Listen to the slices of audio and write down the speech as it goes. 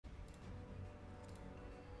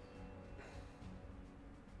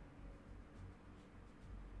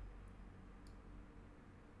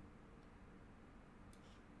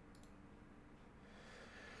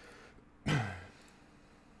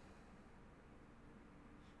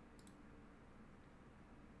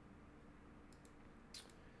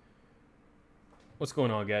What's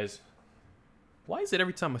going on, guys? Why is it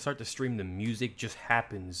every time I start to stream, the music just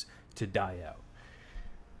happens to die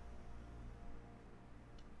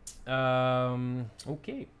out?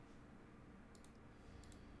 Okay.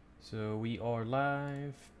 So we are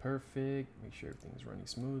live. Perfect. Make sure everything's running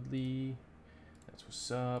smoothly. That's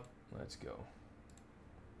what's up. Let's go.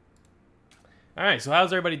 All right, so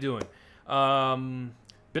how's everybody doing?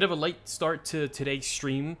 Bit of a late start to today's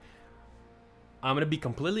stream. I'm going to be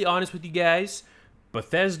completely honest with you guys.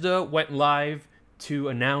 Bethesda went live to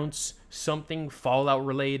announce something Fallout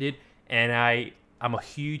related, and I'm a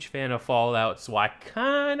huge fan of Fallout, so I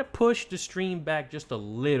kind of pushed the stream back just a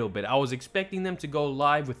little bit. I was expecting them to go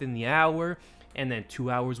live within the hour, and then 2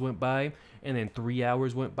 hours went by, and then 3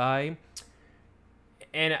 hours went by.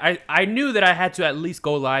 And I knew that I had to at least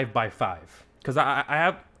go live by 5, because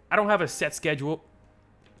I don't have a set schedule.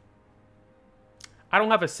 I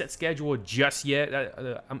don't have a set schedule just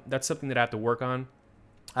yet. That's something that I have to work on.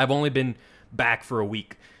 I've only been back for a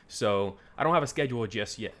week, so I don't have a schedule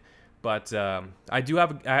just yet. But I do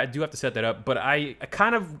have to set that up. But I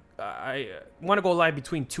want to go live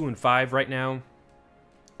between 2 and 5 right now,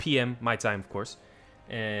 PM my time, of course,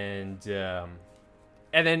 and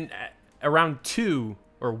then around 2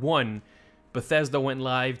 or 1, Bethesda went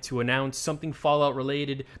live to announce something Fallout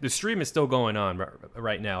related. The stream is still going on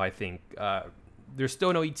right now, I think. There's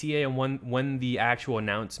still no ETA on when the actual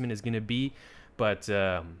announcement is going to be, but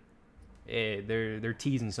they're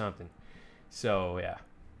teasing something. So, yeah.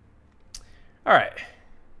 All right.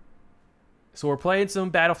 So we're playing some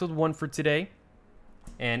Battlefield 1 for today.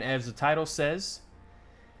 And as the title says,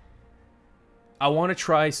 I want to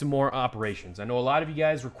try some more operations. I know a lot of you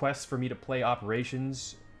guys request for me to play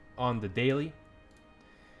operations on the daily.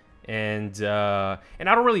 And I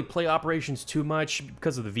don't really play operations too much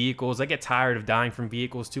because of the vehicles. I get tired of dying from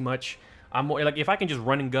vehicles too much. I'm more like, if I can just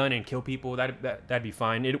run and gun and kill people, that'd be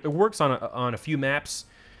fine. It works on a few maps,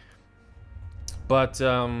 but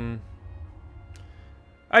I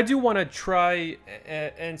do want to try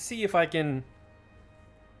and see if I can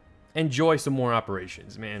enjoy some more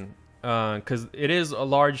operations, man. Because it is a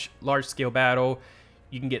large scale battle.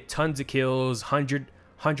 You can get tons of kills, 100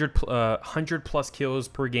 plus kills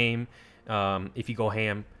per game if you go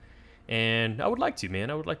ham, and I would like to, man.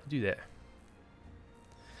 I would like to do that.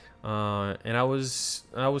 And I was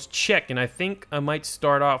checking. I think I might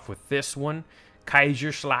start off with this one,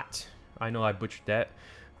 Kaiserslaut. I know I butchered that,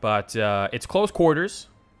 but it's close quarters.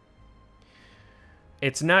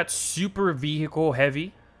 It's not super vehicle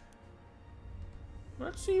heavy.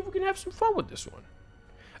 Let's see if we can have some fun with this one.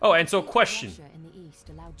 Oh, and so question.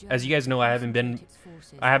 As you guys know, I haven't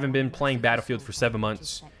been playing Battlefield for 7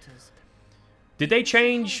 months. Did they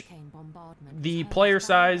change the player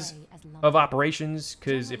size of operations?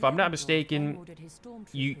 Because if I'm not mistaken,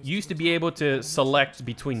 you used to be able to select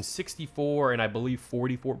between 64 and I believe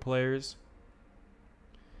 44 players.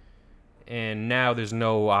 And now there's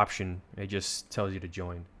no option. It just tells you to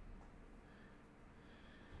join.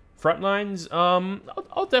 Frontlines,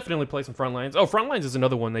 I'll definitely play some Frontlines. Oh, Frontlines is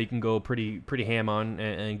another one that you can go pretty ham on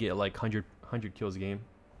and get like 100 kills a game.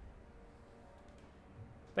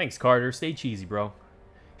 Thanks, Carter. Stay cheesy, bro.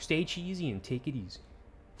 Stay cheesy and take it easy.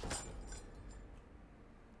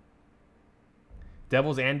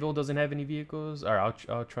 Devil's Anvil doesn't have any vehicles. All right,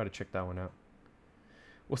 I'll try to check that one out.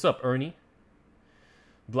 What's up, Ernie?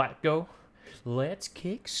 Blackgo. Let's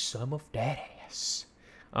kick some of that ass.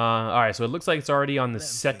 All right, so it looks like it's already on the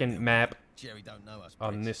second map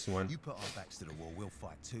on this one.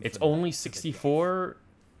 It's only 64.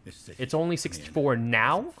 It's only 64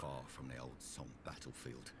 now?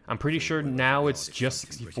 I'm pretty sure now it's just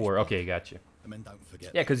 64. Okay, gotcha. Yeah,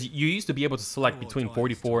 because you used to be able to select between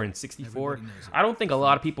 44 and 64. I don't think a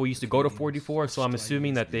lot of people used to go to 44, so I'm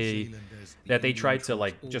assuming that they tried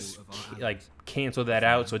to just cancel that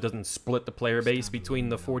out so it doesn't split the player base between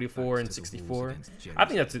the 44 and 64. I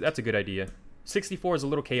think that's a good idea. 64 is a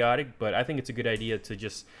little chaotic, but I think it's a good idea to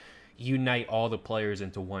just unite all the players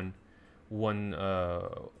into one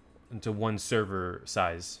server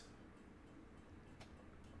size.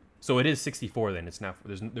 So it is 64 then. It's not.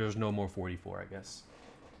 There's no more 44, I guess.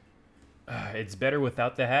 It's better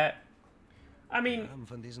without the hat. I mean,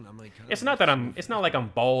 it's not like I'm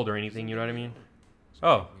bald or anything. You know what I mean?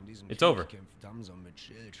 Oh, it's over.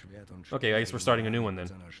 Okay, I guess we're starting a new one then.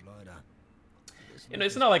 You know,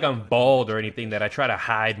 it's not like I'm bald or anything that I try to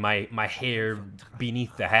hide my hair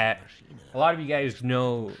beneath the hat. A lot of you guys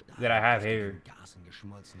know that I have hair,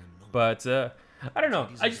 but I don't know.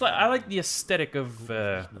 I like the aesthetic of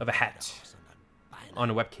a hat on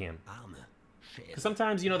a webcam. Because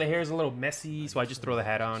sometimes, you know, the hair is a little messy, so I just throw the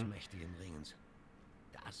hat on.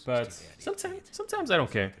 But sometimes I don't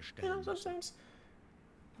care. You know, sometimes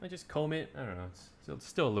I just comb it. I don't know. It's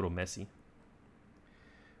still a little messy.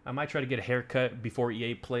 I might try to get a haircut before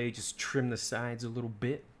EA Play. Just trim the sides a little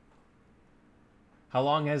bit. How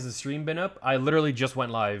long has the stream been up? I literally just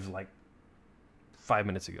went live like 5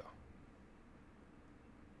 minutes ago.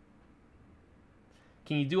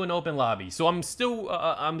 Can you do an open lobby? So I'm still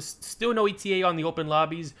no ETA on the open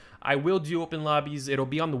lobbies. I will do open lobbies. It'll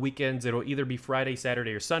be on the weekends. It'll either be Friday,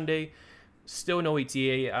 Saturday, or Sunday. Still no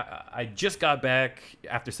ETA. I just got back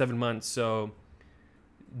after 7 months, so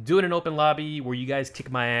doing an open lobby where you guys kick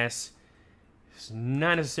my ass is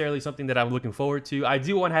not necessarily something that I'm looking forward to. I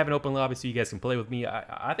do want to have an open lobby so you guys can play with me.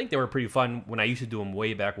 I think they were pretty fun when I used to do them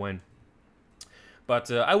way back when. But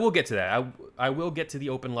I will get to that. I will get to the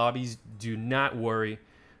open lobbies. Do not worry.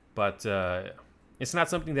 But it's not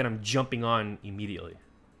something that I'm jumping on immediately.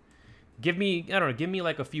 Give me, I don't know, give me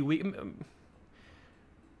like a few weeks.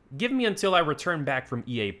 Give me until I return back from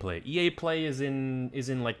EA Play. EA Play is in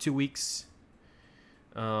like 2 weeks.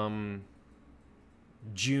 June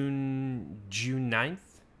 9th.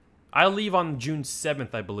 I'll leave on June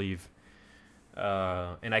 7th, I believe.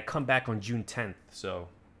 And I come back on June 10th. So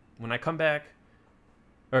when I come back,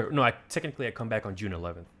 or no, technically I come back on June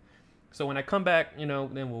 11th. So when I come back, you know,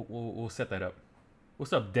 then we'll set that up.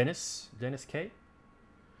 What's up, Dennis? Dennis K.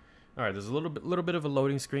 All right, there's a little bit of a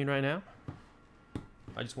loading screen right now.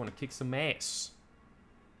 I just want to kick some ass.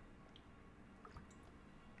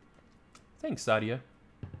 Thanks, Sadia.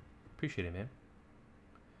 Appreciate it, man.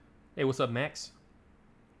 Hey, what's up, Max?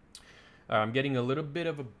 I'm getting a little bit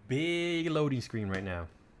of a big loading screen right now.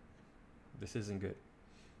 This isn't good.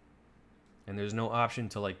 And there's no option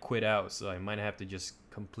to like quit out, so I might have to just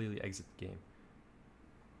completely exit the game.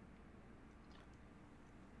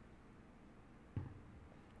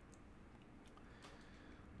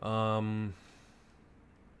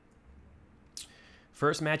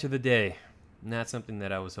 First match of the day. Not something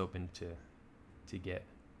that I was hoping to get.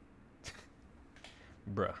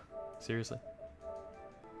 Bruh. Seriously?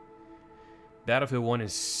 Battlefield 1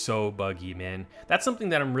 is so buggy, man. That's something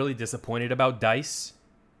that I'm really disappointed about DICE,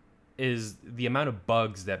 is the amount of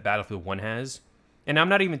bugs that Battlefield 1 has. And I'm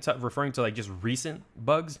not even referring to like just recent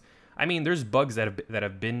bugs. I mean, there's bugs that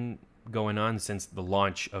have been going on since the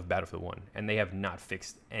launch of Battlefield 1, and they have not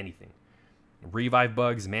fixed anything. Revive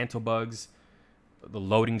bugs, mantle bugs, the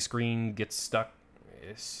loading screen gets stuck.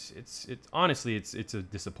 It's honestly it's a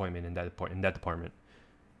disappointment in that department.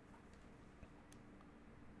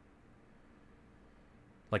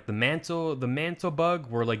 Like the mantle bug,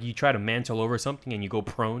 where like you try to mantle over something and you go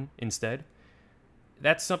prone instead.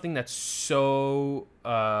 That's something that's so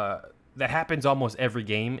that happens almost every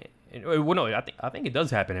game. Well, no, I think it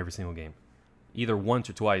does happen every single game, either once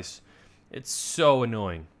or twice. It's so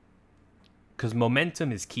annoying because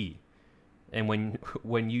momentum is key, and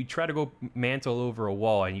when you try to go mantle over a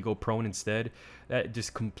wall and you go prone instead, that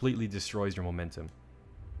just completely destroys your momentum.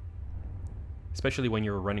 Especially when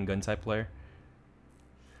you're a running gun type player.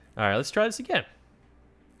 All right, let's try this again.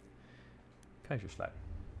 Kaiser slap.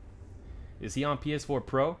 Is he on PS4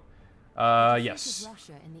 Pro? Yes.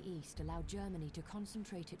 Russia in the east allowed Germany to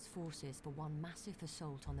concentrate its forces for one massive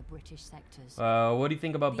assault on the British sectors. What do you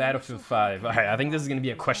think about Battlefield 5? All right, I think this is going to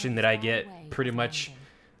be a question that I get pretty much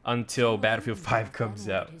until Battlefield 5 comes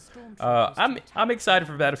out. I'm excited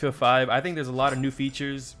for Battlefield 5. I think there's a lot of new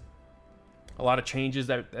features, a lot of changes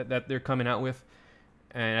that they're coming out with,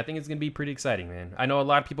 and I think it's going to be pretty exciting, man. I know a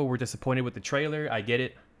lot of people were disappointed with the trailer. I get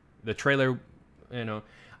it. The trailer, you know,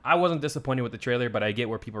 I wasn't disappointed with the trailer, but I get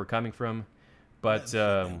where people are coming from. But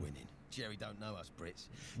the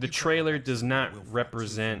trailer does not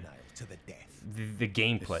represent the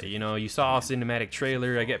gameplay. You know, you saw a cinematic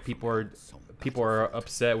trailer. I get people are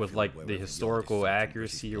upset with like the historical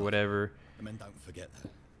accuracy or whatever. don't forget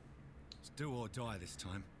that. It's do or die this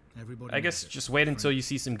time. I guess just wait until you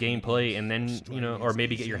see some gameplay, and then, you know, or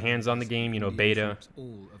maybe get your hands on the game, you know, beta,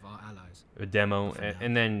 a demo,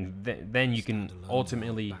 and then you can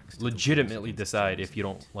ultimately, legitimately decide if you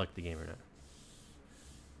don't like the game or not.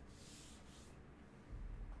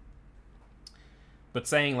 But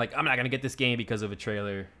saying, like, I'm not going to get this game because of a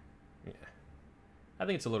trailer, yeah, I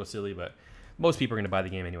think it's a little silly, but most people are going to buy the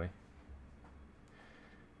game anyway.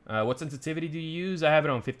 What sensitivity do you use? I have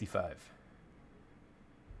it on 55.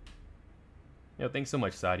 Yo, thanks so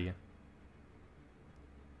much, Sadia.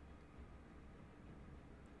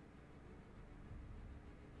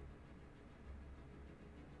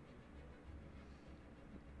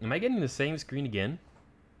 Am I getting the same screen again?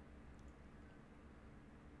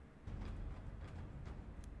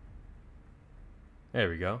 There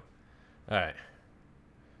we go. Alright.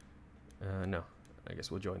 No. I guess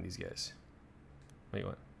we'll join these guys. Wait,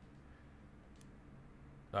 what?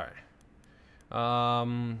 All right.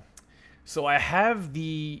 So I have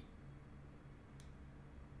the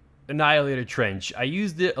Annihilator Trench. I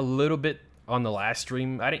used it a little bit on the last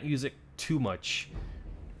stream. I didn't use it too much.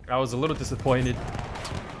 I was a little disappointed,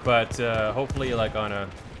 but hopefully, like on a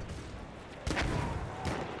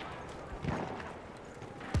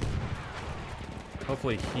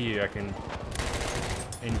hopefully here I can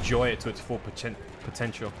enjoy it to its full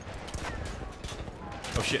potential.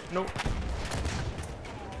 Oh shit! No.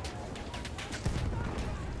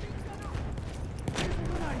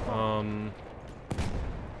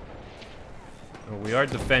 We are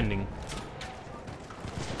defending.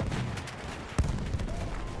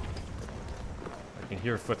 I can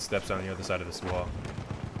hear footsteps on the other side of this wall.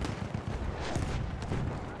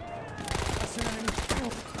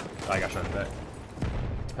 I got shot in the back.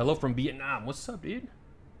 Hello from Vietnam. What's up, dude?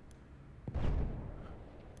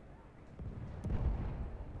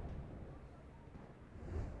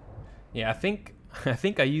 Yeah, I think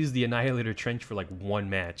I used the Annihilator Trench for like one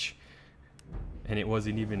match, and it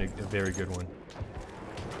wasn't even a very good one.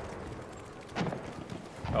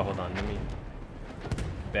 Oh, hold on. Let me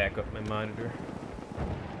back up my monitor.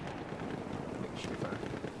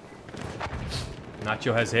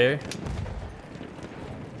 Nacho has hair.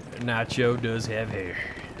 Nacho does have hair.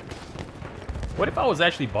 What if I was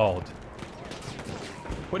actually bald?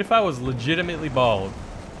 What if I was legitimately bald?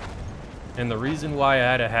 And the reason why I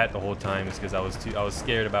had a hat the whole time is because I was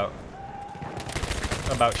scared about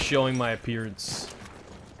showing my appearance,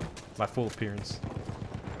 my full appearance,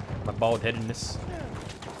 my bald-headedness.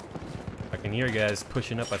 I can hear guys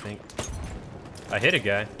pushing up. I think I hit a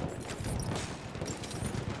guy.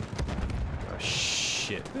 Oh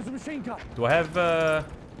shit! There's a machine gun. Do I have No!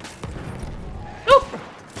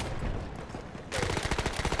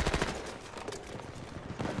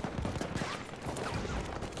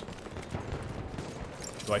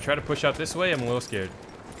 Do I try to push out this way? I'm a little scared.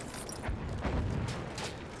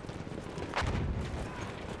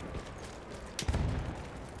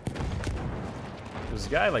 There's a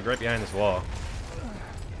guy like right behind this wall.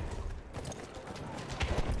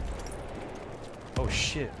 Oh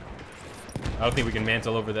shit. I don't think we can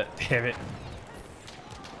mantle over that. Damn it.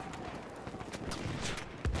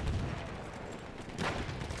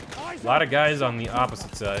 A lot of guys on the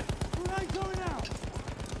opposite side.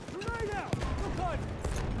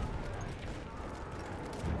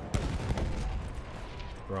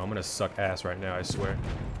 Bro, I'm gonna suck ass right now, I swear.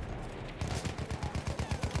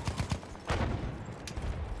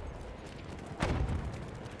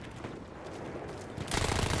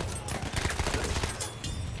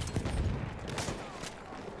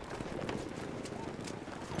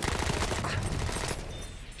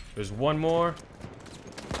 There's one more.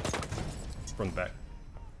 From the back.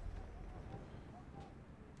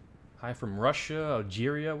 Hi from Russia,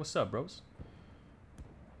 Algeria. What's up, bros?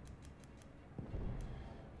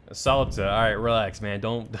 Solid. All right, relax, man.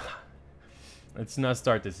 Don't. Let's not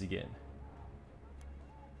start this again.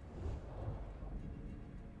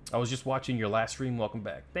 I was just watching your last stream. Welcome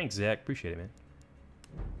back. Thanks, Zach. Appreciate it, man.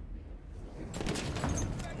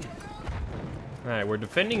 All right, we're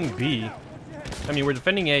defending B. I mean, we're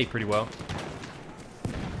defending A pretty well.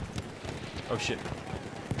 Oh shit!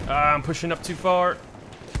 I'm pushing up too far.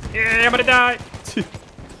 Yeah, I'm gonna die.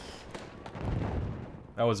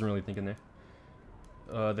 I wasn't really thinking there.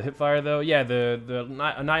 The hipfire though, yeah, the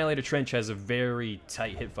Annihilator Trench has a very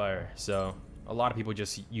tight hipfire, so a lot of people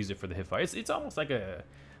just use it for the hipfire. It's almost like a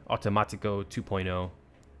Automatico 2.0.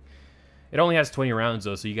 It only has 20 rounds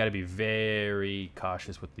though, so you got to be very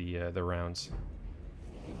cautious with the rounds.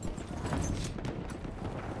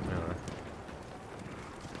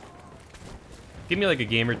 Give me like a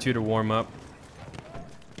game or two to warm up.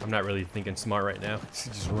 I'm not really thinking smart right now.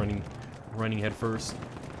 Just running head first.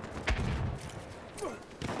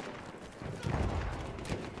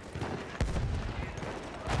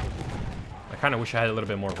 I kind of wish I had a little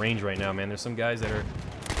bit more range right now, man. There's some guys that are...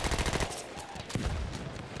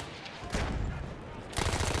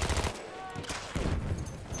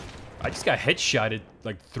 I just got headshotted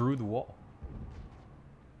like through the wall.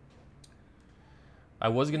 I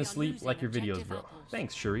was gonna sleep like your videos, bro.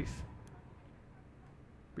 Thanks, Sharif.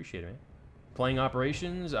 Appreciate it, man. Playing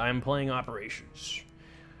Operations? I'm playing Operations.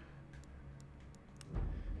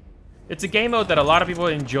 It's a game mode that a lot of people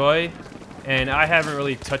enjoy, and I haven't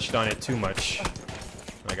really touched on it too much.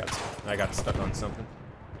 I got stuck on something.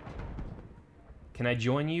 Can I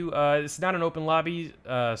join you? It's not an open lobby,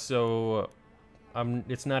 so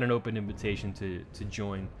it's not an open invitation to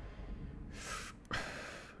join.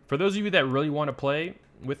 For those of you that really want to play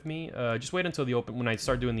with me, just wait until the open when I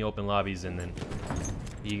start doing the open lobbies, and then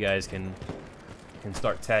you guys can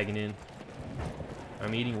start tagging in.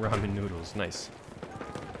 I'm eating ramen noodles. Nice.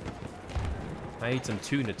 I ate some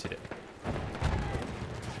tuna today.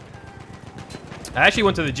 I actually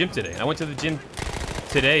went to the gym today. I went to the gym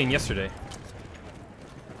today and yesterday.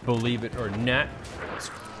 Believe it or not.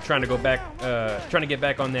 Trying to go back, trying to get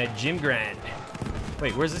back on that gym grind.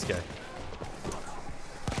 Wait, where's this guy?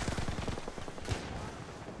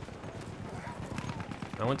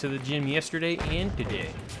 I went to the gym yesterday and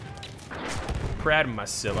today. Proud of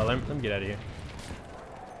myself. Let me get out of here.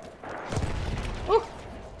 Woo.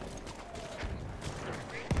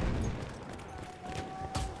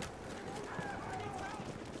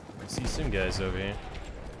 I see some guys over here.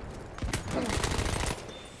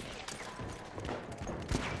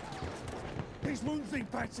 These wounds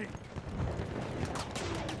need patching.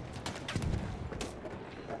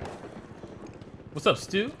 What's up,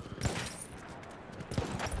 Stu?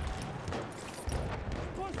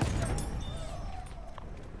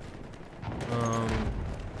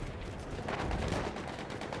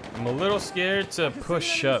 I'm a little scared to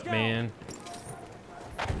push up, man.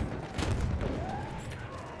 I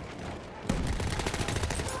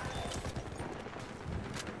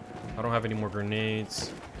don't have any more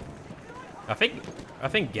grenades. I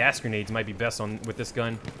think gas grenades might be best on with this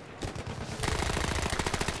gun.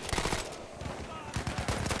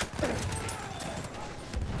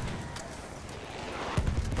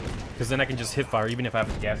 Because then I can just hip fire even if I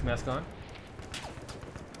have a gas mask on.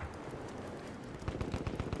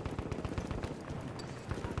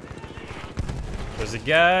 There's a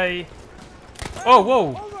guy. Oh,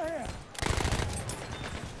 whoa!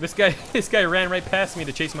 This guy ran right past me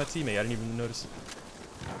to chase my teammate. I didn't even notice.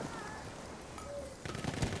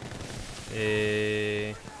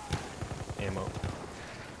 Ammo.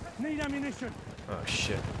 Need ammunition. Oh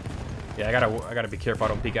shit. Yeah, I gotta be careful I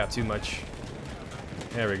don't peek out too much.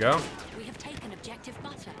 There we go. We have taken objective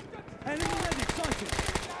butter. Enemy ready, sighted.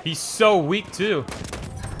 He's so weak too.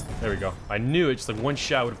 There we go. I knew it. Just like one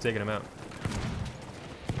shot would have taken him out.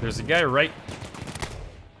 There's a guy right.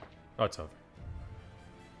 Oh, it's over.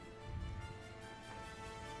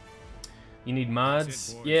 You need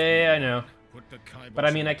mods? Yeah, I know. But I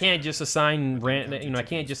mean, I can't just assign I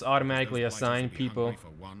can't just automatically assign people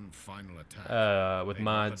with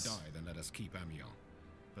mods.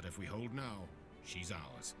 But if we hold now, she's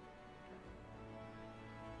ours.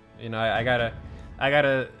 You know, I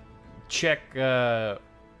gotta check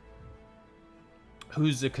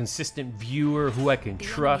who's a consistent viewer, who I can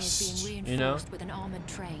trust. You know, with an armored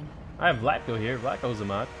train. I have Vlaco here. Vlaco's a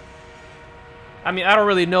mod. I mean, I don't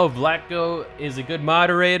really know if Vlaco is a good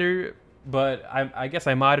moderator, but I guess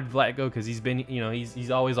I modded Vlaco because he's been, you know, he's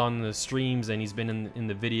always on the streams and he's been in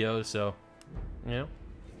the videos, so, you know.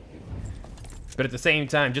 But at the same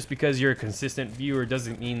time, just because you're a consistent viewer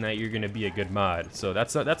doesn't mean that you're gonna be a good mod. So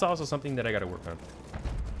that's also something that I gotta work on.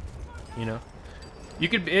 You know, you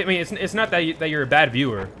could. I mean, it's not that you're a bad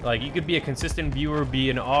viewer. Like, you could be a consistent viewer, be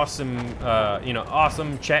an awesome, you know,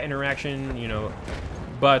 awesome chat interaction. You know.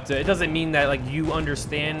 But it doesn't mean that like you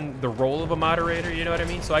understand the role of a moderator. You know what I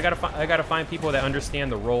mean? So I gotta find people that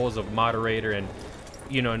understand the roles of moderator and,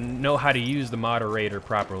 you know how to use the moderator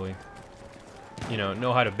properly. You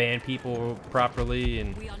know how to ban people properly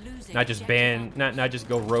and not just not just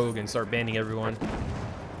go rogue and start banning everyone.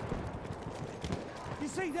 You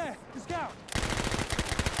see there, the scout.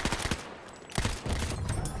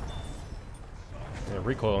 Yeah,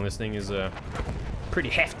 recoil on this thing is pretty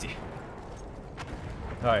hefty.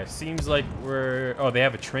 Alright, seems like we're... Oh, they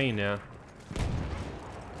have a train now.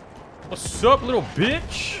 What's up, little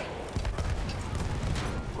bitch?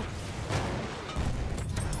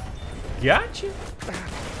 Gotcha.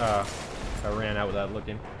 I ran out without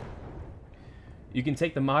looking. You can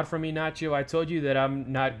take the mod from me, Nacho. I told you that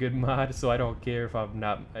I'm not good mod, so I don't care if I'm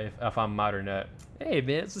not if I'm mod or not. Hey,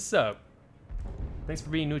 man, what's up? Thanks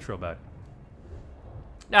for being neutral about it.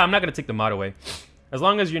 No, I'm not gonna take the mod away, as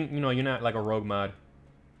long as you're not like a rogue mod.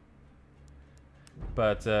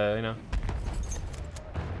 But you know,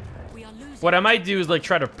 what I might do is like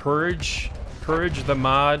try to purge the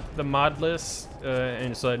mod list,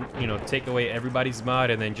 and so take away everybody's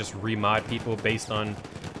mod and then just remod people based on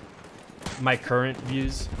my current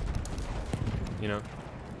views. You know,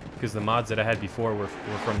 because the mods that I had before were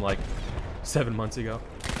from like 7 months ago.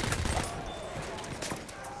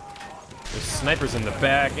 There's snipers in the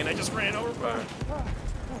back, and I just ran over by.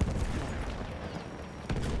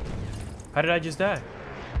 How did I just die?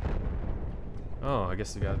 Oh, I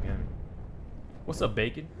guess the guy's behind me. What's up,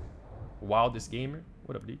 Bacon? Wildest Gamer?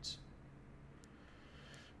 What up, dudes?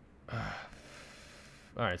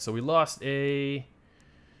 All right, so we lost a.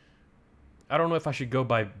 I don't know if I should go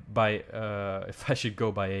by if I should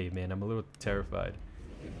go by A, man. I'm a little terrified.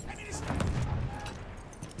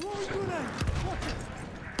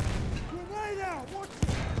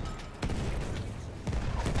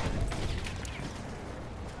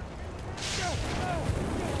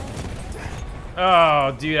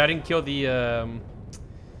 Oh, dude, I didn't kill We are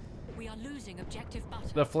losing objective butter.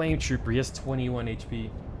 the flame trooper. He has 21 HP.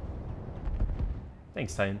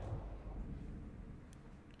 Thanks, Titan.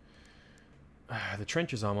 The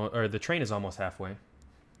trench is almost, or the train is almost halfway.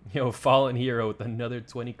 Yo, fallen hero with another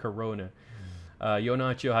 20 Corona. Yo,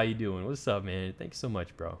 Nacho, how you doing? What's up, man? Thanks so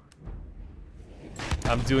much, bro.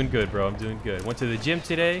 I'm doing good, bro. I'm doing good. Went to the gym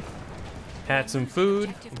today. Had some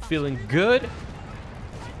food. I'm feeling good.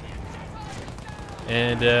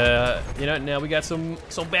 And you know, now we got some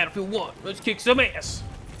Battlefield 1. Let's kick some ass.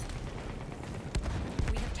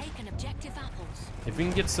 We have taken objective apples. If we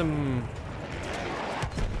can get some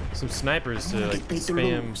snipers to like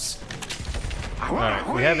spam. All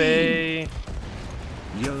right, we have a. I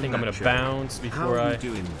think I'm gonna bounce before I.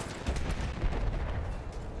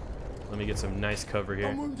 Let me get some nice cover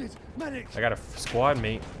here. I got a squad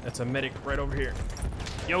mate. That's a medic right over here.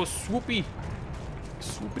 Yo, swoopy,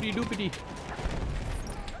 swoopity doopity.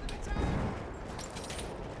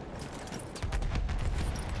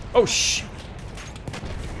 Oh shit,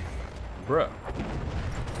 bruh.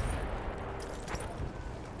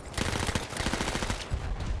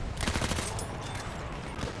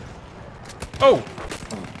 Oh!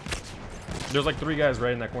 There's like 3 guys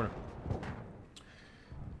right in that corner.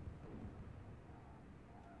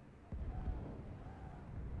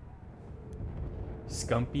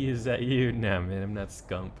 Scumpy, is that you? Nah, man, I'm not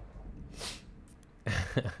Scump.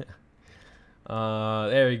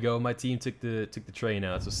 There we go. My team took the train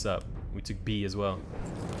out. That's what's up. We took B as well.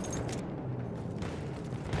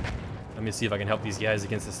 Let me see if I can help these guys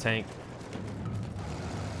against this tank.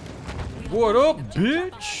 What up,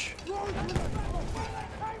 bitch?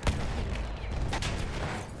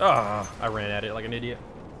 Ah, I ran at it like an idiot.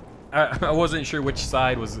 I wasn't sure which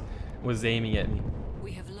side was aiming at me.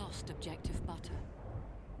 We have lost objective butter.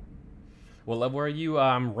 What level are you?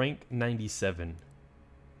 I'm rank 97.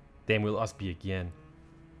 Damn, we lost B again.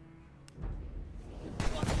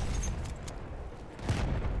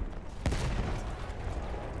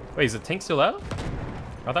 Wait, is the tank still out?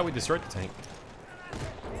 I thought we destroyed the tank.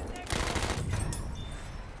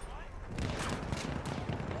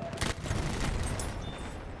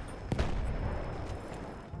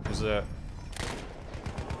 There's a...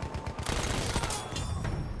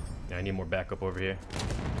 Yeah, I need more backup over here.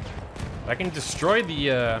 I can destroy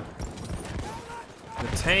the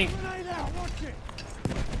tank.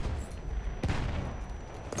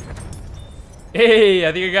 Hey,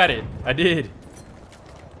 I think I got it. I did.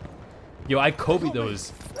 Yo, I Kobe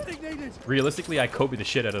those. Realistically, I Kobe the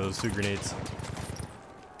shit out of those 2 grenades.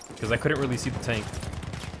 Because I couldn't really see the tank.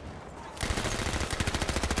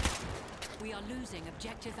 We are losing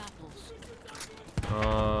objective apples.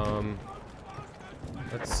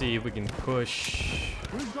 Let's see if we can push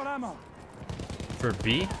for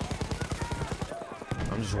B.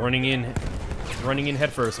 I'm just running in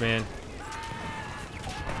head first, man.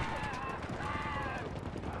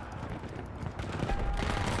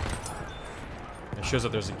 It shows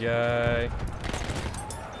that there's a guy.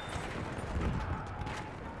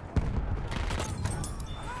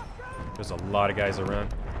 There's a lot of guys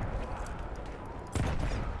around.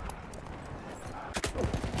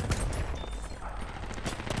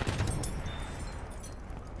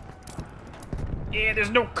 Yeah, there's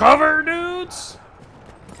no cover, dudes.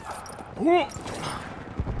 Whoa.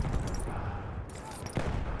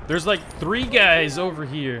 There's like 3 guys over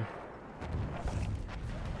here.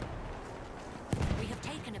 We have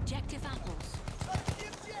taken objective apples.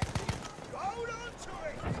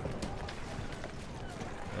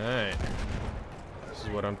 Alright. This is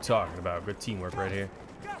what I'm talking about. Good teamwork right here.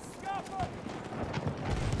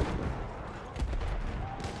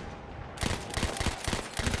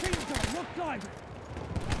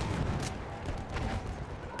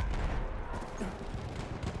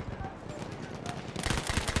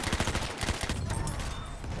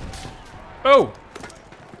 Oh!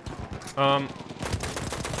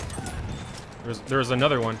 There's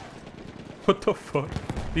another one. What the fuck?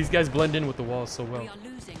 These guys blend in with the walls so well. We are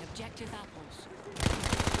losing objective apples.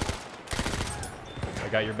 I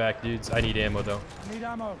got your back, dudes. I need ammo though. Need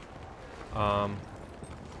ammo. I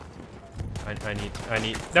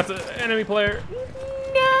need. That's an enemy player.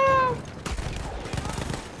 No!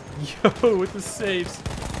 Yo, with the saves.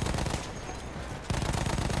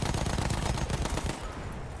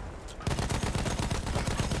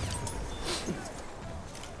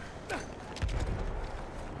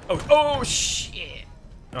 Oh shit!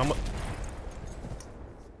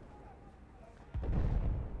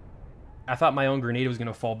 I thought my own grenade was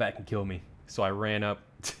gonna fall back and kill me, so I ran up.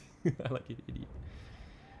 Like an idiot.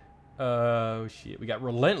 Oh shit! We got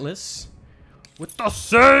Relentless with the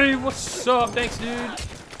save. What's up? Thanks, dude.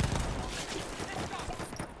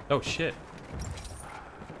 Oh shit!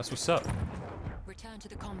 That's what's up. Return to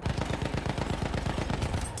the combat.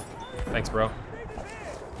 Thanks, bro.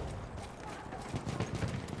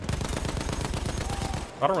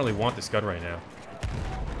 I don't really want this gun right now.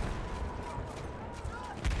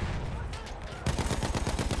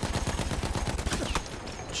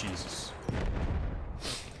 Jesus.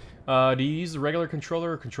 Do you use the regular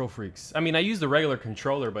controller or Control Freaks? I mean, I use the regular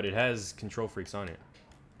controller, but it has Control Freaks on it.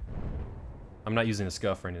 I'm not using a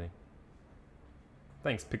scuff or anything.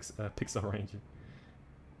 Thanks, Pixel Ranger.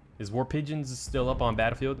 Is War Pigeons still up on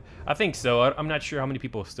Battlefield? I think so. I'm not sure how many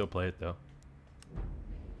people still play it, though.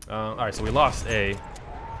 Alright, so we lost A.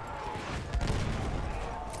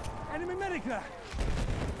 Enemy medic there.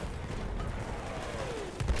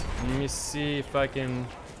 Let me see if I can...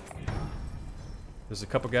 There's a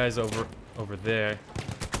couple guys over there.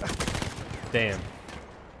 Damn.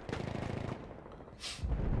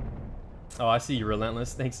 Oh, I see you,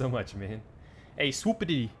 Relentless. Thanks so much, man. Hey,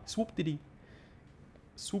 swoopity, swoopity.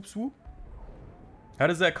 Swoop, swoop. How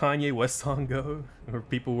does that Kanye West song go? Or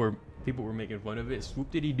people were making fun of it.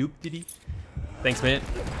 Swoop diddy doop diddy. Thanks, man.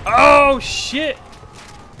 Oh shit!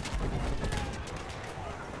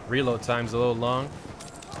 Reload time's a little long.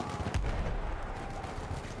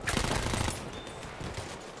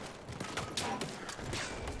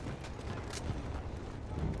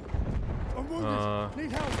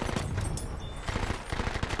 Need help.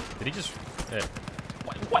 Did he just?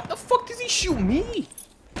 What the fuck does he shoot me?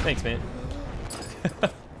 Thanks, man.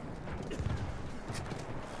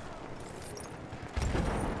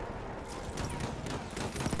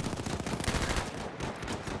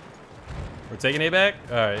 We're taking A back?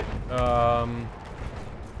 Alright.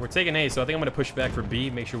 We're taking A, so I think I'm going to push back for B.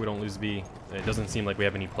 Make sure we don't lose B. It doesn't seem like we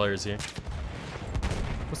have any players here.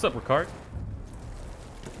 What's up, Ricard?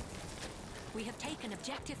 We have taken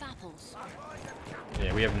objective apples.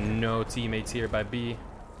 Yeah, we have no teammates here by B.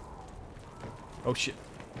 Oh, shit.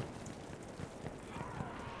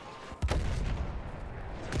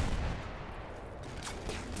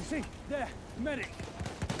 You see, there, medic.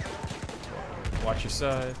 Watch your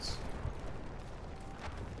sides.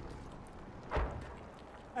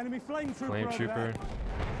 Enemy flame trooper. Flame over trooper.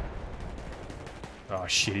 there. Oh,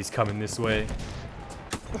 shit, he's coming this way.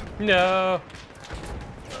 No.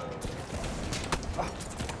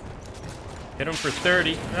 Hit him for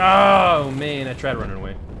 30. Oh, man, I tried running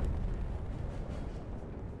away.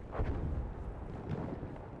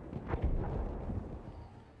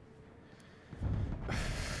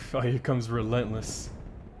 Oh, here comes Relentless.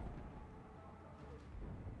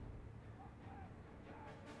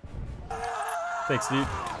 Thanks, dude.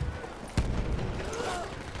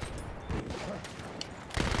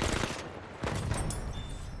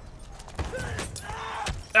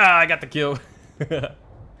 Ah, I got the kill.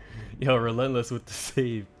 Yo, Relentless with the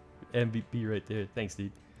save. MVP right there. Thanks,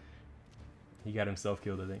 dude. He got himself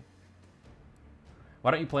killed, I think.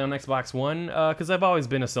 Why don't you play on Xbox One? Because I've always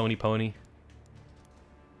been a Sony pony.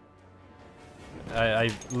 I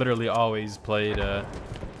literally always played on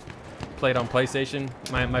PlayStation.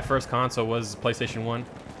 My first console was PlayStation 1.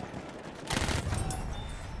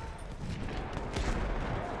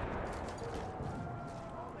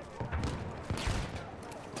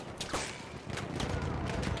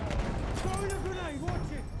 Throwing a grenade, watch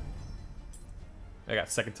it. I got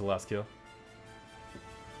second to last kill.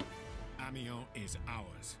 Amiens is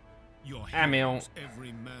ours. Your Amiens. heroes,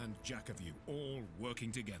 every man jack of you, all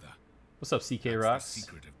working together. What's up, CK That's Rocks? the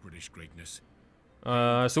secret of British greatness.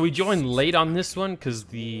 So we joined late on this one because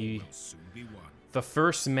the Will soon be won.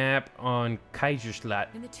 first map on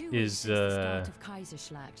Kaiserslatt In the 2 is weeks since the start of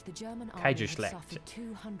Kaiserslatt, the German army had Kaiserslatt suffered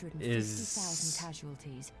 250,000 is-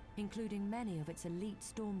 casualties, including many of its elite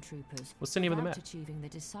stormtroopers. What's the name of the without map? achieving the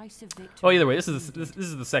decisive victory Oh, either way, this they is needed. this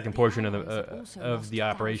is the second portion of Allies had the also of lost the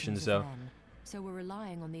operation. thousands So of men, so we're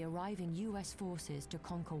relying on the arriving US forces to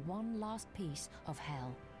conquer one last piece of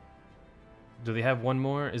hell. do they have one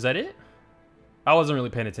more? Is that it? I wasn't really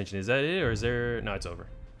paying attention. Is that it, or is there? No, it's over.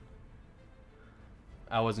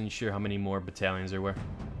 I wasn't sure how many more battalions there were.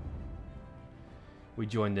 We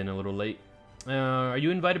joined in a little late. Are you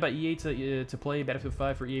invited by EA to play Battlefield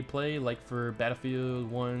 5 for EA Play, like for Battlefield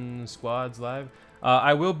 1 Squads Live?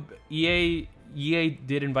 I will. EA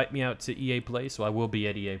did invite me out to EA Play, so I will be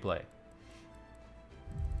at EA Play.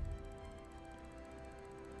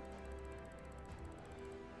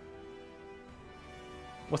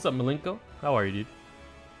 What's up, Malenko? How are you, dude?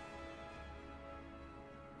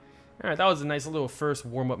 Alright, that was a nice little first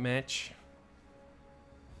warm-up match.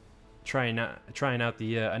 Trying out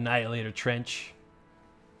the Annihilator Trench.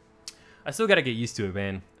 I still gotta get used to it,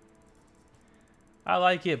 man. I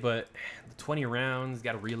like it, but the 20 rounds,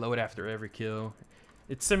 gotta reload after every kill.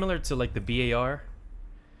 It's similar to like the BAR,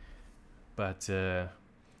 but it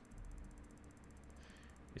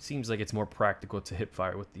seems like it's more practical to hip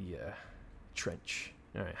fire with the Trench.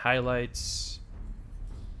 All right, highlights.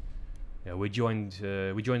 Yeah, we joined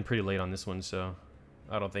pretty late on this one, so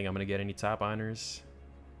I don't think I'm gonna get any top honors.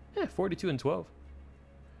 Yeah, 42 and 12.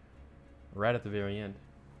 Right at the very end.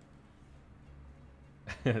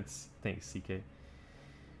 Thanks, CK.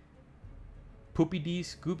 Poopy D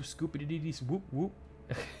scoop scoopy D D whoop whoop.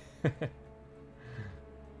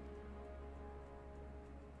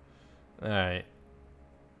 All right.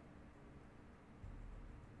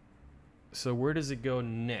 So where does it go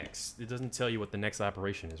next? It doesn't tell you what the next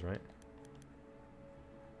operation is, right?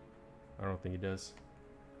 I don't think it does.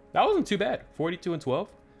 That wasn't too bad. 42 and 12.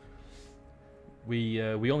 We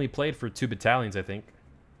only played for 2 battalions, I think.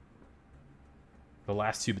 The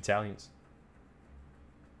last 2 battalions.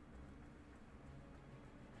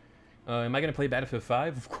 Am I gonna play Battlefield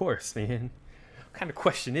 5? Of course, man. What kind of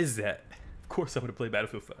question is that? Of course I'm gonna play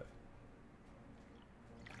Battlefield 5.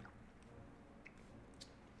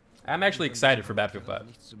 I'm actually excited for Battlefield 5.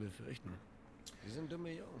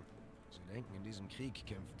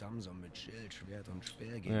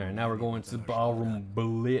 Alright, now we're going to the Ballroom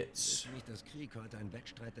Blitz.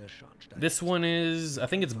 This one is, I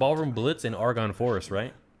think it's Ballroom Blitz and Argonne Forest,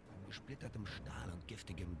 right?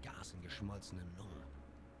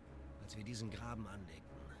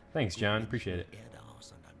 Thanks, John. Appreciate it.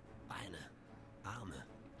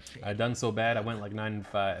 I done so bad, I went like 9 and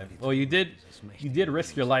 5. Well, you did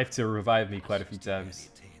risk your life to revive me quite a few times,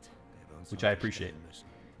 which I appreciate.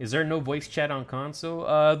 Is there no voice chat on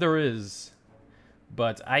console? There is,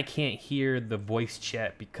 but I can't hear the voice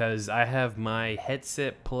chat because I have my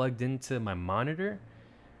headset plugged into my monitor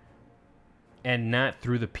and not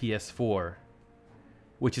through the PS4,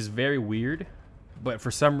 which is very weird, but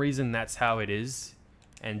for some reason that's how it is,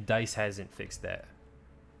 and DICE hasn't fixed that.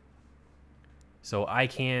 So I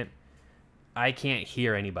can't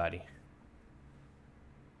hear anybody.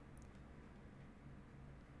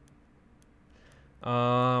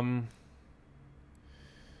 Alright,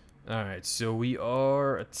 so we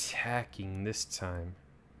are attacking this time.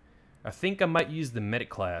 I think I might use the medic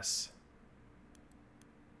class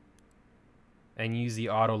and use the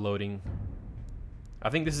auto loading. I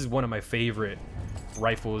think this is one of my favorite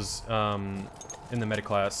rifles in the medic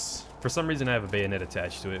class. For some reason I have a bayonet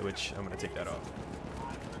attached to it, which I'm gonna take that off.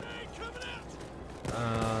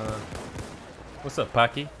 What's up,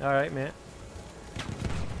 Paki? Alright, man.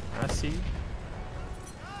 I see you.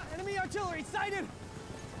 Enemy artillery sighted!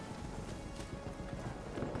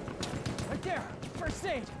 Right there, first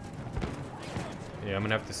aid. Yeah, I'm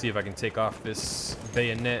gonna have to see if I can take off this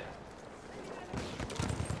bayonet.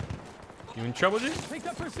 You in trouble, dude? Take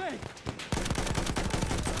that first aid.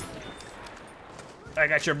 I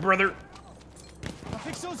got your brother. I'll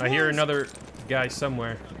fix those I hear wounds. another guy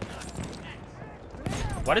somewhere.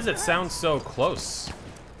 Why does it sound so close?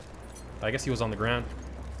 I guess he was on the ground.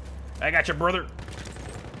 I got your brother.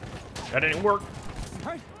 That didn't work.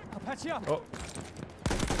 All right, I'll patch you up. Oh.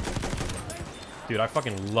 Dude, I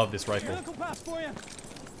fucking love this rifle. Medical pass for you.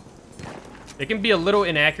 It can be a little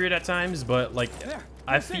inaccurate at times, but like There.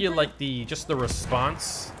 I feel like just the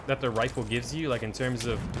response that the rifle gives you, like in terms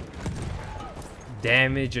of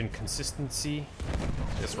damage and consistency,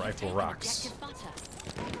 this rifle rocks.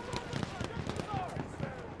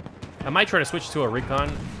 I might try to switch to a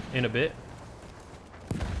recon in a bit.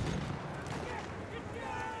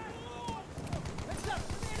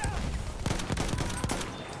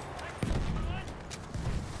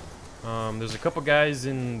 There's a couple guys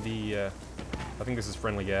in the I think this is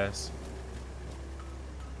friendly gas.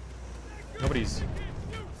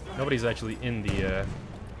 Nobody's actually in the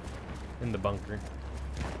bunker.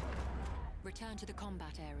 Return to the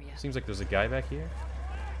combat area. Seems like there's a guy back here.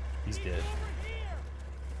 He's dead.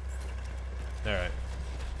 Alright.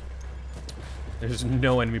 There's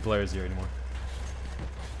no enemy players here anymore.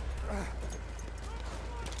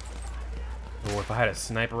 Oh, if I had a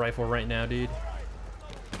sniper rifle right now, dude.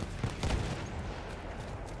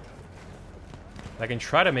 I can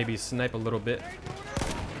try to maybe snipe a little bit.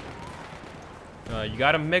 You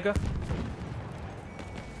got him, Mega?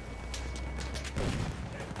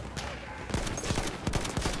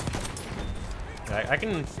 I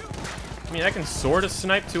can sort of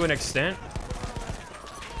snipe to an extent.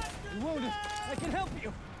 You're wounded. I can help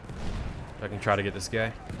you. I can try to get this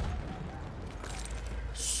guy.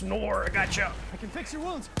 Snore, I gotcha. I can fix your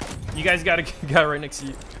wounds. You guys got a guy right next to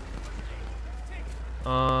you.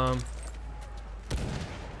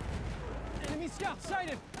 Enemy scout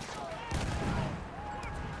sighted.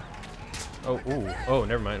 Oh, ooh. Oh,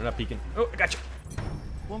 never mind. I'm not peeking. Oh, I gotcha.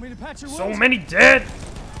 Want me to patch your So wounds? many dead.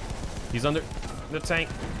 He's under the tank.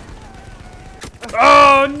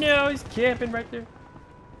 Oh no, he's camping right there.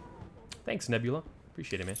 Thanks, Nebula.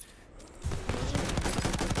 Appreciate it, man.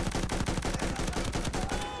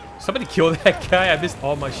 Somebody kill that guy. I missed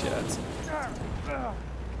all my shots.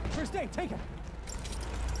 First aid, take it.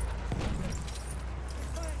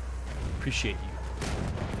 Appreciate you.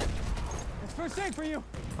 It's first aid for you.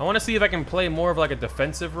 I want to see if I can play more of like a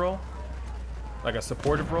defensive role, like a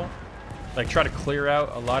supportive role, like try to clear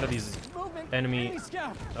out a lot of these Movement. enemy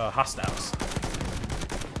scout. hostiles.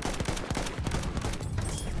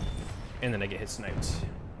 And then I get hit sniped.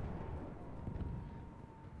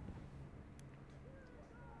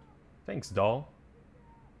 Thanks, doll.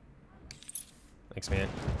 Thanks, man.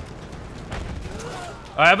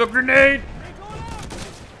 I have a grenade!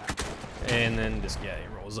 And then this guy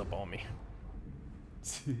rolls up on me.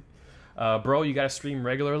 Bro, you gotta stream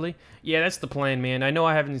regularly? Yeah, that's the plan, man. I know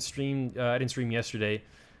I haven't streamed, I didn't stream yesterday.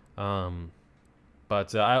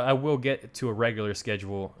 But I will get to a regular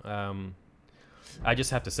schedule. I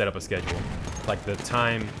just have to set up a schedule. Like the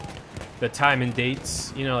time and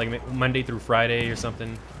dates, you know, like Monday through Friday or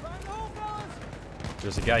something.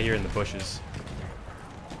 There's a guy here in the bushes.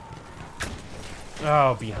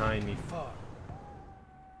 Oh, behind me. Fuck.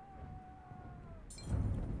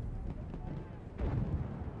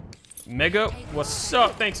 Mega, what's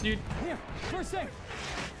up? Thanks, dude. Here, first aid.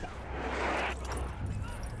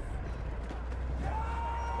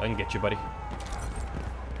 I can get you, buddy.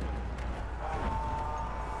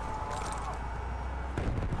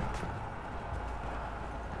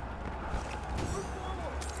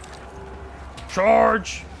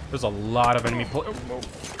 Charge! There's a lot of enemy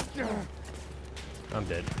I'm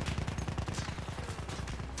dead.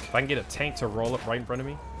 If I can get a tank to roll up right in front of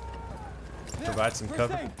me, provide some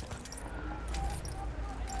cover.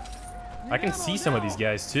 I can see some of these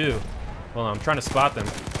guys too. Hold on, I'm trying to spot them.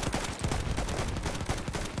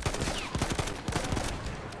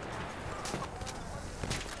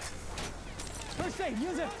 First aid,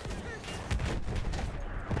 use it.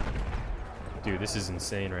 Dude, this is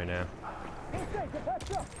insane right now. First aid, get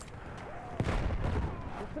patched up.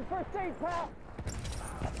 It's the first aid, pal.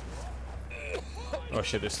 Oh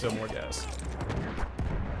shit, there's still more guys.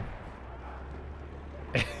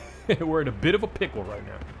 We're in a bit of a pickle right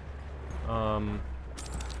now.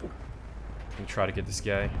 Can try to get this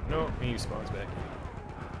guy. No, he spawns back.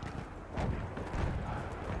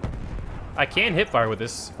 I can hip fire with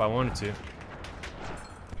this if I wanted to.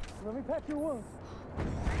 Let me patch your wounds.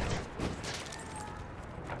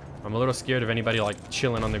 I'm a little scared of anybody like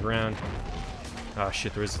chilling on the ground. Oh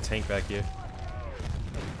shit, there is a tank back here.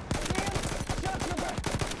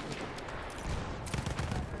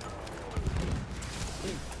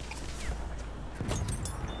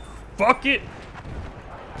 Fuck it!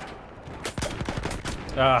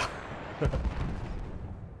 Ah.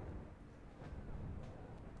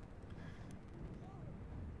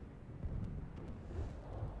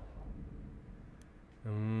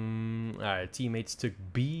 Alright, teammates took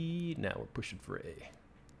B. Now we're pushing for A.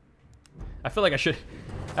 I feel like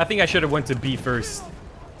I think I should have went to B first.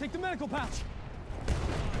 Take the medical patch.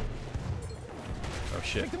 Oh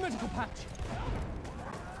shit. Take the medical patch.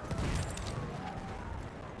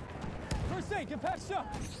 First aid, get patched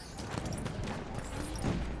up.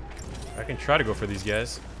 I can try to go for these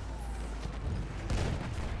guys.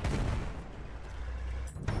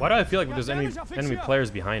 Why do I feel like there's enemy players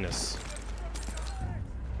behind us?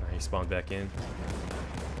 He spawned back in.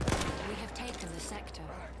 We have taken the sector.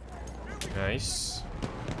 Nice.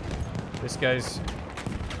 This guy's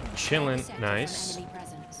chilling. Nice. Enemy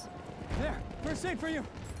presence. There, first aid for you.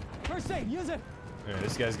 First aid, use it. Alright,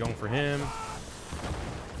 this guy's going for him.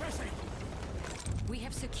 First aid. We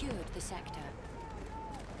have secured the sector.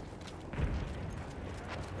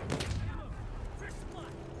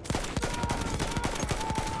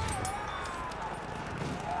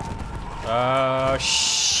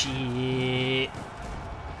 Shit.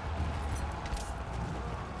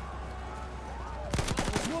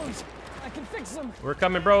 Those wounds, I can fix them. We're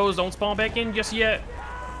coming, bros. Don't spawn back in just yet.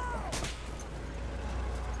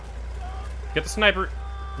 Get the sniper.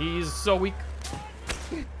 He's so weak.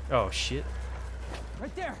 Oh, shit.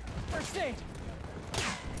 Right there, first aid.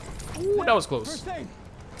 Ooh, that was close. First aid.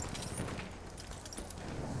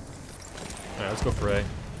 Alright, let's go for A.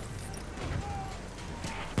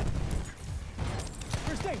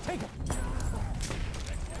 first aid. Take it.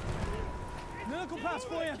 Medical pass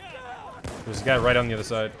for you. There's a guy right on the other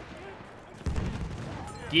side.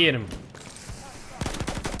 Get him.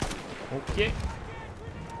 Okay.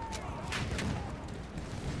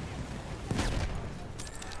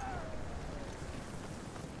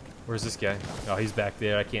 Where's this guy? Oh, he's back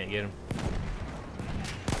there. I can't get him.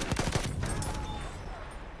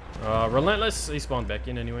 Relentless. He spawned back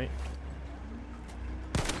in anyway.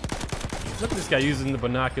 Look at this guy using the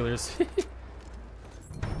binoculars.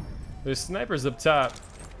 There's snipers up top.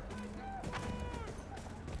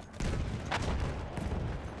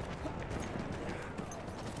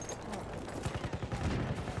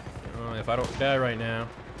 Oh, if I don't die right now.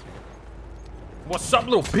 What's up,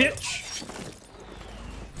 little bitch?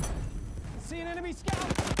 See an enemy scout.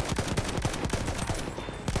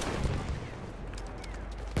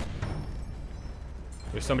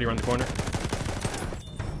 There's somebody around the corner.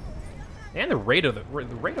 And the rate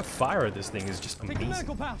of fire of this thing is just Take the amazing.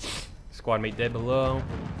 medical pouch. Squad mate dead below.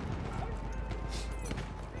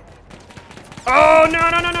 Oh no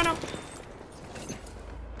no no no no!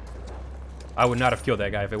 I would not have killed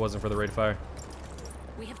that guy if it wasn't for the rate of fire.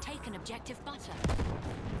 We have taken objective butter.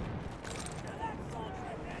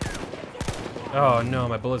 Oh no,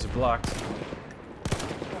 my bullets are blocked.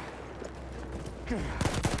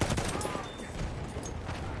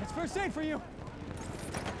 It's first aid for you.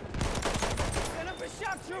 Set up a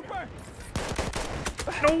shock trooper.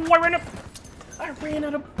 No, I ran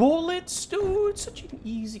out of bullets, dude. Such an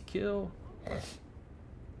easy kill.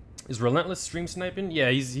 Is Relentless stream sniping? Yeah,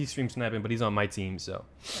 he's stream sniping, but he's on my team, so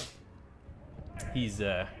he's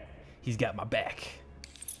got my back.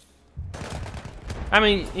 I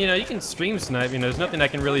mean, you know, you can stream snipe. You know, there's nothing I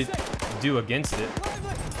can really do against it.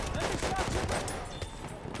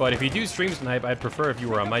 But if you do stream snipe, I'd prefer if you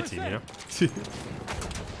were on my team. You know.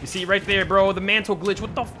 You see right there, bro, the mantle glitch.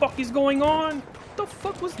 What the fuck is going on? What the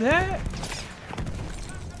fuck was that?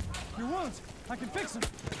 Your wounds. I can fix them.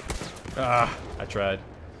 Ah, I tried.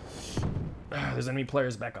 There's enemy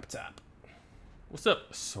players back up top. What's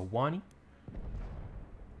up, Sawani?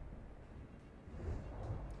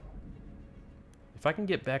 If I can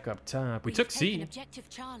get back up top, we took C. Objective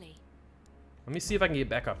Charlie. Let me see if I can get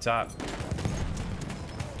back up top.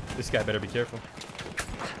 This guy better be careful.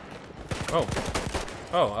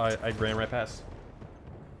 Oh, I ran right past.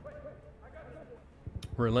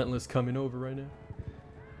 Relentless coming over right now.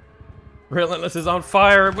 Relentless is on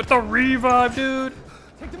fire with the revive, dude.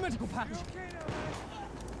 Take the medical pouch.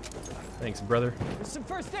 Thanks, brother. There's some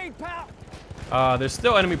first aid, pal. There's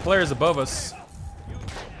still enemy players above us.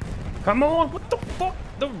 Come on, what the fuck?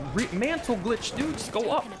 The mantle glitch, dude. Just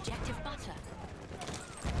go up. Objective butter.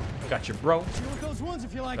 Got you, bro. See what those wounds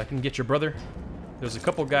if you like. I can get your brother. There's a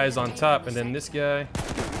couple guys on top, and then this guy.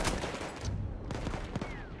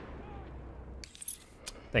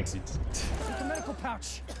 Thanks, dude. Take the medical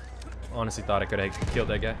pouch. Honestly thought I could have killed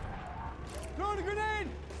that guy. Throw the grenade.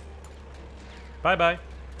 Bye-bye.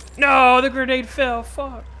 No, the grenade fell.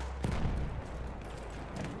 Fuck.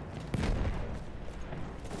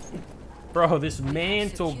 Bro, this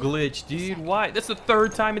mantle glitch, dude. Why? That's the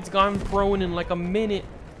third time it's gone prone in like a minute.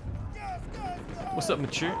 What's up,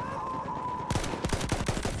 mature?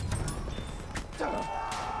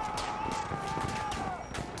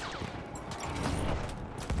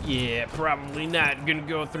 Yeah, probably not gonna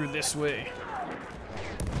go through this way.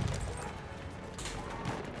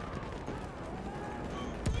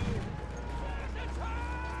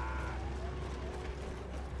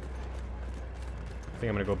 I think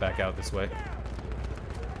I'm gonna go back out this way.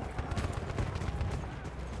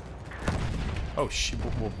 Oh shit,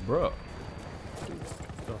 well, bro.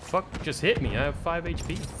 The fuck just hit me? I have 5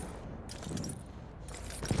 HP.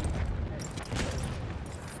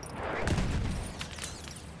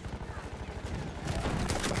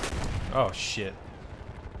 Oh shit.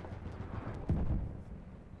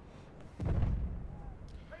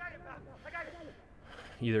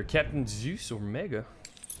 Either Captain Zeus or Mega.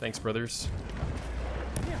 Thanks, brothers.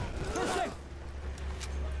 Here, first aid.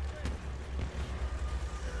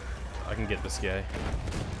 I can get this guy.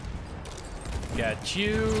 Got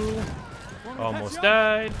you. Almost patch you up.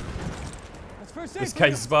 died. That's first aid. This for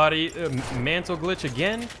you. guy's body. Mantle glitch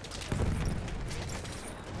again.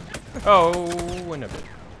 Oh, whatever.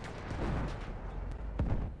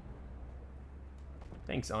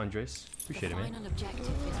 Thanks, Andres. Appreciate it, man. Final objective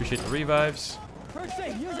is Appreciate the revives. First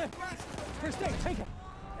aid. Use it. First aid. Take it.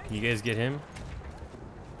 Can you guys get him?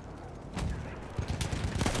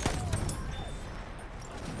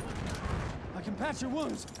 I can patch your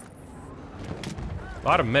wounds. A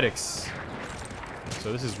lot of medics.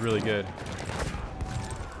 So this is really good.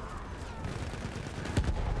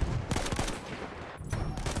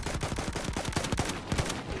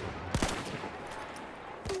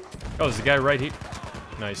 Oh, there's a guy right here.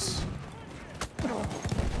 Nice.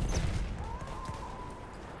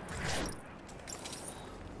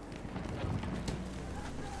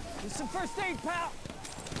 Need some first aid, pal.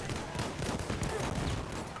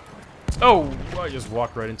 Oh, I just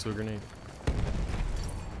walked right into a grenade.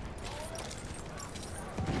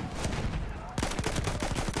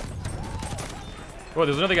 Oh,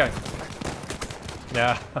 there's another guy.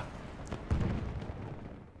 Yeah.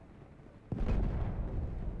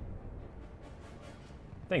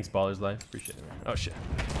 Thanks, Baller's Life. Appreciate it, man. Oh, shit.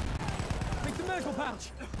 Take the medical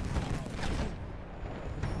pouch.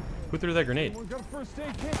 Who threw that grenade? Anyone got a first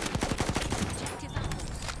aid kit? Objective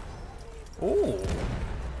apples. Oh.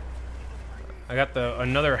 I got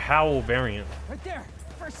another Howl variant. Right there.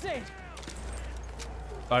 First aid.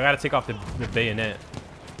 Oh, I gotta take off the bayonet.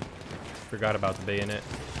 Forgot about the bayonet.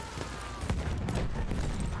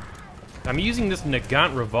 I'm using this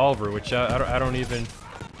Nagant revolver, which I don't even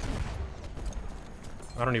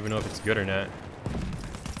know if it's good or not.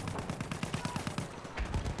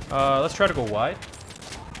 Let's try to go wide.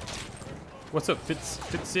 What's up,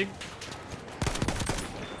 Fitzig?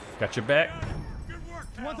 Got your back.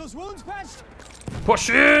 You want those wounds patched?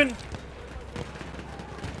 Push in!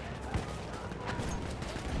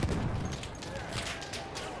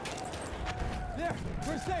 There.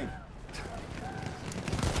 First aid.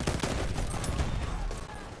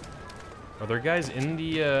 Are there guys in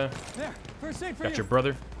the, There. First aid for got you. your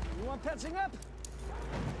brother? You want patching up?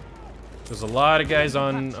 There's a lot of guys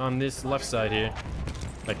on this left side here.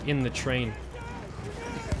 Like, in the train.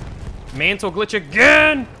 Mantle glitch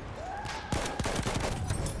again!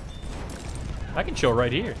 I can chill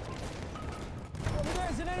right here. Over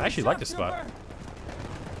there's an enemy I actually like this spot.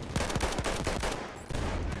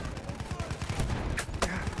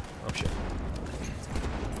 stormtrooper. Oh, shit.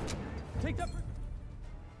 Take that.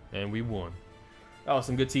 And we won. That was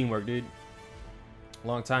some good teamwork, dude.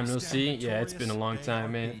 Long time no Stand see. Yeah, it's been a victorious long and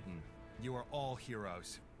time, man. unbeaten. You are all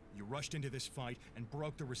heroes. You rushed into this fight and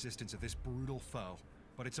broke the resistance of this brutal foe.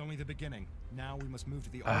 But it's only the beginning. Now we must move to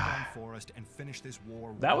the Argonne Forest and finish this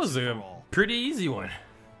war That once was and a for all. pretty easy one.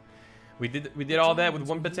 We did all that with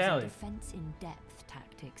one battalion. Defense in depth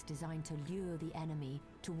tactics designed to lure the enemy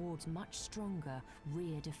towards much stronger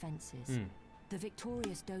rear defenses. The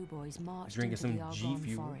victorious doughboys marched Drinking into some the G Argonne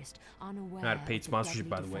Fuel. forest, unaware Not a paid of the sponsorship, deadly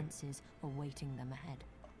by the way. defenses awaiting them ahead.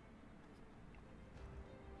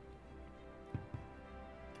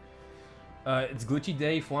 It's glitchy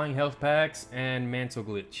day, flying health packs, and mantle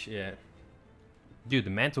glitch. Yeah, dude, the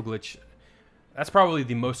mantle glitch. That's probably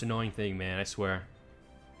the most annoying thing, man. I swear.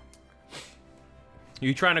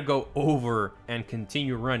 You're trying to go over and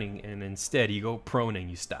continue running, and instead you go prone and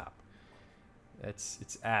you stop.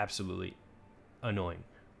 It's absolutely annoying.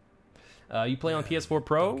 You play on PS4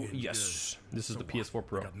 Pro? Dog getting Yes, good. this is So the what? PS4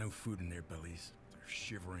 Pro. They got no food in their bellies. They're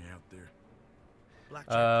shivering out there.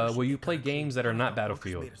 Will you play games that are not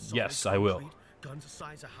Battlefield? Yes, I will. Guns the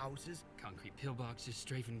size of houses. Concrete pillboxes,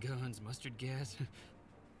 strafing guns, mustard gas.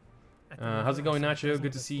 How's it going, Nacho?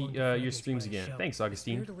 Good to see your streams again. Thanks,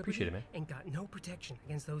 Augustine. Appreciate it, man. Ain't got no protection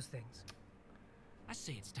against those things. I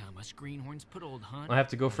say it's time us greenhorns put old Hunt. I have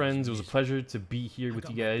to go, friends. It was a pleasure to be here with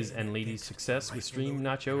you guys and ladies. Success with stream,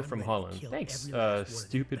 Nacho from Holland. Thanks,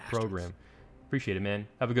 stupid program. Appreciate it, man.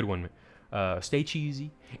 Have a good one. Stay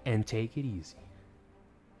cheesy and take it easy.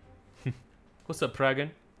 What's up,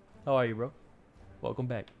 Pragan? How are you, bro? Welcome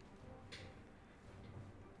back.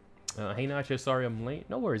 Hey, Nacho. Sorry I'm late.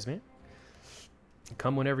 No worries, man.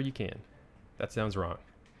 Come whenever you can. That sounds wrong.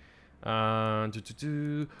 I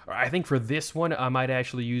think for this one, I might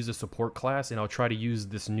actually use a support class, and I'll try to use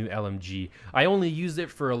this new LMG. I only used it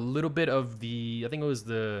for a little bit of the, I think it was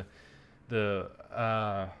the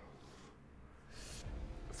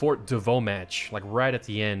Fort DeVoe match, like right at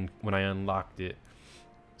the end when I unlocked it.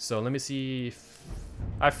 So let me see if,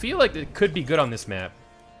 I feel like it could be good on this map.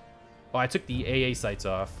 Oh, I took the AA sights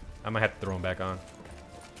off. I might have to throw them back on.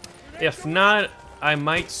 If not, I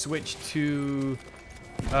might switch to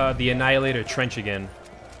the Annihilator Trench again.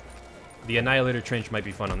 The Annihilator Trench might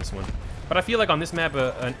be fun on this one. But I feel like on this map,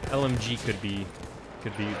 an LMG could be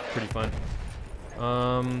pretty fun.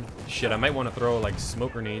 Shit, I might want to throw like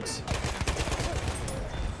smoke grenades.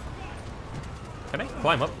 Can I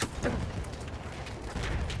climb up?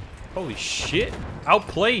 Holy shit!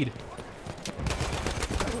 Outplayed!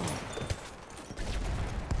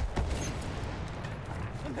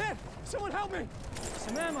 I'm hit! Someone help me!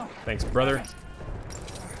 Some ammo. Thanks, brother.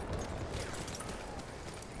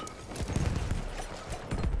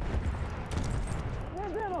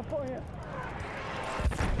 There's ammo for you.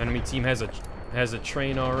 Enemy team has a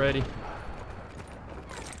train already.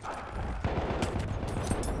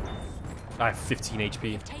 I have 15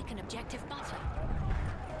 HP. Taken objective butter.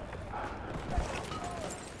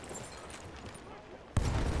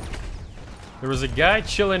 There was a guy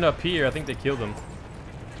chilling up here. I think they killed him.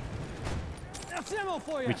 That's ammo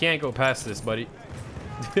for you. We can't go past this, buddy.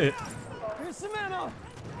 Here's some ammo.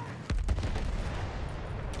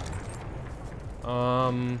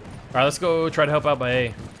 Alright, let's go try to help out by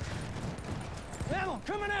A. Ammo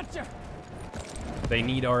coming at you. They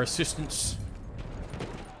need our assistance.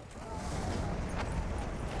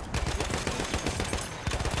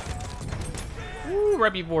 Woo,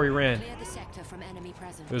 right before he ran. Clear the sector from enemy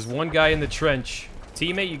presence. There's one guy in the trench.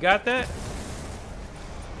 Teammate, you got that?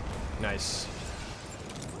 Nice.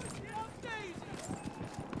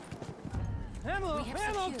 Ammo, We have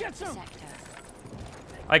ammo, secured get the some. sector.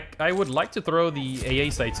 I would like to throw the AA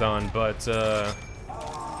sights on, but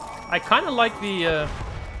I kind of like the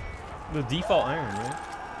default iron, right?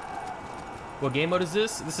 What game mode is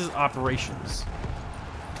this? This is Operations.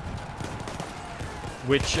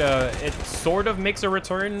 Which, it sort of makes a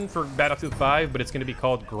return for Battlefield 5, but it's going to be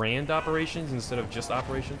called Grand Operations instead of just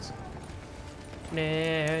Operations.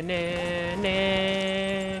 Nah, nah,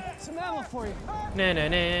 nah. Some ammo for you. Nah, nah,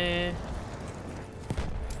 nah.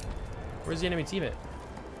 Where's the enemy teammate?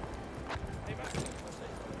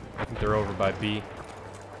 I think they're over by B.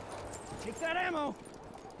 Take that ammo.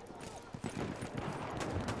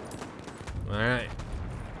 Alright.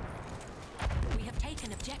 We have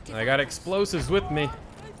taken objective. I got explosives with me.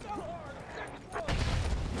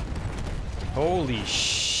 Holy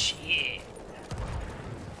shit.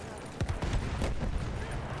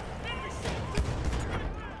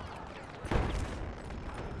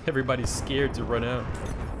 Everybody's scared to run out.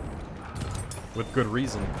 With good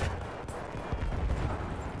reason.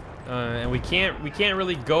 And we can't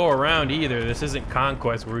really go around either. This isn't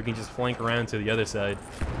Conquest where we can just flank around to the other side.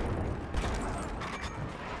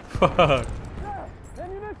 Fuck.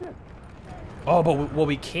 Ammunition. Oh, but what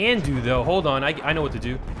we can do though, hold on, I know what to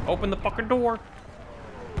do. Open the fucking door.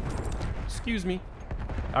 Excuse me.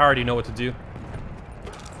 I already know what to do.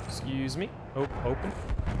 Excuse me. Oh, open.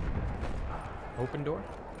 Open door.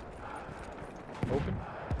 Open.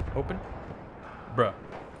 Open. Bruh.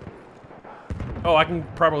 Oh, I can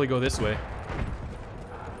probably go this way.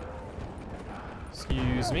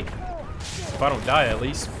 Excuse me. If I don't die, at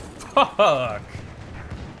least. Fuck.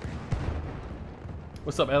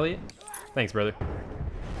 What's up, Elliot? Thanks, brother.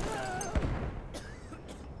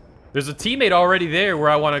 There's a teammate already there where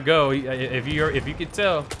I want to go. If you could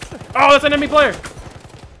tell. Oh, that's an enemy player.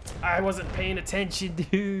 I wasn't paying attention,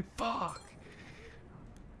 dude. Fuck.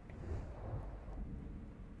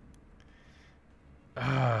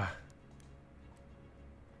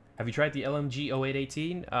 Have you tried the LMG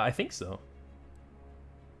 0818? I think so.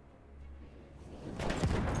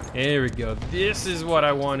 There we go. This is what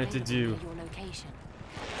I wanted to do. Your location.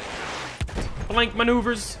 Flank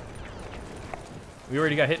maneuvers. We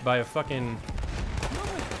already got hit by a fucking...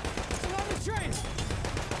 It's another train.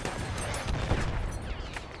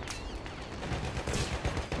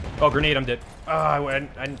 Oh, grenade, I'm dead. Ah, I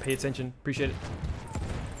didn't pay attention. Appreciate it.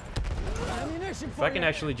 Ammunition If for I can you.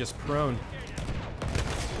 actually just prone.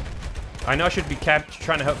 I know I should be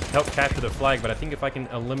trying to help capture the flag, but I think if I can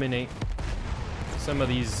eliminate some of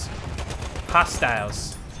these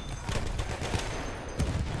hostiles.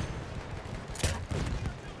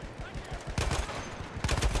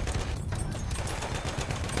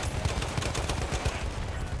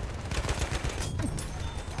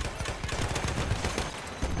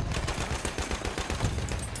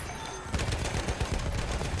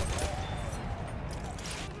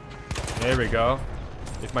 There we go.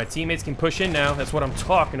 If my teammates can push in now, that's what I'm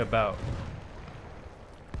talking about.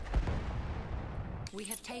 We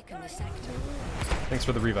have taken the sector. Thanks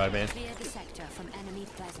for the revive, man. Clear the sector from enemy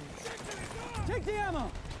presence. Take the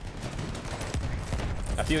ammo.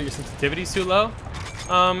 I feel your sensitivity's too low.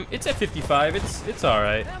 It's at 55. It's all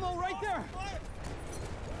right. Ammo right there.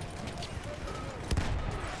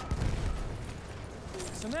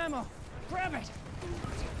 Some ammo. Grab it.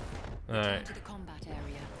 All right. To the combat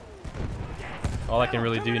area. All I can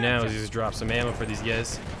really do now is just drop some ammo for these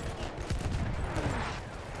guys.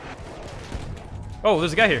 Oh,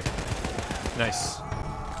 there's a guy here. Nice. I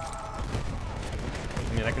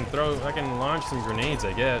mean, I can launch some grenades,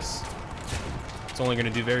 I guess. It's only gonna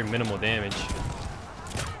do very minimal damage.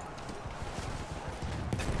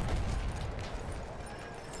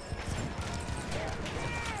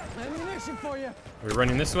 Ammunition for you. Are we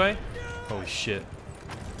running this way? Holy shit.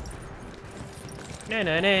 Nah,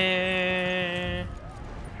 nah, nah.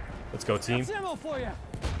 Let's go, team. That's ammo for you.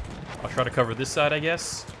 I'll try to cover this side, I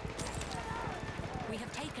guess.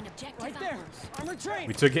 have taken objective Right there. apples. Armor train.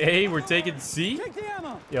 We took A, we're taking C. Take the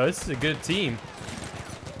ammo. Yo, this is a good team.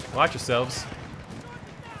 Watch yourselves.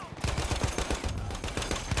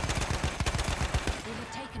 We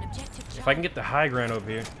have taken objective If I can get the high ground over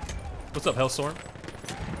here. What's up, Hellstorm?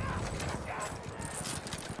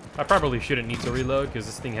 I probably shouldn't need to reload because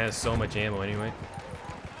this thing has so much ammo anyway.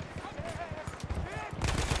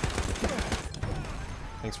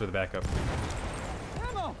 Thanks for the backup.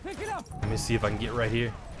 Ammo. Pick it up. Let me see if I can get right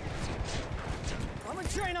here. Armor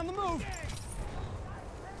train on the move.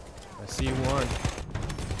 I see one.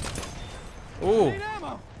 Ooh, Need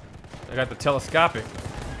ammo. I got the telescopic.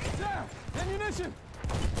 There. Ammunition.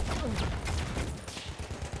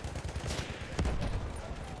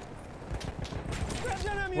 Grab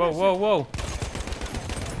that ammunition. Whoa, whoa, whoa.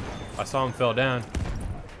 I saw him fell down.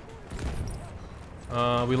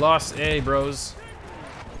 We lost A, bros.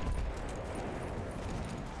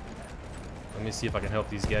 Let me see if I can help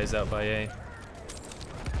these guys out by A.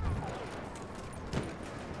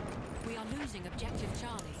 We are losing objective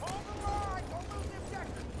Charlie.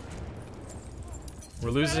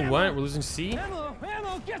 We're losing what? We're losing C? Ammo.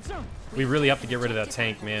 Ammo. Get some. We really have to get rid of that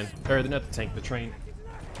tank, man. Or not the tank, the train.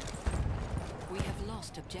 We have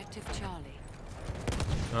lost objective Charlie.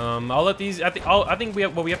 I'll let these. I think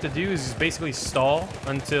what we have to do is basically stall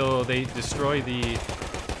until they destroy the.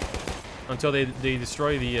 Until they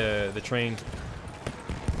destroy the train.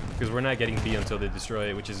 Because we're not getting B until they destroy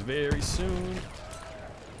it, which is very soon.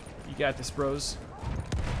 You got this, bros.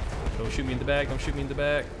 Don't shoot me in the back. Don't shoot me in the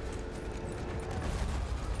back.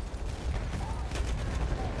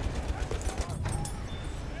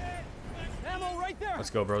 Ammo right there.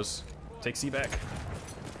 Let's go, bros. Take C back.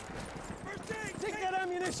 Take that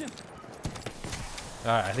ammunition.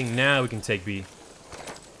 Alright, I think now we can take B.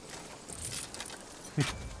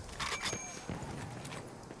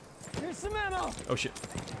 Here's some ammo. Oh shit.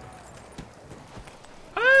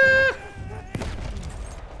 Ah!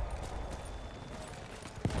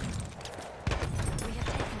 We have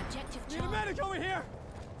taken objective Need a Charlie. medic over here.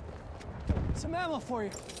 Some ammo for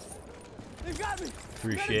you. They got me.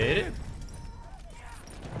 Appreciate it.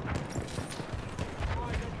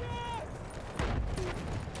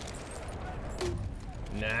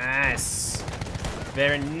 Nice.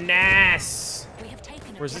 Very nice. We have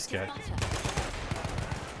taken Where's this objective guy? butter.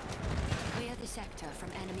 Clear the sector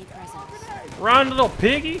from enemy presence. Run, little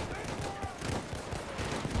piggy.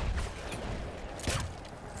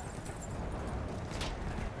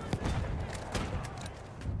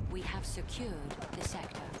 We have secured the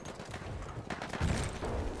sector.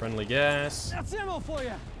 Friendly gas. That's ammo for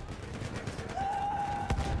you.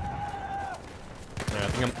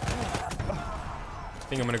 Alright,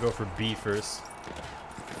 I think I'm gonna go for B first.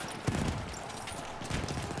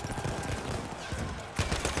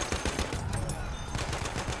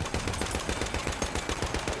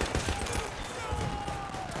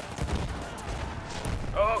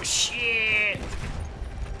 Oh shit!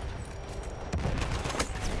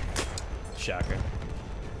 Shocker.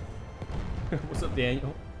 What's up,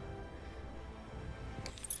 Daniel?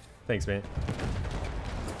 Thanks, man.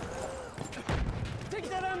 Take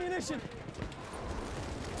that ammunition.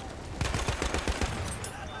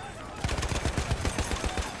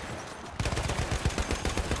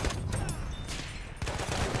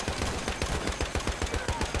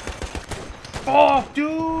 Oh,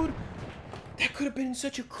 dude! That could have been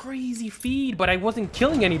such a crazy feed, but I wasn't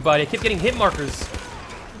killing anybody. I kept getting hit markers.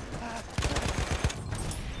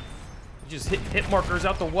 Just hit markers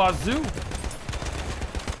out the wazoo.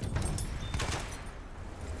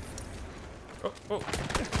 Oh, oh.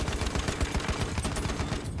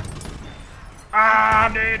 Ah,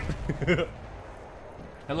 dude!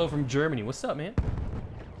 Hello from Germany. What's up, man?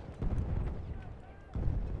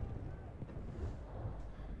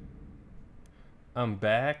 I'm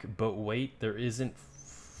back, but wait, there isn't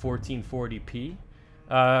 1440p.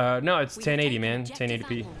 No, it's 1080, man.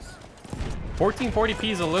 1080p.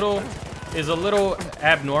 1440p is a little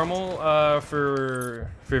abnormal for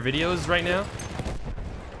videos right now.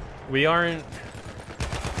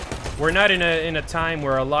 We're not in a time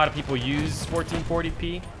where a lot of people use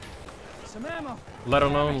 1440p, Some ammo. let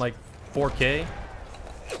alone like 4K.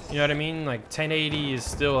 You know what I mean? Like 1080 is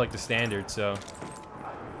still like the standard, so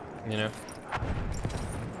you know.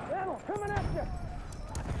 Ammo coming at you.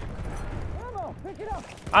 Ammo, pick it up.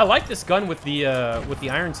 I like this gun with the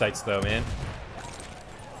iron sights though, man.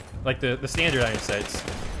 Like the standard iron sights.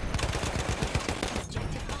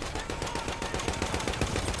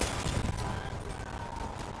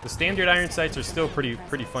 The standard iron sights are still pretty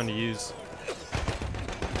fun to use.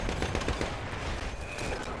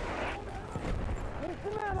 Here's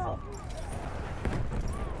some ammo.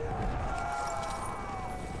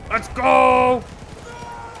 Let's go!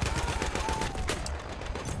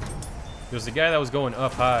 There's a guy that was going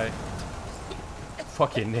up high.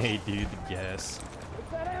 Fucking nade, dude. The gas.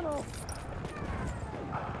 Get that ammo.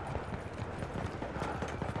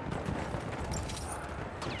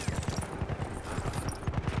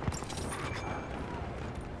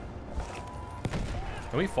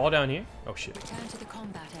 Can we fall down here? Oh shit. Return to the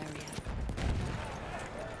combat area.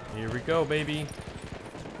 Here we go, baby.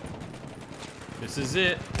 This is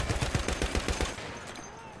it.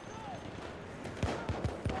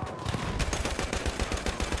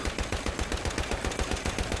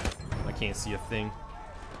 I can't see a thing.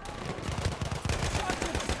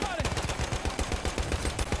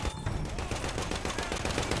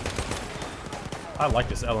 I like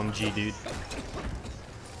this LMG, dude.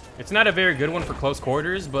 It's not a very good one for close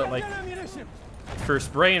quarters, but like for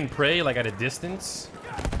spray and pray, like at a distance,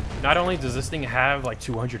 not only does this thing have like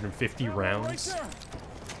 250 rounds,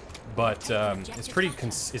 but it's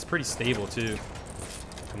pretty stable too.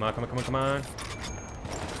 Come on, come on, come on, come on.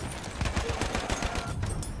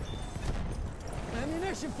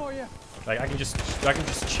 Ammunition for you. Like I can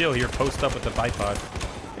just chill here, post up with the bipod,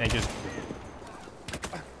 and just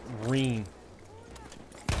ream.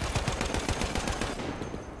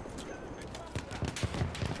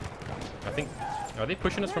 I think, are they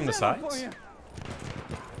pushing us from the sides?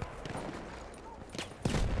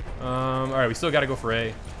 All right, we still got to go for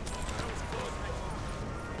A.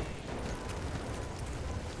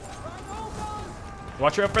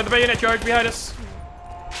 Watch out for the bayonet charge behind us.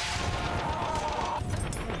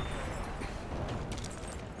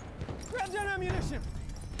 Grab that ammunition.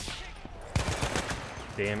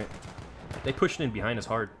 Damn it. They pushing in behind us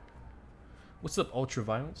hard. What's up,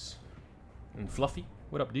 Ultraviolence? And Fluffy?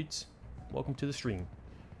 What up, dudes? Welcome to the stream.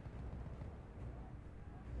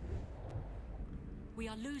 We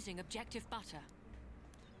are losing objective butter.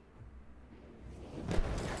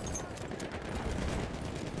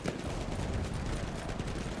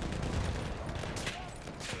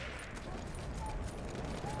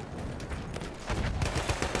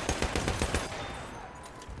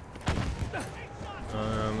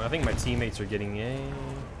 I think my teammates are getting A.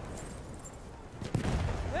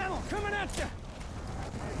 Ammo coming at you.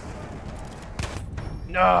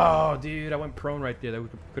 No, dude, I went prone right there. That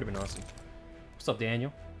could have been awesome. What's up,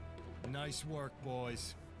 Daniel? Nice work,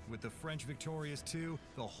 boys. With the French victorious too,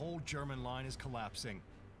 the whole German line is collapsing.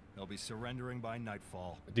 They'll be surrendering by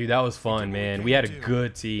nightfall. Dude, that was fun, man. We had a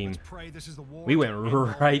good team. We went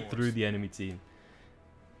right through the enemy team.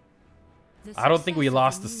 I don't think we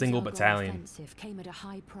lost a single battalion. Came at a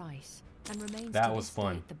high price and remains That to was this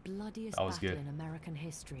fun. date the bloodiest That was battle good. in American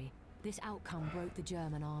history. This outcome broke the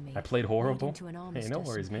German army. I played horrible. leading to an Hey, no armistice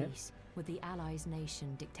worries, and man. peace, with the Allies'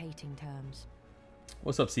 nation dictating terms.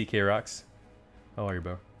 What's up, CK Rocks? How are you,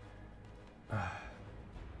 bro?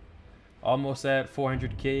 Almost at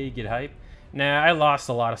 400k. Get hype. Nah, I lost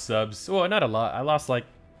a lot of subs. Well, not a lot. I lost like,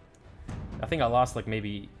 I think I lost like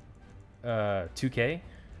maybe 2k.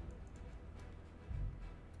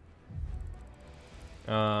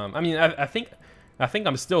 I mean, I think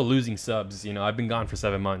I'm still losing subs. You know, I've been gone for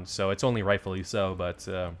 7 months, so it's only rightfully so. But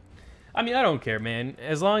I mean, I don't care, man.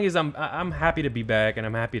 As long as I'm happy to be back, and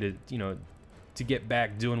I'm happy to, you know, to get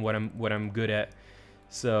back doing what I'm good at.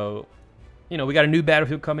 So, you know, we got a new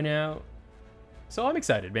Battlefield coming out, so I'm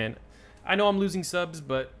excited, man. I know I'm losing subs,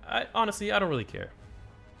 but honestly, I don't really care.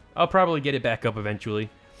 I'll probably get it back up eventually.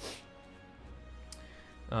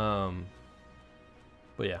 But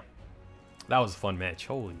yeah, that was a fun match.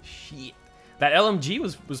 Holy shit. That LMG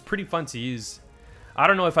was pretty fun to use. I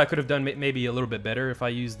don't know if I could have done maybe a little bit better if I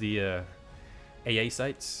used the AA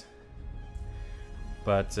sights.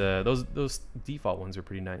 But those default ones are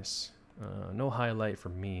pretty nice. No highlight for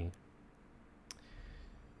me.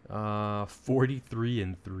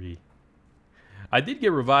 43-3. I did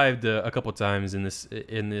get revived a couple times in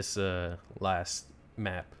this last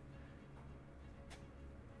map.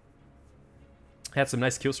 Had some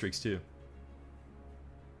nice kill streaks too.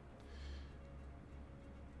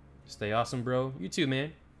 Stay awesome, bro. You too,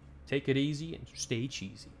 man. Take it easy and stay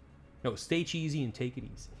cheesy. No, stay cheesy and take it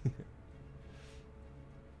easy.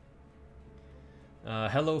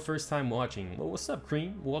 Hello, first time watching. Well, what's up,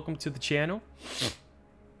 Cream? Welcome to the channel.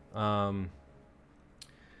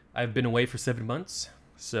 I've been away for 7 months,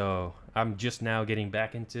 so I'm just now getting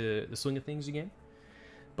back into the swing of things again.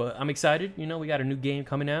 But I'm excited. You know, we got a new game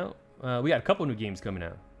coming out. We got a couple new games coming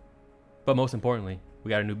out. But most importantly, we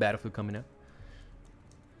got a new Battlefield coming out.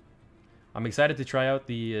 I'm excited to try out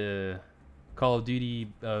the Call of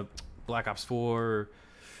Duty Black Ops 4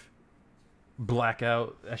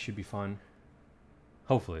 Blackout. That should be fun.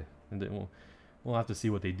 Hopefully. And then We'll have to see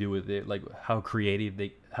what they do with it, like how creative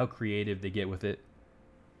they get with it.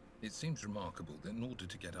 It seems remarkable that in order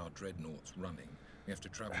to get our dreadnoughts running, we have to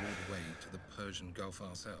travel all the way to the Persian Gulf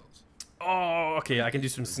ourselves. Oh, okay, I can do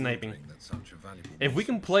some sniping. That such a valuable If we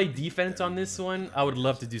can play defense on this one, I would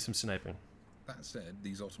love to do some sniping. That said,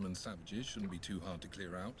 these Ottoman savages shouldn't be too hard to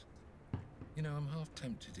clear out. You know, I'm half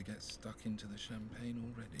tempted to get stuck into the champagne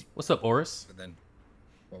already. What's up, Oris? But then,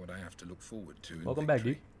 what would I have to look forward to in Welcome back,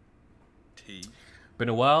 dude. Tea? Been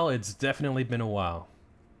a while. It's definitely been a while.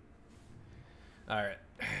 All right.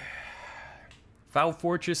 Foul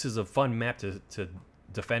Fortress is a fun map to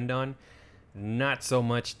defend on. Not so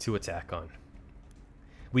much to attack on.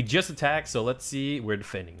 We just attacked, so let's see. We're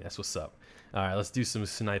defending. That's what's up. All right, let's do some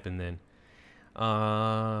sniping then.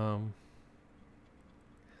 I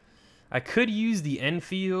could use the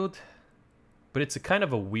Enfield, but it's a kind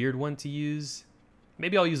of a weird one to use.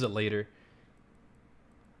 Maybe I'll use it later.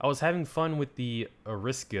 I was having fun with the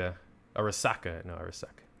Arisaka. I was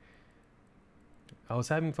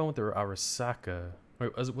having fun with the Arisaka.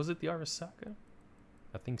 Wait, was it the Arisaka?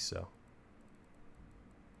 I think so.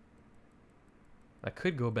 I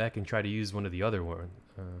could go back and try to use one of the other ones,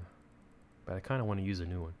 but I kind of want to use a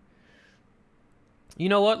new one. You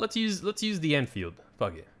know what? Let's use the Enfield.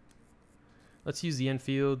 Fuck it. Let's use the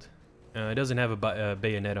Enfield. It doesn't have a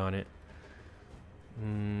bayonet on it.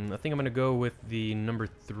 I think I'm gonna go with the number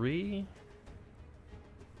 3.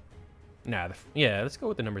 Nah, yeah, let's go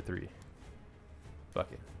with the number 3.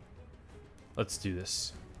 Fuck it. Let's do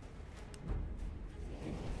this.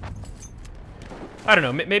 I don't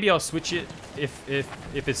know. Maybe I'll switch it if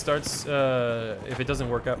it starts if it doesn't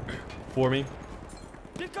work out for me.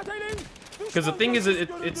 Because the thing is,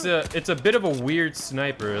 it's a bit of a weird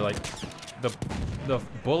sniper. Like the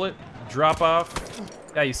bullet drop off.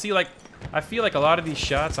 Yeah, you see, like I feel like a lot of these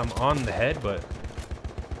shots I'm on the head, but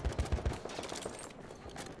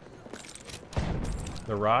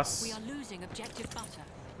the Ross. We are losing objective butter.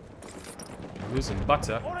 Losing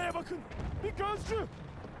butter.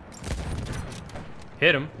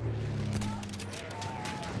 Hit him.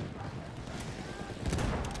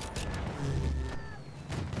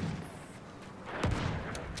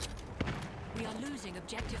 We are losing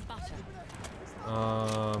objective butter.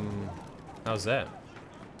 How's that?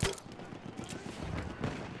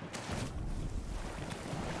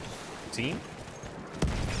 Team?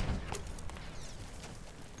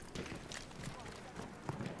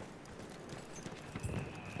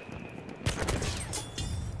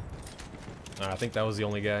 I think that was the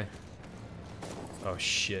only guy. Oh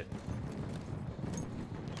shit.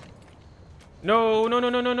 No, no, no,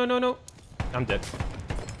 no, no, no, no, no. I'm dead.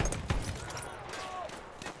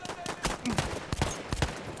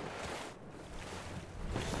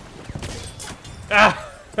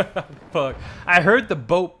 Ah! Fuck. I heard the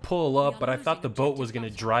boat pull up, but I thought the boat was gonna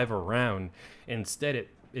drive around. Instead,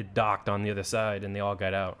 it docked on the other side and they all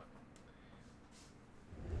got out.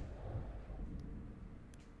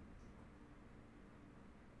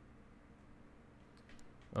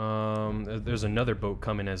 There's another boat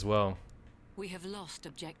coming as well. We have lost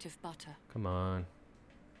objective butter. Come on.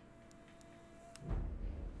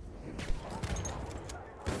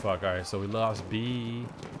 Fuck, alright, so we lost B.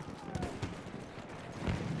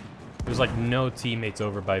 There's like no teammates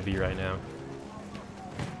over by B right now.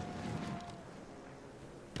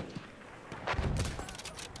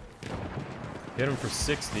 Hit him for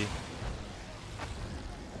 60.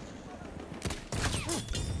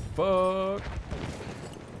 Fuck.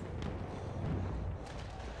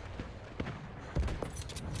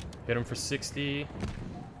 Hit him for 60.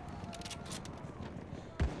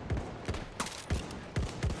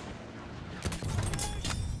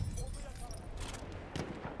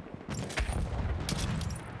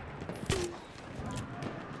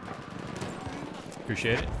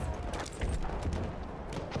 Appreciate it.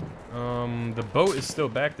 The boat is still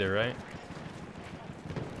back there, right?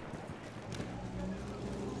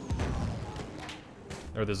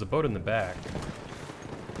 Or there's a boat in the back.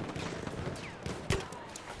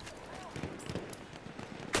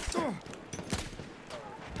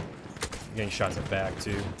 Getting shots at back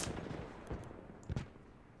too.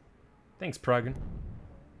 Thanks, Pragan.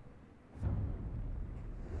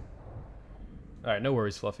 Alright, no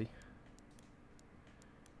worries, Fluffy.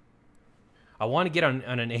 I want to get on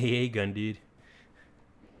an AA gun, dude.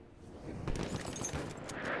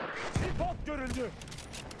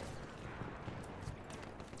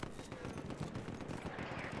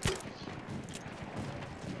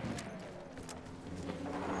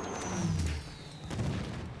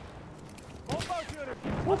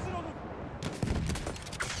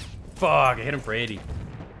 Fuck, I hit him for 80.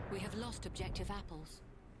 We have lost objective apples.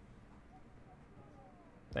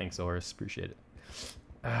 Thanks, Oris. Appreciate it.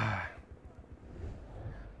 I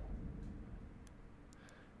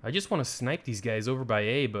just want to snipe these guys over by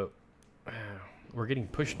A, but we're getting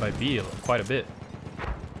pushed by B quite a bit.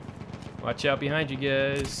 Watch out behind you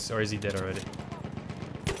guys. Or is he dead already?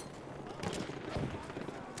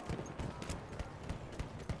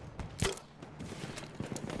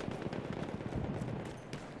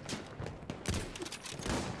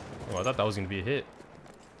 Oh, I thought that was going to be a hit.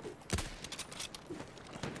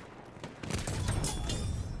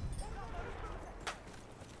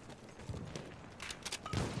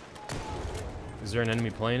 Is there an enemy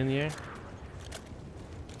plane in the air?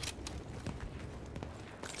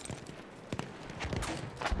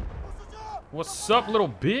 What's up, little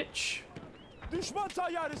bitch?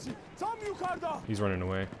 He's running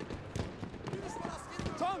away.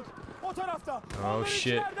 Oh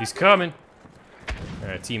shit, he's coming.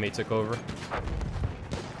 Alright, teammate took over.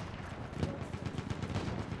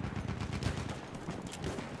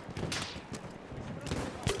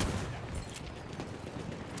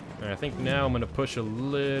 Alright, I think now I'm gonna push a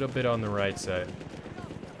little bit on the right side.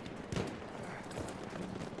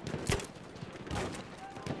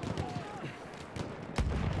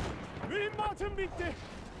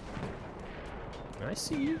 I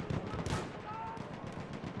see you.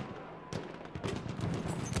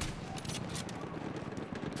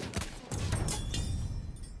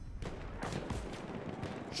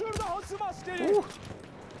 Ooh.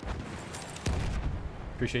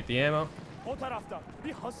 Appreciate the ammo.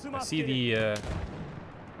 I see the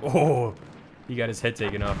oh, he got his head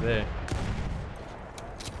taken off there.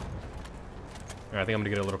 Alright, I think I'm gonna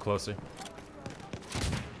get a little closer.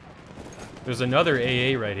 There's another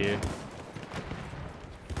AA right here.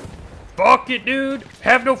 Fuck it, dude!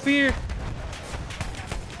 Have no fear!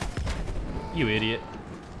 You idiot.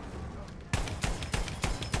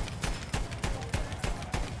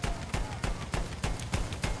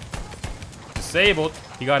 Disabled.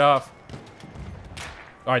 He got off.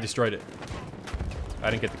 Oh, I destroyed it.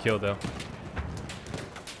 I didn't get the kill, though.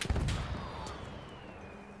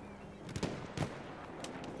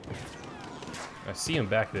 I see him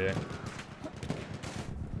back there.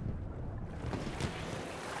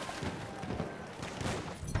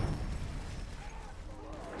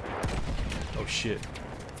 Oh, shit.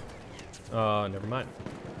 Never mind.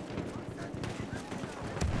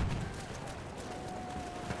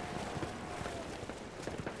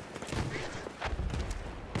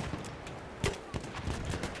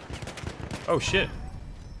 Oh shit.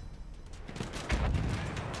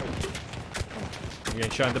 I'm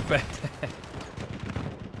getting shot in the back.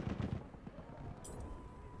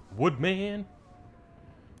 Woodman.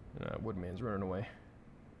 Woodman's running away.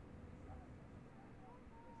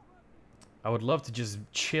 I would love to just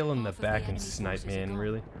chill in the back and snipe, man,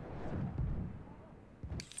 really.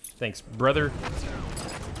 Thanks, brother.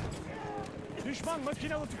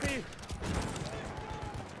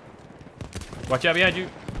 Watch out behind you.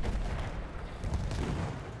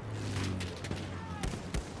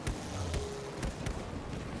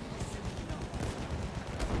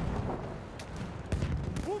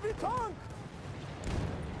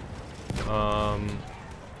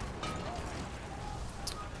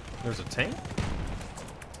 There's a tank?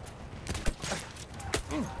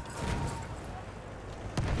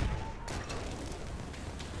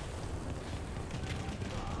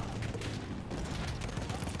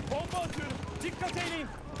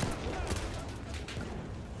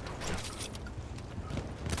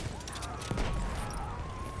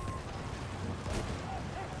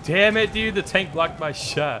 Damn it, dude, the tank blocked my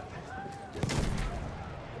shot.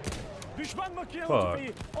 Fuck.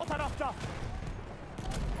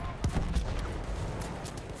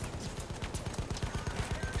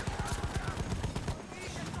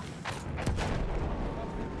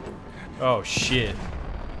 Oh shit.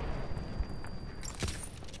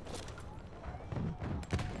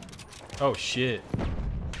 Oh shit.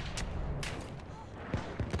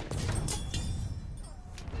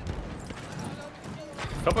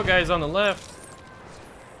 Couple guys on the left.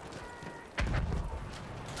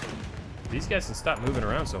 These guys can stop moving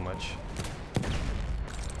around so much.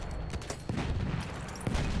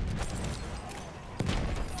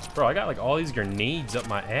 Bro, I got like all these grenades up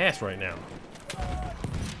my ass right now.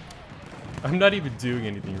 I'm not even doing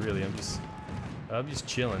anything really. I'm just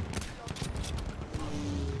chilling.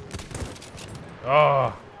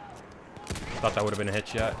 Oh, thought that would have been a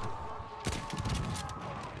headshot.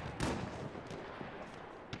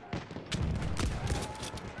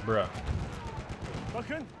 Bruh.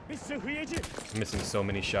 I'm missing so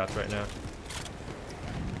many shots right now.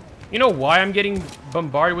 You know why I'm getting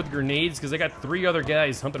bombarded with grenades? Because I got 3 other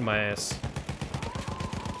guys humping my ass.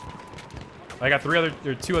 I got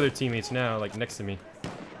two other teammates now, like next to me.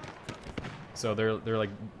 So they're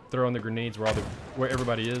like throwing the grenades where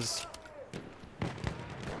everybody is.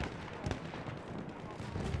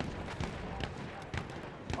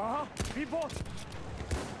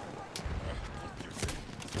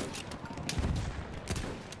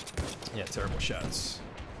 Yeah, terrible shots.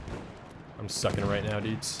 I'm sucking right now,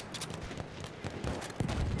 dudes.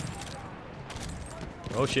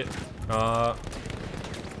 Oh shit.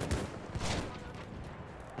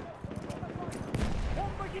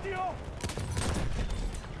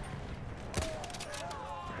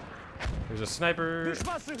 There's a sniper.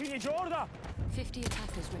 50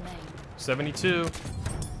 attackers remain. 72.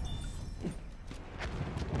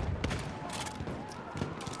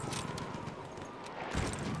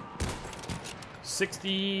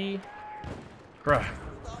 Bruh.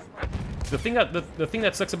 The thing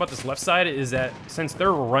that sucks about this left side is that since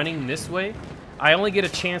they're running this way, I only get a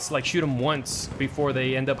chance to like shoot them once before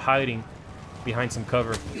they end up hiding behind some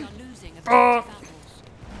cover. We are losing objective apples.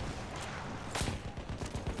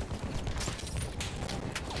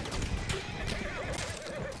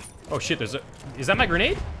 Oh shit, is that my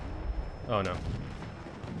grenade? Oh no.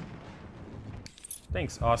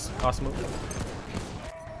 Thanks, Osmo.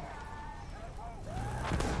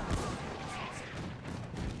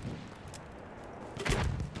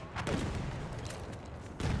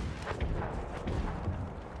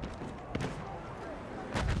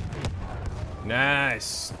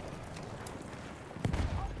 Nice.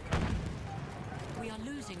 We are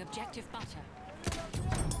losing objective butter.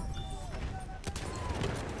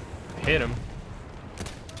 Hit him.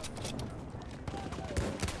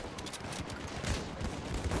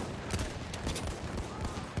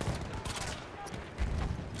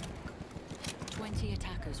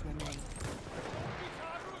 Attackers remain.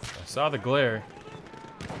 I saw the glare.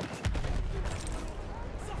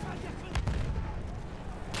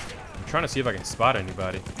 I'm trying to see if I can spot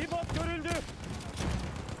anybody.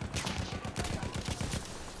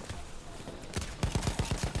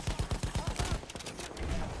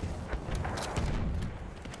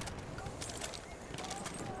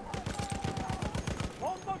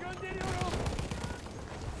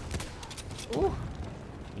 Ooh,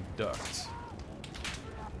 he ducked.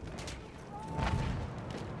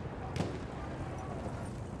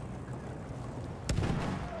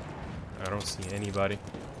 I don't see anybody.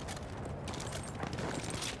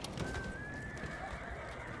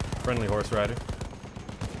 Friendly horse rider.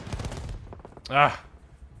 Ah!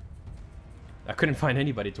 I couldn't find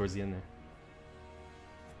anybody towards the end there.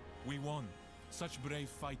 We won. Such brave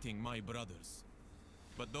fighting, my brothers.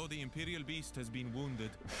 But though the Imperial Beast has been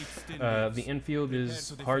wounded, it still lives. The infield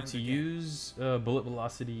is hard to use. Bullet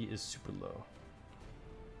velocity is super low.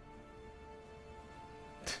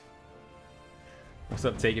 What's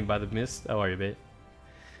up, Taken by the Mist? How are you, babe?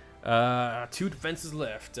 2 defenses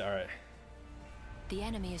left. All right. The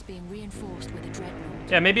enemy is being reinforced with a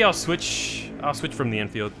dreadnought. Yeah, maybe I'll switch. I'll switch from the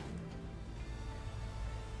infield.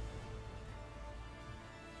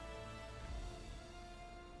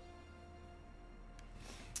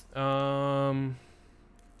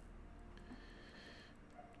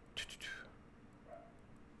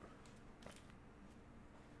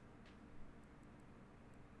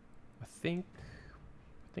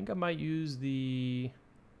 I think I might use the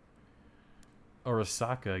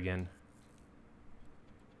Arasaka again.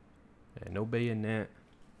 Yeah, no bayonet.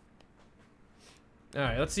 All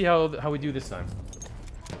right, let's see how we do this time.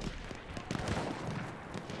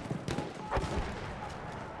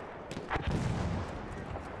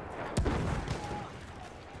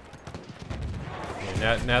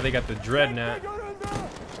 Okay, now they got the dreadnought.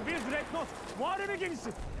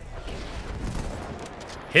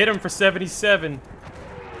 Hit him for 77.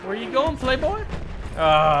 Where you going, playboy?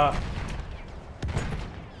 Am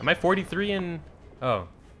I 43 and... Oh.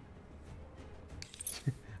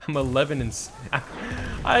 I'm 11 and...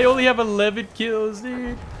 I only have 11 kills,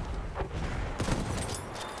 dude.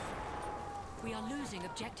 We are losing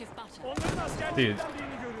objective butter. Dude,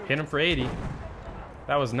 hit him for 80.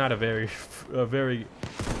 That was not a very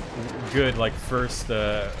good, like, first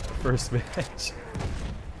match.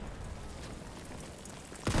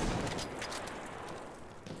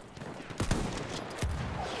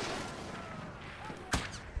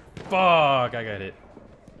 Fuck, I got hit.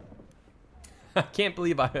 I can't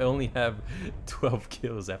believe I only have 12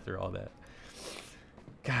 kills after all that.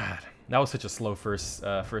 God, that was such a slow first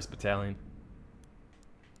battalion.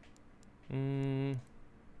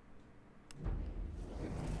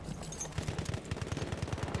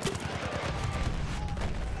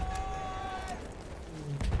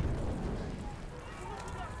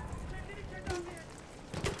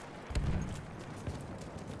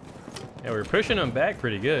 Yeah, we're pushing them back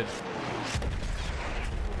pretty good.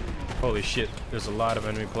 Holy shit, there's a lot of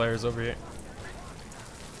enemy players over here.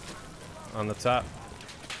 On the top.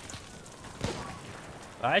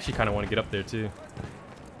 I actually kind of want to get up there too.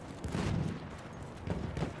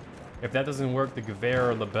 If that doesn't work, the Gewehr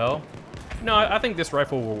or Lebel. No, I think this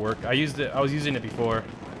rifle will work. I was using it before.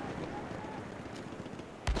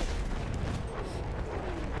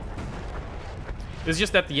 It's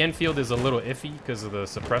just that the Enfield is a little iffy because of the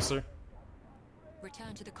suppressor.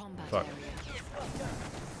 Return to the combat Fuck. area.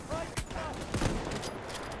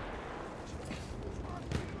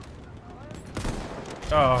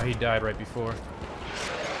 Oh, he died right before.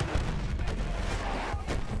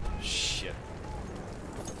 Shit.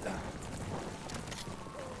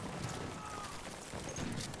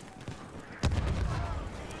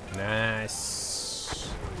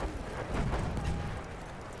 Nice.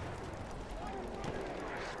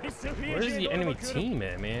 Where's the enemy team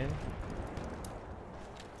at, man?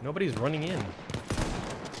 Nobody's running in.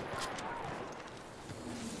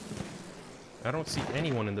 I don't see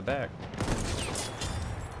anyone in the back.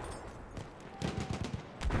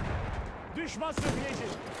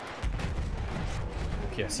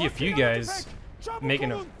 Okay, I see a few guys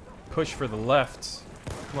making a push for the left.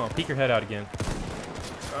 Come on, peek your head out again.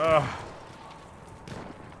 Ugh.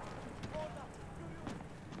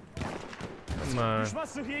 Come on.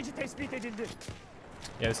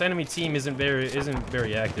 Yeah, this enemy team isn't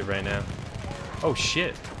very active right now. Oh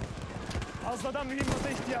shit.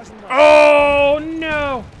 Oh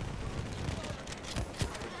no!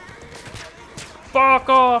 Fuck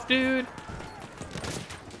off, dude!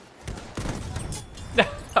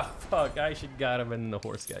 Fuck, I should got him and the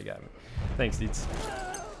horse guy got me. Thanks, dudes.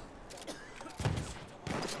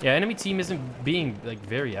 Yeah, enemy team isn't being like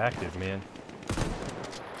very active, man.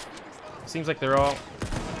 Seems like they're all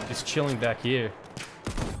just chilling back here.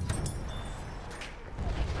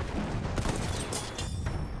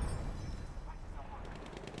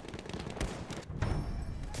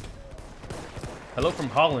 Hello from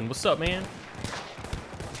Holland. What's up, man?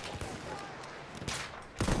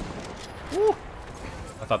 Woo.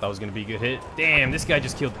 I thought that was gonna be a good hit. Damn, this guy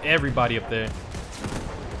just killed everybody up there.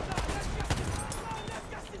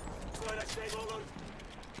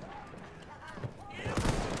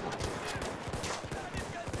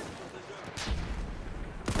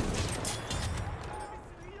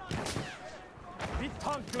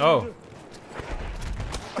 Oh.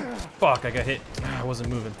 Fuck, I got hit. I wasn't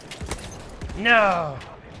moving. No!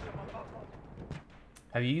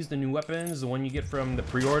 Have you used the new weapons? The one you get from the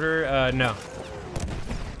pre-order? No.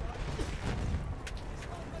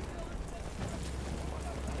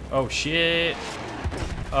 Oh, shit.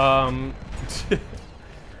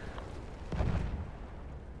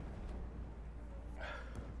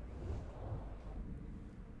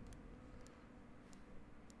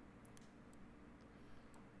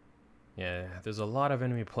 Yeah, there's a lot of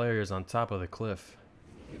enemy players on top of the cliff.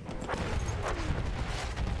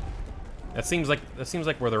 That seems like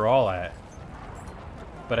where they're all at.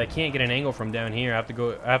 But I can't get an angle from down here. I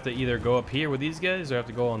have to either go up here with these guys or I have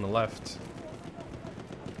to go on the left.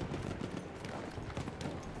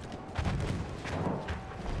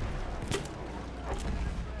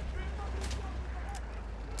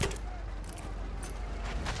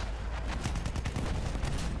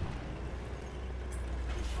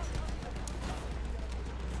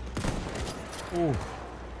 Ooh.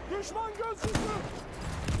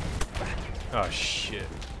 Oh shit.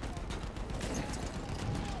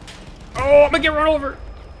 Oh, I'm gonna get run over.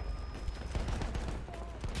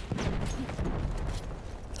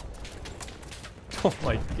 Oh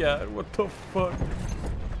my god, what the fuck?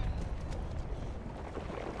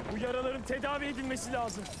 Bu yaraların tedavi edilmesi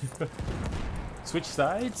lazım. Switch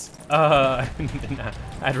sides? Nah,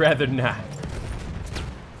 I'd rather not.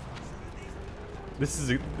 This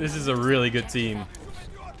is a really good team.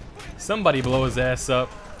 Somebody blow his ass up.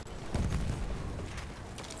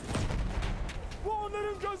 Bu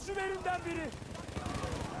onların gözcülerinden biri.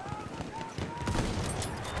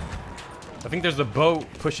 I think there's a boat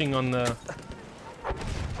pushing on the.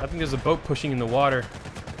 I think there's a boat pushing in the water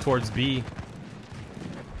towards B.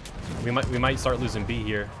 We might start losing B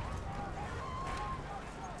here.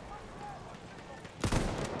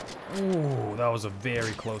 Ooh, that was a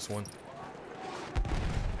very close one.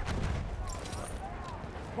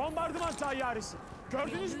 Bombardıman tayyaresi.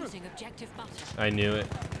 Gördünüz mü? I knew it.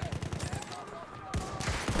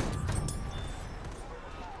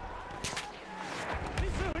 Bir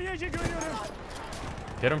sıhhiyeci görüyorum.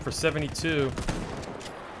 Hit him for 72.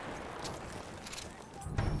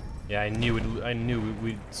 Yeah, I knew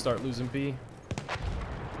we'd start losing B.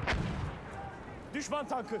 Düşman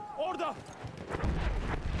tankı orada.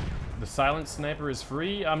 The silent sniper is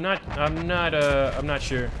free. I'm not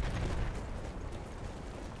sure.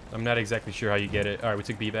 I'm not exactly sure how you get it. All right, we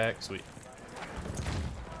took B back. Sweet.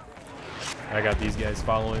 I got these guys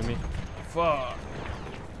following me. Fuck.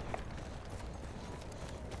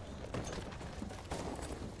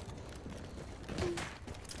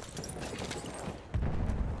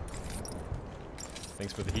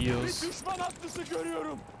 Thanks for the heals. Düşman atlısı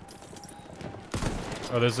görüyorum.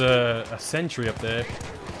 Oh, there's a sentry up there.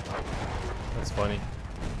 That's funny.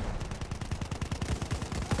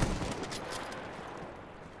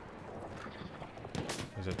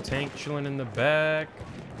 There's a tank chilling in the back.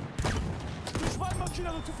 Düşman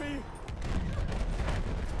makinalı tüfeği.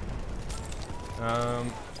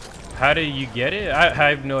 How do you get it? I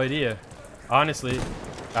have no idea. Honestly,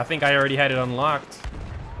 I think I already had it unlocked.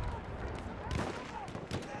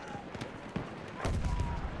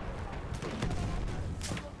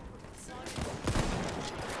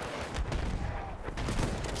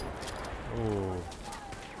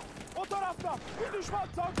 O tarafta bir düşman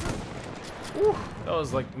tankı. That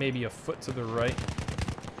was like maybe a foot to the right.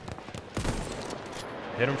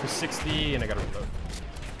 Hit him for 60, and I gotta reload.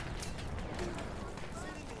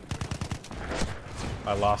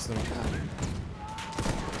 I lost him.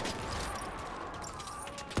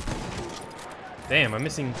 Damn, I'm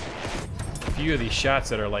missing a few of these shots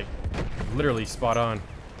that are like literally spot on.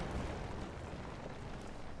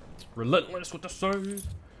 Relentless with the save.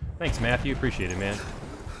 Thanks, Matthew. Appreciate it, man.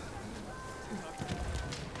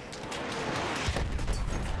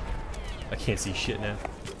 I can't see shit now.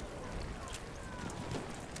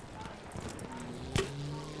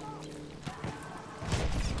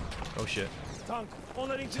 Oh shit. Tank.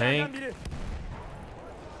 Onların Tank. biri.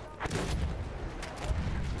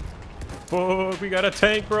 Fuck, we got a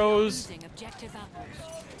tank, bros. Losing objective apples.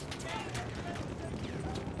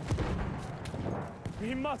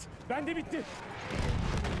 Mühimmat. Bende bitti.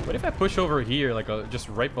 What if I push over here, like just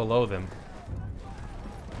right below them?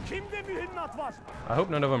 Kimde mühimmat var? I hope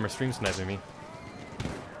none of them are stream sniping me.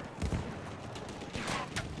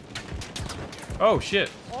 Oh shit.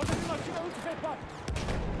 Orada bir makinalı tüfek var.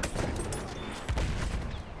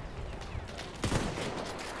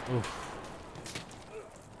 Oof.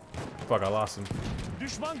 Fuck, I lost him.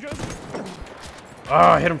 Düşman göz.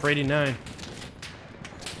 Oh, I hit him for 89.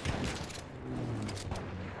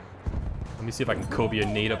 Let me see if I can Kobe a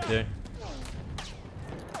nade up there.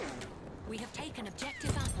 We have taken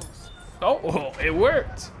objective apples. Oh, it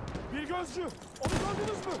worked. Bir gözcü. Onu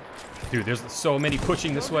gördünüz mü? Dude, there's so many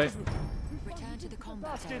pushing this way. Return to the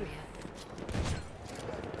combat area.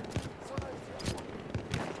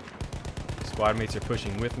 Squad mates are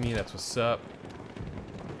pushing with me. That's what's up.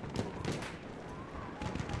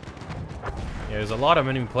 Yeah, there's a lot of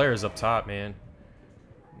enemy players up top, man.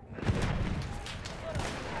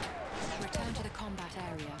 Return to the combat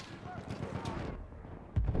area.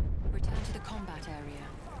 Return to the combat area.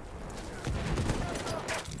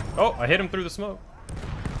 Oh, I hit him through the smoke.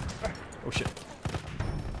 Oh shit.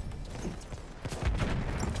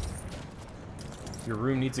 Your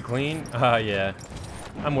room needs a clean? Yeah.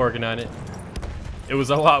 I'm working on it. It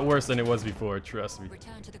was a lot worse than it was before, trust me.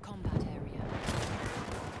 Return to the combat area.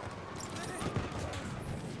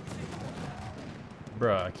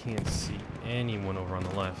 Bruh, I can't see anyone over on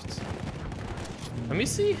the left. Let me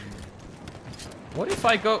see. What if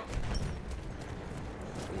I go...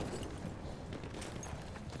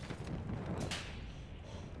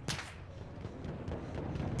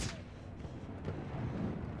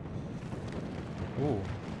 Ooh,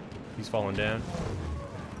 he's falling down.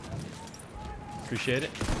 Appreciate it.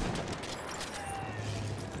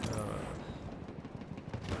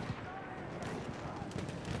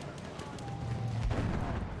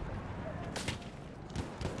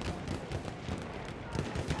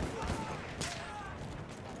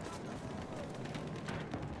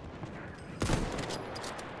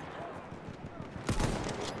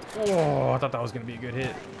 Oh, I thought that was gonna be a good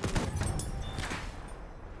hit.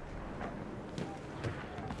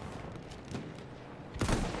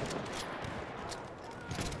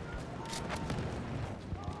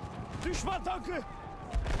 Düşman tankı.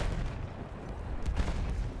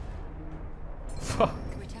 Fuck.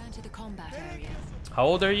 Return to the combat area. How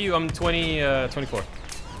old are you? I'm 24.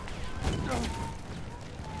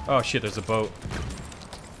 Oh shit, there's a boat.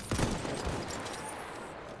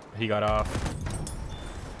 He got off.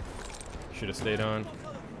 Should have stayed on.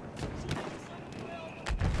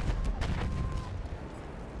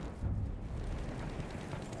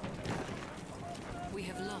 We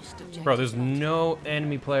have lost objective. Bro, there's no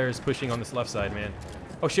enemy players pushing on this left side, man.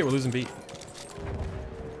 Oh shit, we're losing B.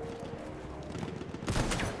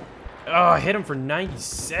 Oh, I hit him for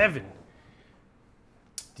 97.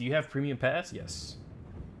 Do you have premium pass? Yes.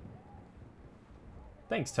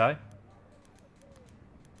 Thanks, Ty.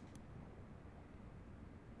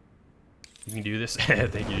 You can do this?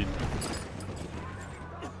 Thank you.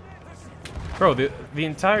 Bro, the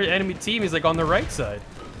entire enemy team is like on the right side.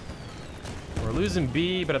 We're losing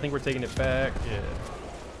B, but I think we're taking it back. Yeah.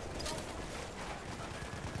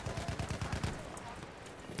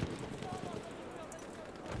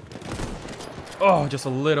 Oh, just a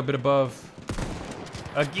little bit above.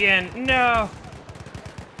 Again, no.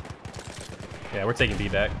 Yeah, we're taking B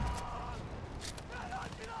back.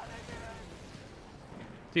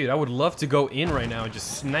 Dude, I would love to go in right now and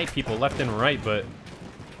just snipe people left and right, but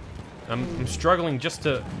I'm struggling just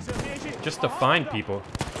to find people.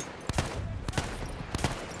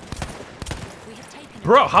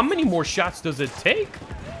 Bro, how many more shots does it take?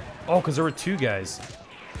 Oh, because there were 2 guys.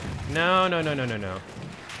 No.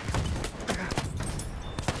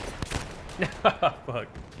 Fuck.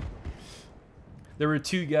 There were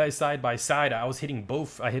 2 guys side by side. I was hitting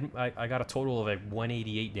both. I got a total of like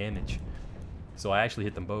 188 damage. So I actually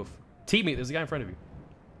hit them both. Teammate, there's a guy in front of you.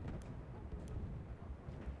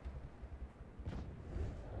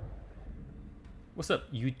 What's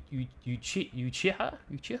up? Uchiha?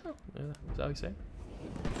 Uchiha? Is that how you say?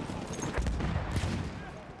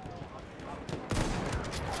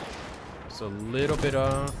 It's a little bit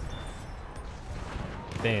off.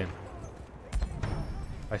 Damn.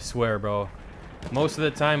 I swear, bro. Most of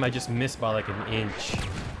the time, I just miss by like an inch.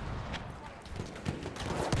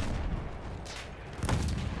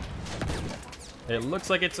 It looks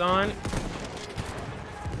like it's on.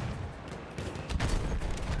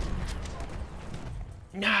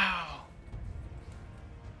 No.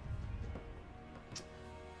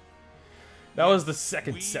 That was the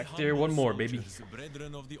second sector. One more, baby.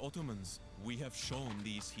 Brethren of the Ottomans, we have shown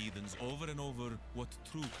these heathens over and over what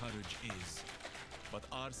true courage is. But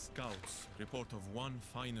our scouts report of one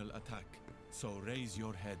final attack. So raise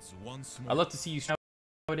your heads once more. I love to see you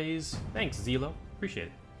nowadays. Thanks, Zelo. Appreciate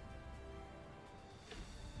it.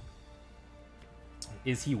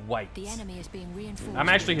 Is he white? The enemy is being reinforced. I'm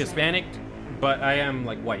actually Hispanic, but I am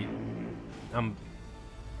like white. I'm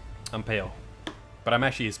pale, but I'm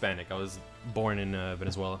actually Hispanic. I was born in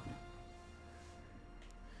Venezuela.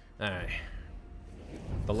 All right,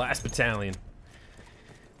 the last battalion.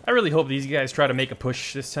 I really hope these guys try to make a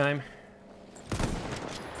push this time.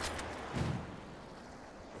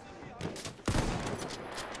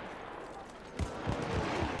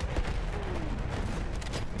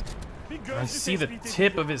 I see the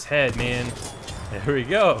tip of his head, man. There we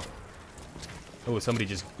go. Oh, somebody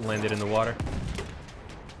just landed in the water.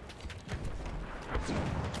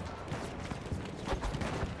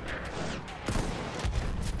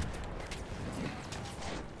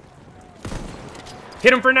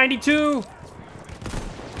 Hit him for 92! We are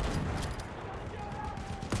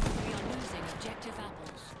losing objective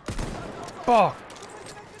apples. Fuck!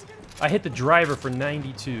 I hit the driver for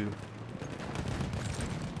 92.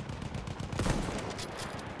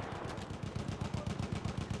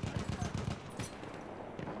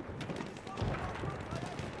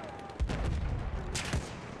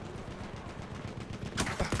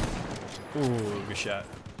 Ooh, good shot.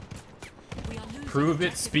 Prove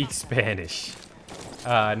it, speak Spanish.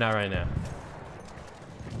 Not right now.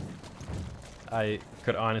 I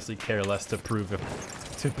could honestly care less to prove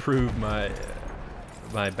my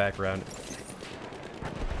my background.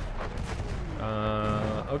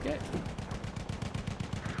 Okay.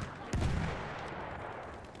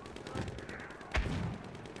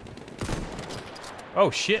 Oh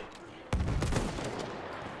shit.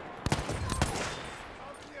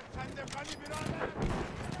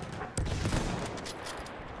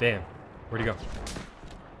 Damn. Where'd he go?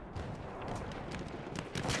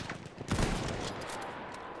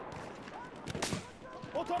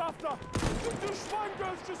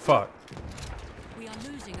 Fuck. We are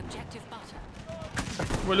losing objective butter.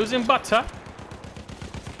 We're losing butter.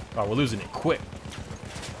 Oh, we're losing it quick.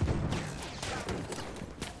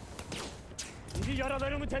 We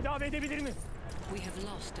have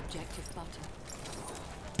lost objective butter.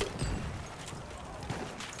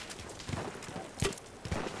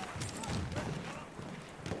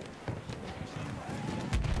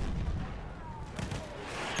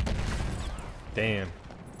 Damn.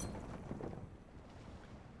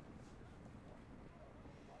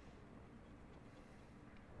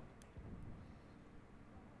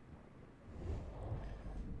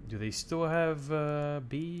 Do they still have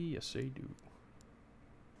B? Yes, they do.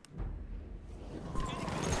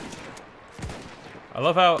 I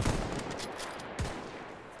love how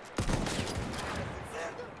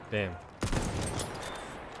Damn.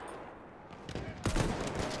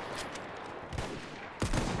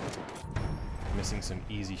 Missing some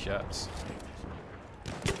easy shots.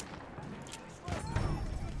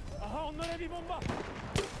 Aha, onlara bir bomba.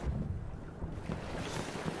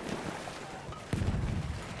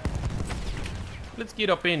 Let's get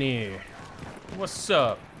up in here. What's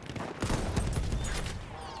up?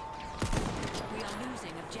 We are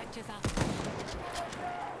losing objective Alpha.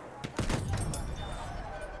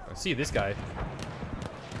 I see this guy.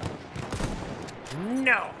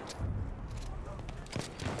 No.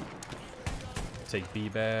 Take B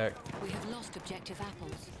back. We have lost objective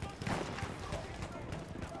apples.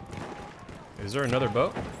 Is there another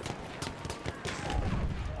boat?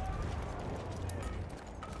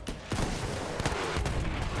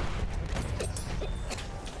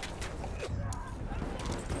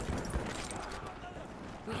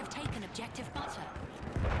 We have taken objective butter.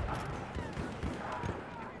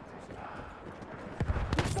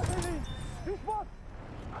 Dikkat edin. Düşman.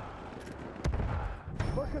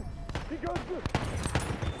 Bakın. Bir gözlü.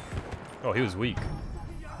 Oh, he was weak.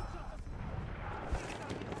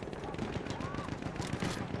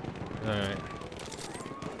 Alright.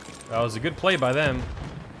 That was a good play by them.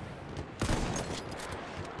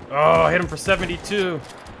 Oh, I hit him for 72.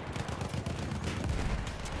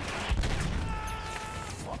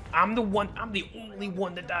 I'm the only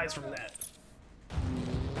one that dies from that.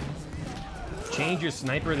 Change your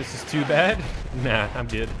sniper, this is too bad? Nah, I'm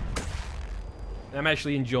good. I'm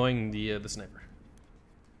actually enjoying the sniper.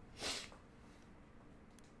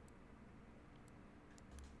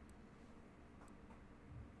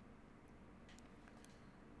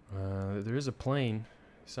 There is a plane.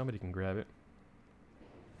 Somebody can grab it.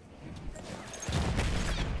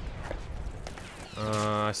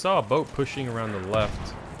 I saw a boat pushing around the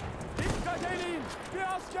left. Dikkat edin. Bir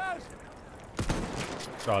asker.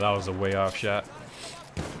 Oh, that was a way off shot.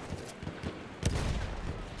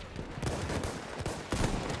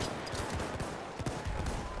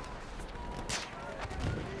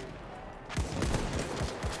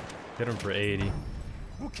 Hit him for 80.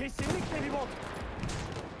 Bu kesinlikle bir bot.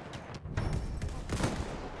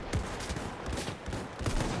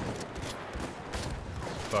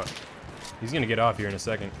 Fuck. He's gonna get off here in a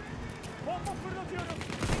second. Bomba fırlatıyorum.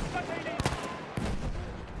 Dikkat edin.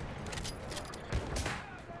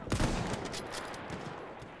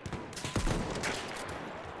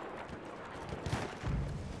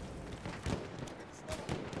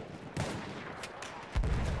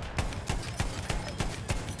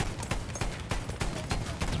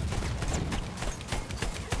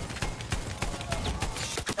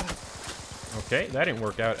 Okay, that didn't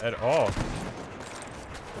work out at all.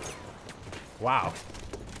 Wow.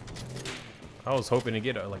 I was hoping to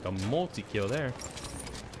get like a multi-kill there.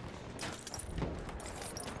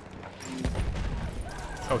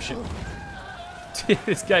 Oh shit.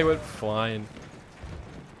 This guy went flying.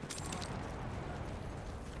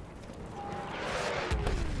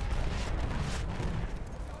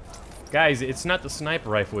 Guys, it's not the sniper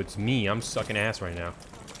rifle, it's me. I'm sucking ass right now.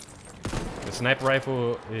 The sniper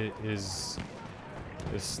rifle is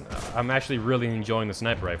I'm actually really enjoying the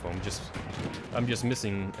sniper rifle. I'm just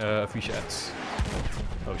missing a few shots.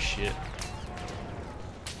 Oh shit.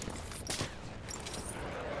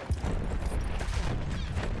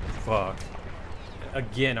 Fuck.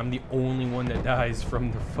 Again, I'm the only one that dies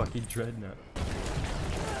from the fucking dreadnought.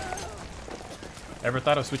 Ever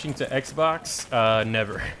thought of switching to Xbox?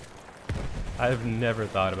 Never. I've never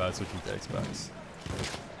thought about switching to Xbox.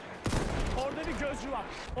 Orada bir gözcü var.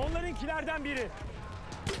 Onlarınkilerden biri.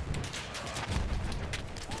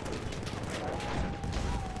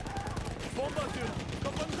 Bomba atıyorum.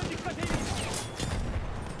 Kafanıza dikkat edin.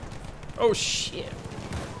 Oh shit.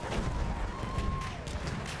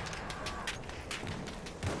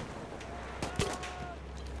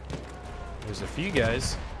 There's a few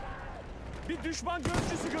guys. Bir düşman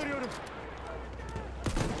gözcüsü görüyorum.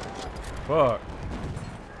 Fuck.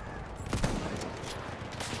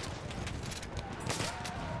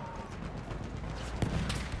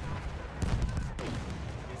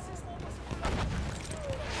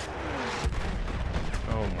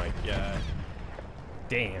 Oh my god.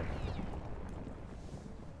 Damn.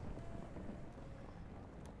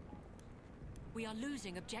 We are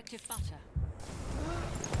losing objective butter.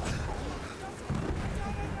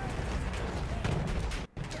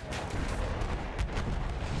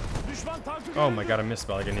 Düşman tankı Oh my görüldü. god, I missed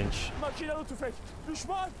by like an inch. Makinalı tüfek.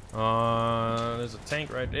 Düşman. There's a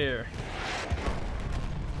tank right there.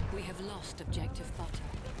 We have lost objective butter.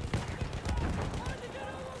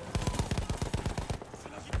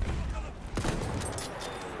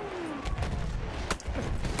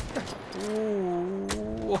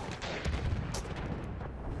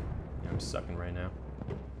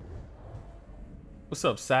 What's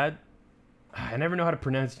up, Sad? I never know how to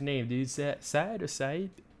pronounce your name, dude. Sad or Said?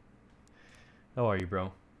 How are you,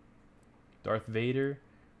 bro? Darth Vader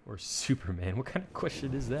or Superman? What kind of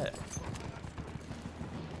question is that?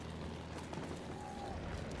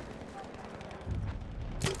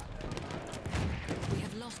 We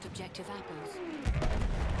have lost objective apples.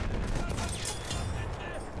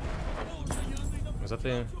 Was that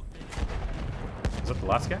the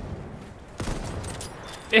last guy?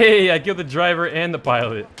 Hey, I killed the driver and the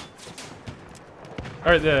pilot.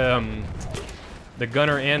 Or the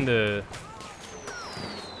gunner and the...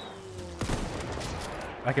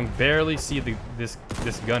 I can barely see this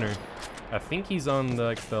gunner. I think he's on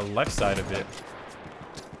the left side of it.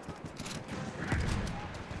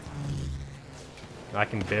 I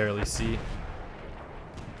can barely see.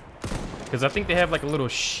 Because I think they have like a little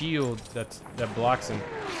shield that blocks him.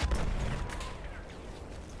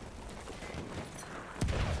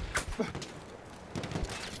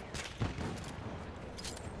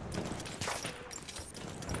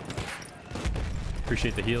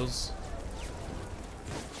 Appreciate the heals.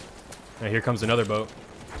 Now here comes another boat.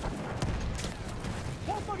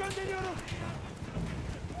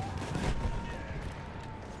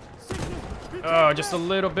 Oh, just a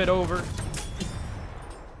little bit over.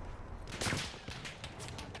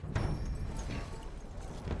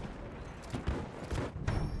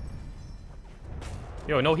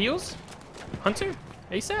 Yo, no heals? Hunter?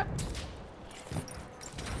 ASAP?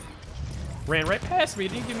 Ran right past me,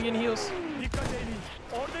 didn't give me any heals.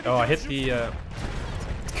 Oh, I hit the,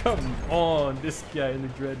 Come on, this guy in the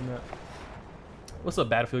dreadnought. What's up,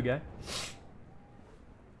 Battlefield guy?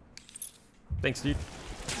 Thanks, dude.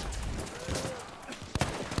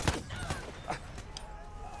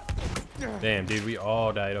 Damn, dude, we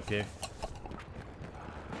all died up here.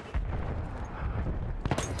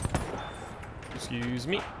 Excuse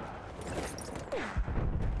me.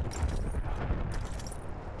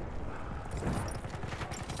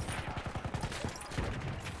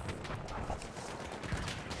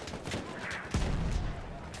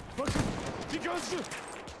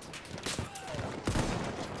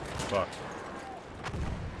 Fuck.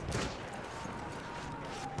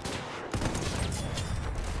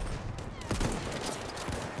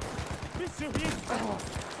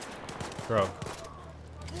 Bro.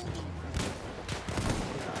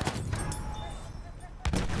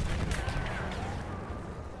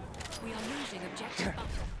 We are losing objective Butter.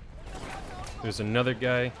 There's another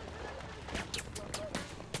guy.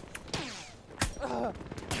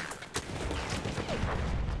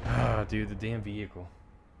 Ah, dude, the damn vehicle.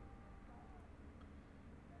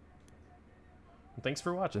 Well, thanks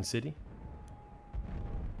for watching, City.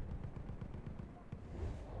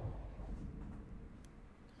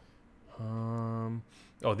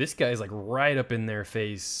 Oh, this guy's like right up in their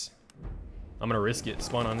face. I'm gonna risk it.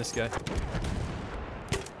 Spawn on this guy.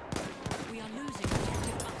 We are losing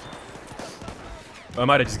objective Butter. I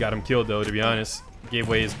might have just got him killed though, to be honest. Gave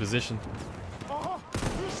away his position.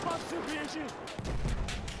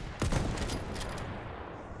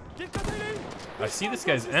 I see this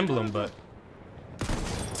guy's emblem, but...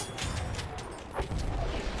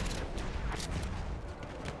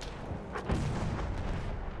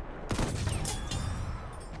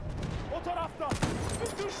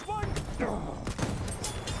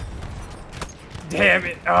 Damn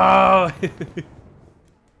it! Oh!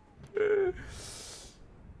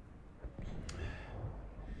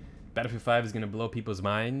 Battlefield 5 is gonna blow people's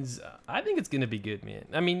minds. I think it's gonna be good, man.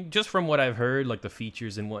 I mean, just from what I've heard, like the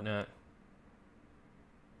features and whatnot.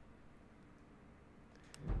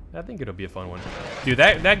 I think it'll be a fun one. Dude,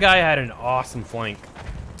 that guy had an awesome flank.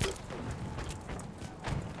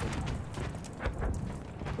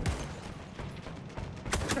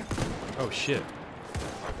 Oh shit.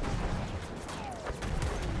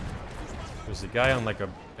 There's a guy on like a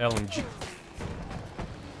LMG.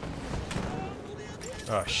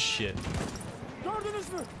 Oh shit.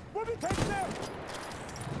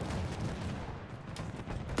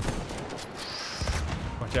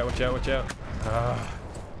 Watch out, watch out, watch out.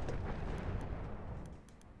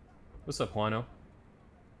 What's up, Juano?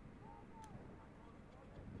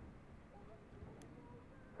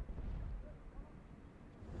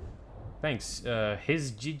 Thanks.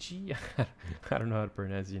 His Gigi? I don't know how to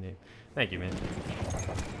pronounce your name. Thank you, man.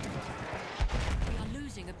 We are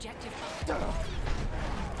losing objective Butter.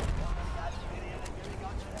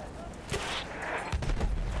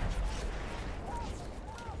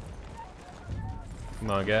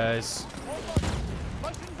 Come on, guys.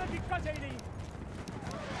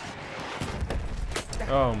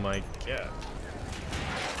 Oh my god.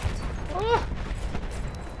 Ah!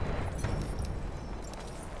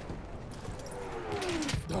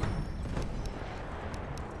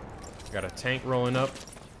 Got a tank rolling up.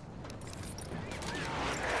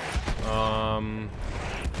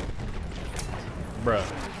 Bruh.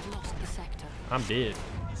 I'm dead.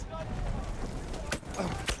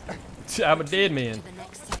 I'm a dead man.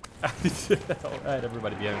 Alright,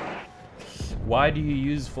 everybody behind. Why do you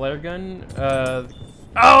use flare gun?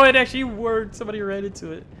 Oh, it actually worked. Somebody ran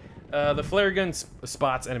into it. The flare gun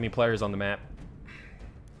spots enemy players on the map.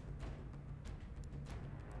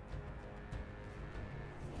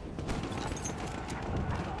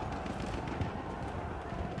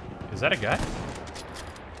 Is that a guy?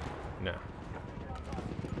 No.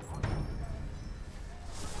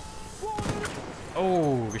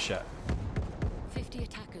 Oh, good shot. 50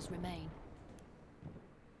 attackers remain.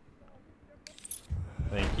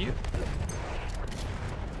 Thank you.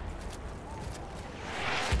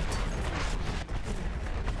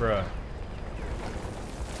 Bruh.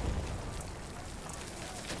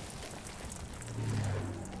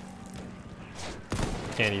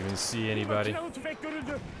 Can't even see anybody.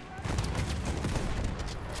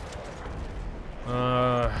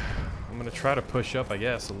 I'm gonna try to push up, I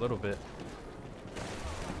guess, a little bit.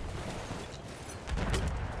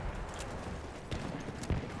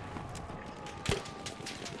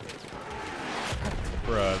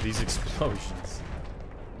 Bruh, these explosions.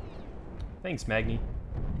 Thanks, Magni.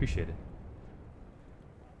 Appreciate it.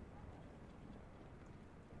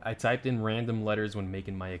 I typed in random letters when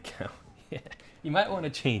making my account. Yeah, you might want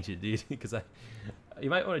to change it, dude, because you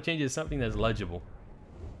might want to change it to something that's legible.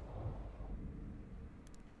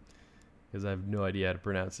 Because I have no idea how to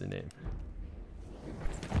pronounce their name.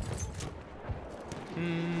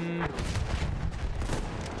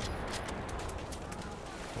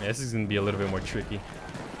 Yeah, this is gonna be a little bit more tricky.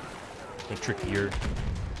 Or trickier.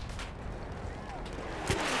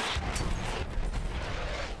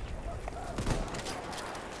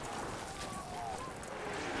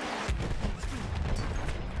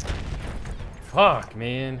 Fuck,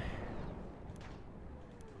 man.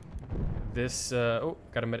 This, oh,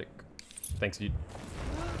 got a medic. Thanks, dude.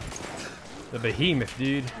 The behemoth,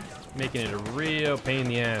 dude. Making it a real pain in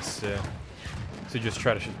the ass to just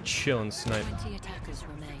try to chill and snipe. 20 attackers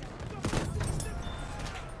remain.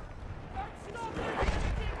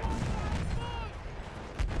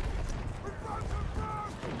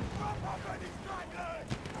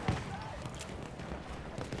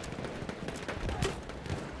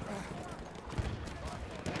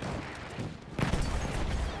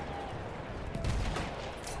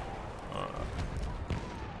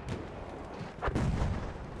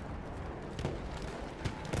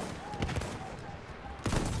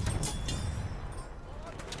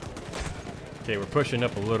 Okay, we're pushing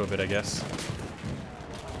up a little bit, I guess.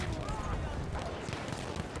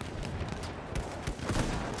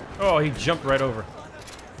 Oh, he jumped right over.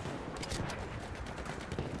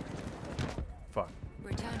 Fuck.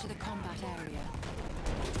 Return to the combat area.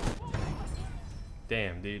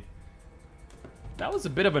 Damn, dude. That was a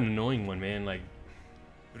bit of an annoying one, man. Like,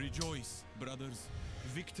 rejoice, brothers.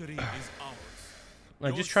 Victory is ours.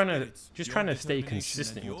 like just trying to stay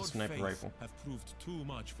consistent with the sniper rifle. Have proved too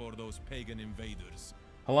much for those pagan invaders.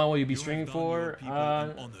 How long will you be streaming for?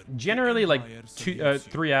 Generally, like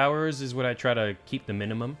 3 hours is what I try to keep the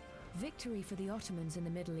minimum. Victory for the Ottomans in the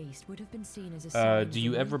Middle East would have been seen as a sign do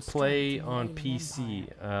you of ever immense play strength in the on alien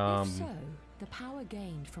PC? empire. If so, the power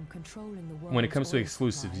gained from controlling the world's When it comes to oil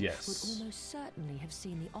exclusives, supply yes. would almost certainly have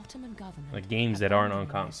seen the Ottoman government Like games that aren't on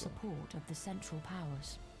abandoning console. their support of the Central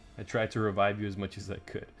Powers. I tried to revive you as much as I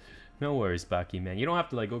could. No worries, Baki, man. You don't have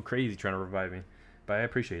to like go crazy trying to revive me, but I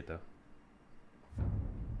appreciate it though.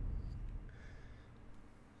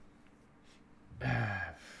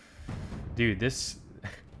 Dude, this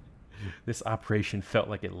operation felt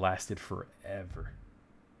like it lasted forever.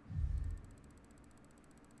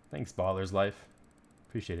 Thanks, Baller's Life.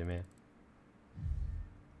 Appreciate it, man.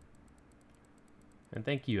 And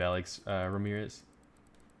thank you, Alex Ramirez.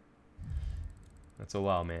 That's a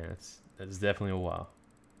while, man. That's definitely a while.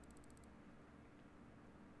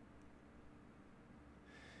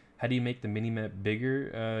 How do you make the minimap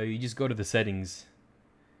bigger? You just go to the settings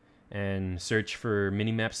and search for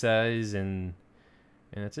minimap size, and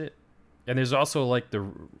that's it. And there's also like the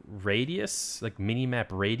radius, like minimap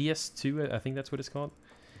radius too. I think that's what it's called.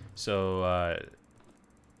 So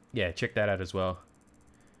yeah, check that out as well.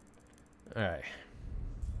 All right.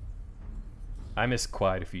 I missed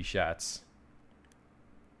quite a few shots.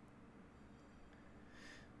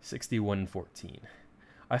 61-14.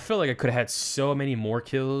 I feel like I could have had so many more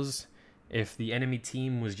kills if the enemy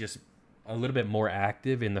team was just a little bit more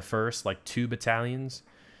active in the first like 2 battalions.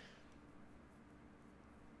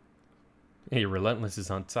 Hey, Relentless is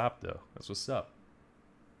on top though. That's what's up.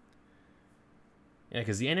 Yeah,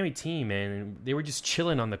 because the enemy team, man, they were just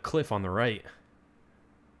chilling on the cliff on the right.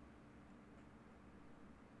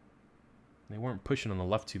 They weren't pushing on the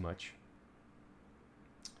left too much.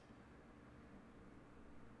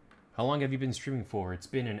 How long have you been streaming for? It's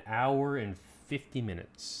been an hour and 50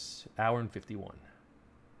 minutes. Hour and 51.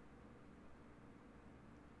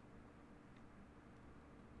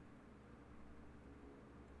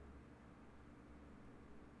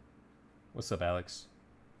 What's up, Alex?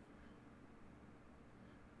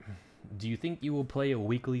 Do you think you will play a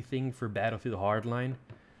weekly thing for Battlefield Hardline?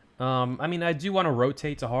 I mean, I do want to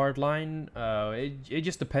rotate to Hardline. It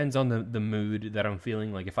just depends on the mood that I'm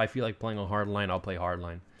feeling. Like, if I feel like playing on Hardline, I'll play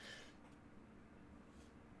Hardline.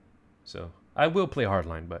 So, I will play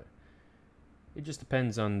Hardline, but it just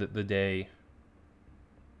depends on the day.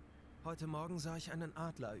 Heute Morgen sah ich einen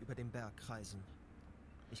Adler über den Berg kreisen.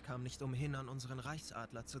 Ich kam nicht umhin, an unseren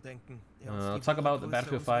Reichsadler zu denken. Talk about the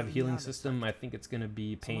Battlefield 5 healing system. I think it's going to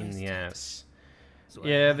be a pain in the ass.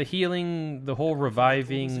 Yeah, the healing, the whole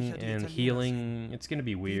reviving and healing, it's going to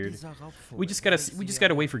be weird. We just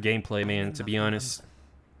gotta wait for gameplay, man, to be honest,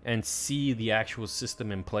 and see the actual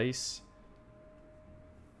system in place.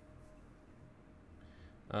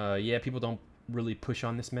 Yeah, people don't really push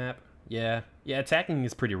on this map. Yeah, attacking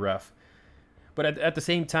is pretty rough. But at the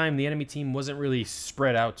same time, the enemy team wasn't really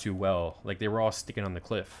spread out too well. Like, they were all sticking on the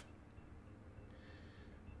cliff.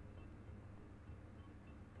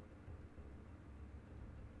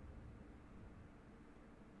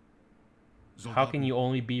 How can you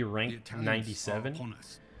only be ranked 97?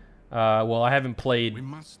 Well, I haven't played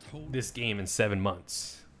this game in 7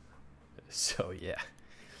 months. So, yeah.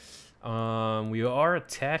 We are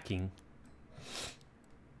attacking.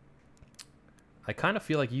 I kind of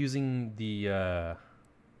feel like using the,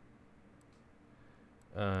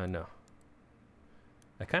 no.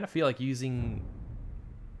 I kind of feel like using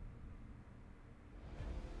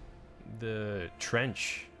the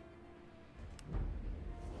trench.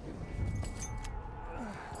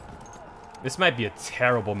 This might be a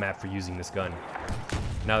terrible map for using this gun,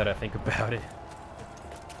 now that I think about it.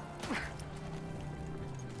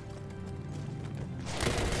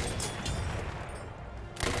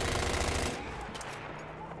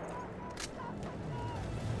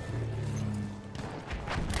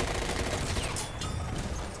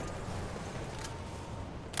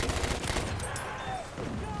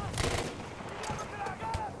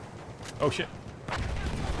 Oh shit.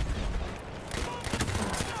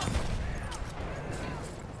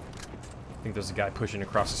 I think there's a guy pushing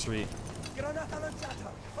across the street.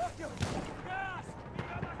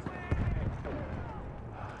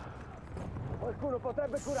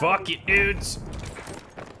 Fuck it, dudes.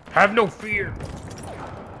 Have no fear.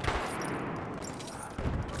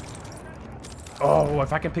 Oh,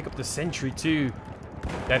 if I can pick up the sentry too,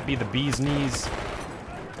 that'd be the bee's knees.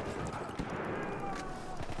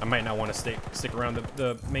 I might not want to stick around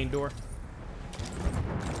the main door.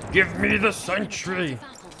 Give me the sentry.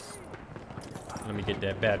 Let me get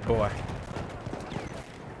that bad boy.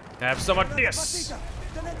 Have some of this.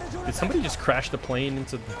 Did somebody just crash the plane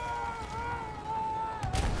into the...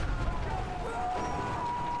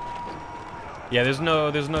 Yeah, there's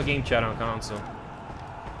no game chat on console.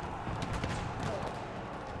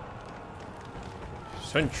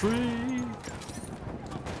 Sentry.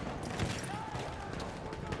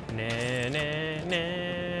 Na na na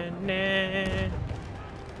na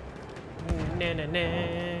na na na.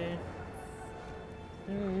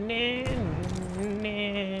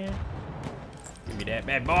 Give me that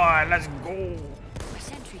bad boy. Let's go. A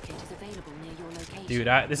sentry kit is available near your location. Dude,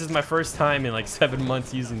 this is my first time in like 7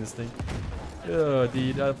 months using this thing. Oh,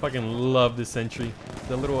 dude, I fucking love this sentry.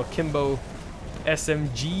 The little akimbo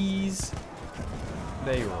SMGs.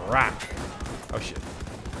 They rock. Oh shit.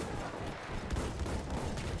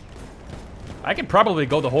 I could probably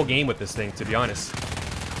go the whole game with this thing, to be honest.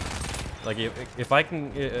 Like, if I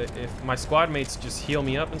can, if my squad mates just heal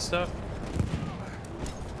me up and stuff.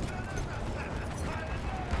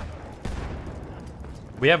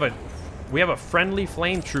 We have a friendly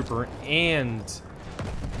flame trooper and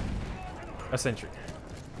a sentry.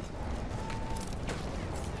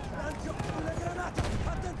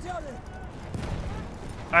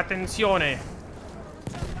 Attenzione!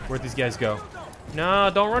 Where'd these guys go?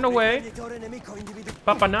 No, don't run away.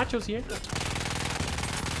 Papa Nacho's here.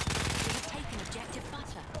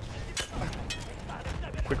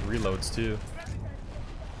 Quick reloads too.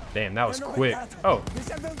 Damn, that was quick. Oh.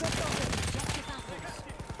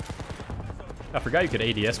 I forgot you could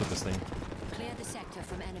ADS with this thing. Clear the sector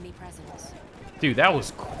from enemy presence. Dude, that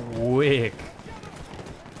was quick.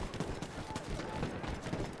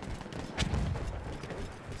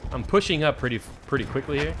 I'm I'm pushing up pretty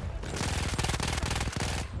quickly here.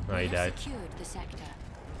 Oh, he died. Secured the sector.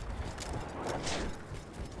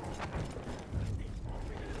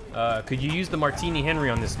 Could you use the Martini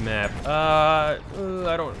Henry on this map? I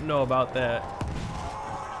don't know about that.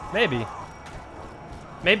 Maybe.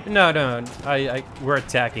 Maybe no. We're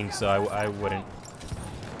attacking, so I wouldn't.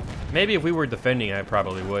 Maybe if we were defending, I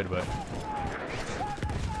probably would, but.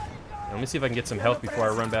 Let me see if I can get some health before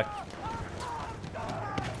I run back.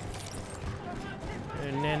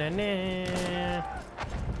 Na na na.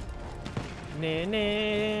 Na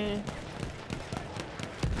na.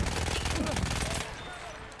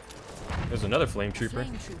 There's another flame trooper.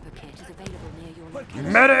 Flame trooper kit is available near your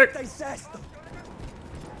location. Medic!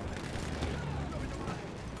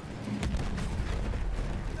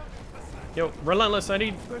 Yo, relentless, I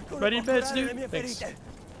need beds, dude. Thanks.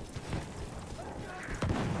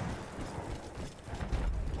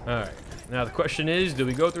 Alright, now the question is, do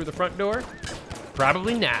we go through the front door?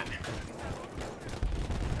 Probably not.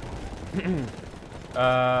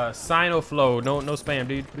 Sino flow, no spam,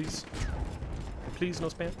 dude, please. Please, no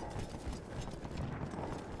spam.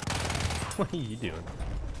 What are you doing?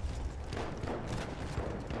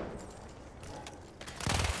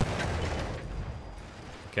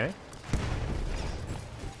 Okay.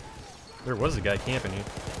 There was a guy camping here.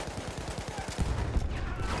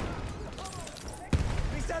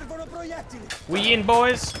 We in,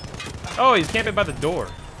 boys? Oh, he's camping by the door.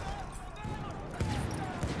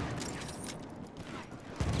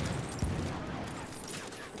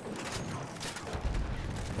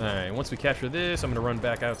 Alright, once we capture this, I'm gonna run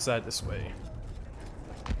back outside this way.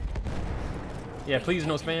 Yeah, please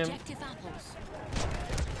no spam.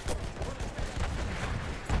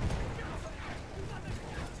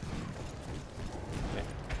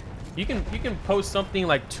 You can post something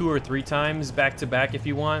like 2 or 3 times back to back if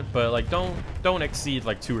you want, but like don't exceed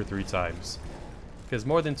like 2 or 3 times, because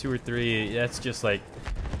more than 2 or 3, that's just like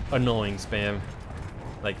annoying spam.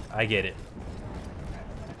 Like, I get it.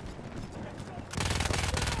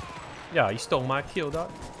 Yeah, you stole my kill, dog.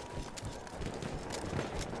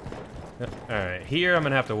 Alright, here I'm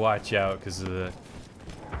gonna have to watch out because I'm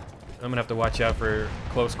gonna have to watch out for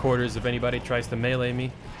close quarters if anybody tries to melee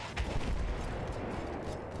me.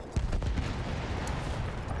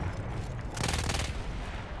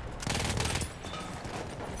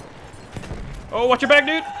 Oh, watch your back,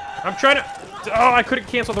 dude! I'm trying to... Oh, I couldn't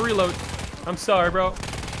cancel the reload. I'm sorry, bro.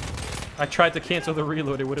 I tried to cancel the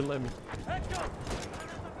reload, it wouldn't let me.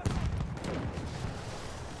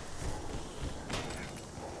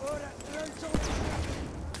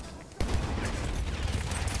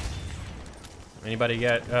 Anybody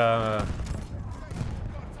got,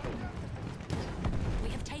 We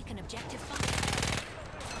have taken objective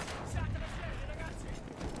fire.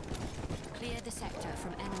 Clear the sector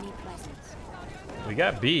from enemy presence. we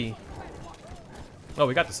got B. Oh,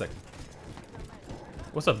 we got the second.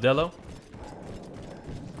 What's up, Dello?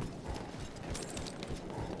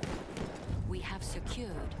 We have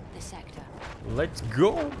secured the sector. Let's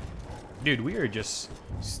go. Dude, we are just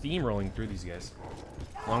steamrolling through these guys.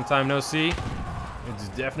 Long time no see. It's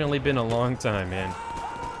definitely been a long time, man.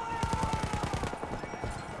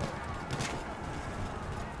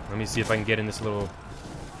 Let me see if I can get in this little...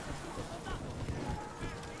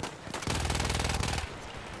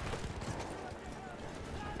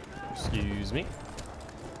 Excuse me.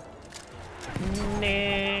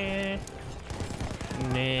 Nah.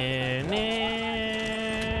 Nah,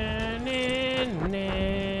 nah, nah,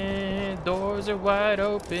 nah. Doors are wide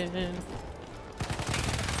open.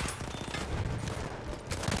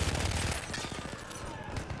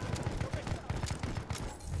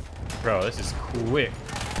 Bro, this is quick.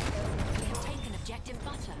 We have taken objective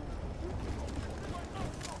butter.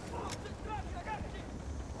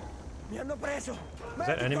 Is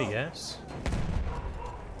that enemy gas?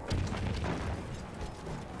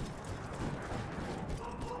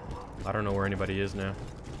 I don't know where anybody is now.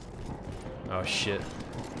 Oh shit.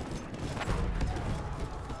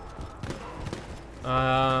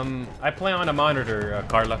 I play on a monitor,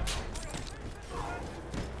 Carla.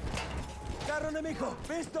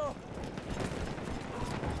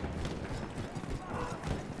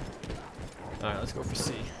 Alright, let's go for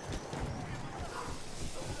C.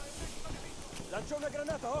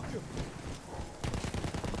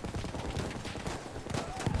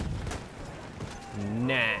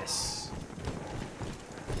 Nice.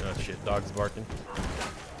 Oh shit, dog's barking.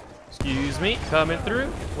 Excuse me, coming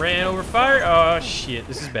through. Ran over fire. Oh shit,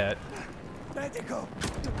 this is bad.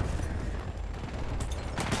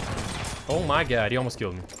 Oh my god, he almost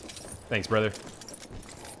killed me. Thanks, brother.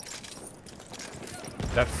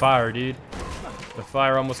 That fire, dude. The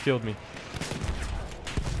fire almost killed me.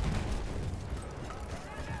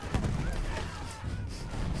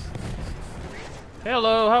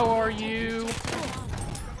 Hello, how are you?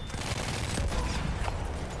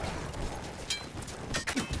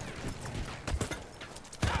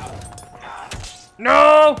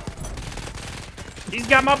 No! He's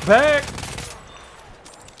got my back!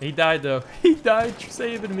 He died though. He died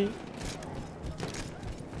saving me.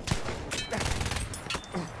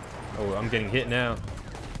 Oh, I'm getting hit now.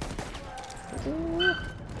 Ooh.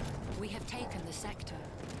 We have taken the sector.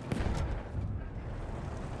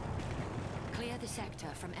 Clear the sector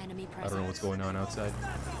from enemy presence. I don't know what's going on outside.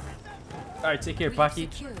 Alright, take care, Paki.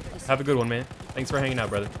 Have a good one, man. Thanks for hanging out,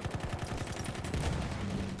 brother.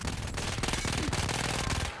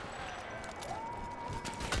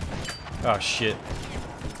 Oh, shit.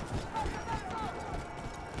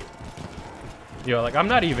 Yo, like, I'm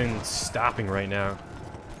not even stopping right now.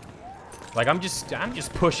 Like, I'm just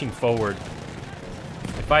pushing forward.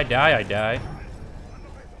 If I die, I die.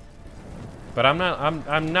 But I'm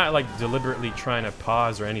not like deliberately trying to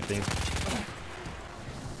pause or anything.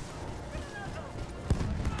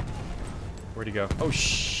 Where'd he go? Oh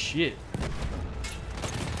shit.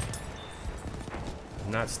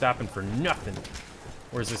 I'm not stopping for nothing.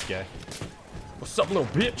 Where's this guy? What's up, little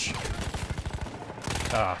bitch?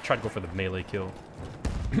 Ah, tried to go for the melee kill.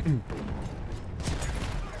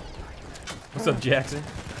 What's up, Jackson?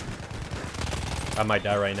 I might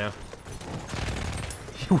die right now.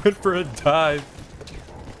 He went for a dive.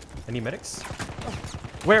 Any medics?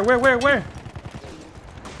 Where? Where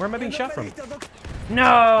am I being shot from?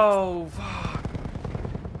 No! Fuck.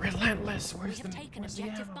 Relentless. Where's the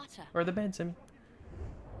ammo? Or the beds, I mean.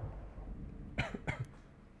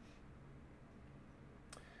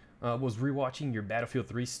 Was rewatching your Battlefield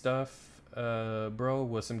 3 stuff, bro,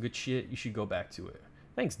 was some good shit. You should go back to it.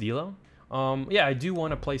 Thanks, Dilo. Yeah, I do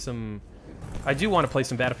want to play some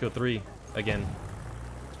Battlefield 3 again.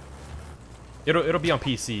 It'll be on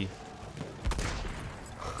PC.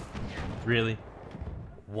 Really?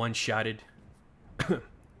 One-shotted.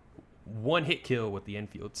 One hit kill with the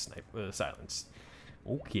Enfield silence.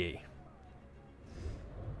 Okay.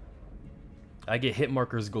 I get hit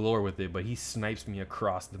markers galore with it, but he snipes me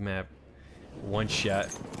across the map. One shot.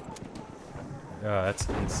 Oh, that's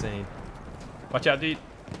insane. Watch out, dude.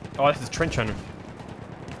 Oh, that's a trench hunter.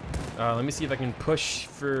 Let me see if I can push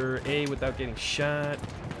for A without getting shot.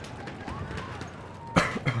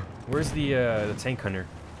 Where's the tank hunter?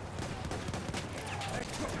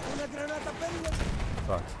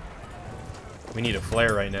 Fuck. We need a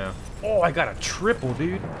flare right now. Oh, I got a triple,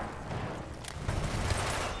 dude.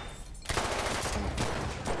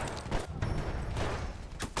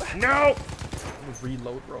 No!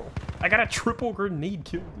 Reload, bro. I got a triple grenade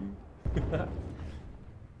kill, dude.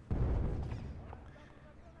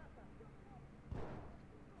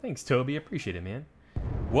 Thanks, Toby. Appreciate it, man.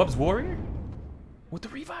 Wubs Warrior? With the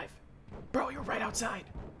revive? Bro, you're right outside.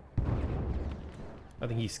 I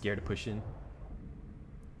think he's scared to push in.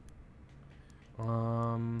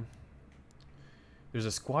 There's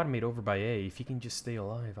a squad mate over by A. If he can just stay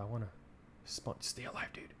alive, I wanna spawn. Stay alive,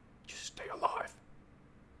 dude. Just stay alive.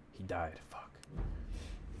 He died. Fuck.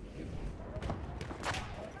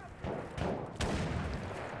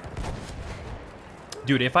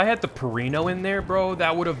 Dude, if I had the Perino in there, bro,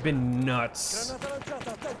 that would have been nuts.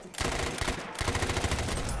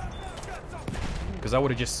 Because I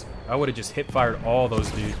would have just hip fired all those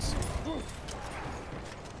dudes.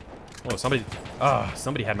 Oh,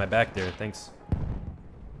 somebody had my back there. Thanks.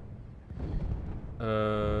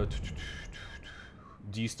 Do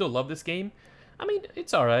you still love this game? I mean,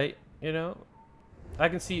 it's all right, you know. I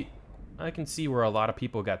can see where a lot of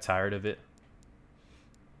people got tired of it.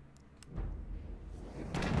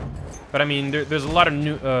 But I mean, there's a lot of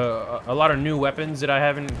new weapons that I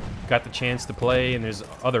haven't got the chance to play, and there's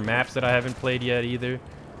other maps that I haven't played yet either.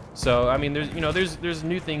 So I mean, there's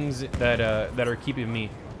new things that are keeping me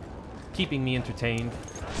entertained.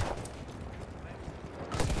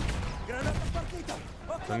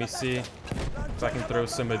 Let me see if I can throw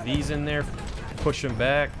some of these in there, push them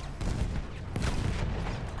back.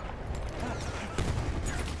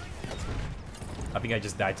 I think I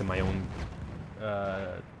just died to my own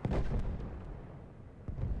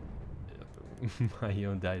my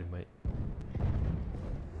own dynamite.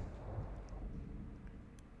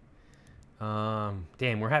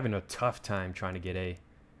 Damn, we're having a tough time trying to get A.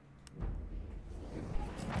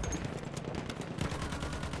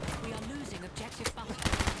 We are losing objective butter.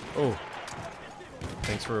 Oh,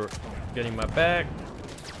 thanks for getting my back.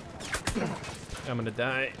 I'm gonna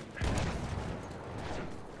die.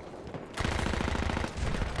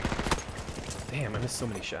 Damn, I missed so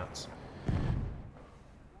many shots.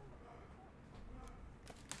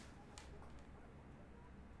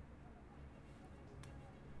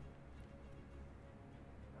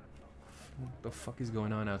 What the fuck is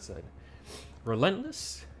going on outside?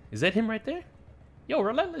 Relentless? Is that him right there? Yo,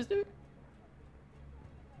 Relentless, dude.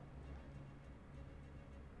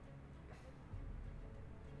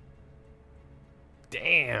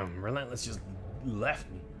 Damn, Relentless just left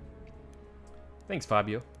me. Thanks,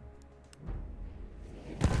 Fabio.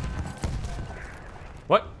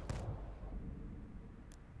 What?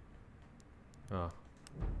 Oh.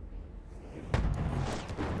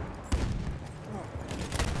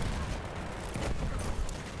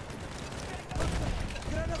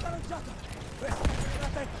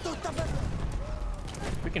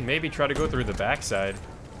 We can maybe try to go through the backside.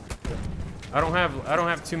 I don't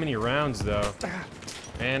have too many rounds though.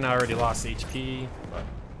 And I already lost HP, but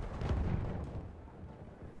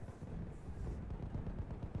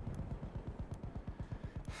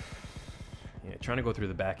yeah, trying to go through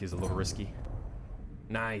the back is a little risky.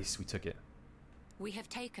 Nice, we took it. We have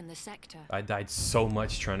taken the sector. I died so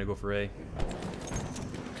much trying to go for A.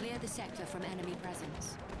 Clear the sector from enemy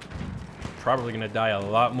presence. Probably gonna die a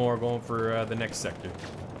lot more going for the next sector.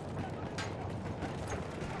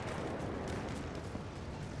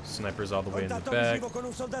 Snipers all the way in the back.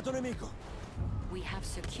 We have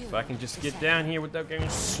secured. If I can just get down here without getting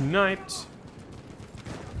sniped.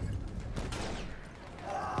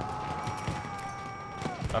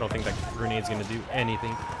 I don't think that grenade's gonna do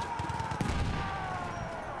anything.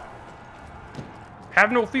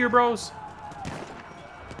 Have no fear, bros.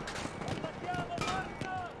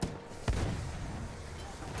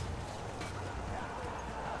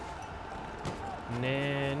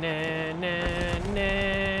 Nah, nah, nah, nah.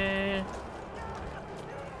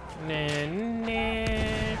 Nah,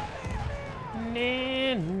 nah.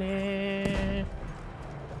 Nah, nah.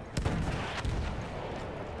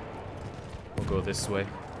 We'll go this way.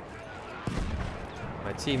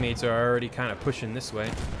 My teammates are already kind of pushing this way.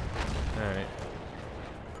 Alright.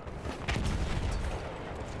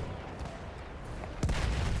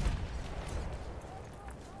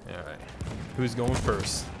 Alright. Who's going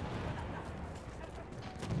first?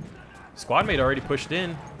 Squad mate already pushed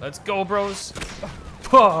in. Let's go, bros.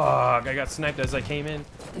 Fuck! I got sniped as I came in.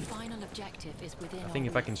 The final objective is within. I think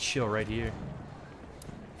if I can chill right here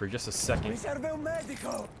for just a second.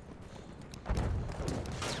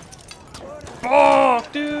 Oh,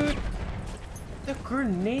 dude! The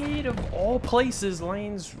grenade of all places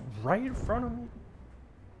lands right in front of me.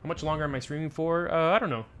 How much longer am I streaming for? I don't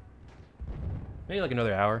know. Maybe like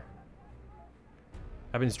another hour.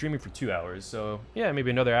 I've been streaming for 2 hours, so yeah,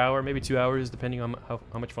 maybe another hour, maybe 2 hours, depending on how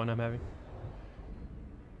much fun I'm having.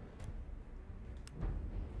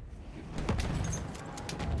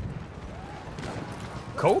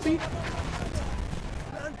 Kobe?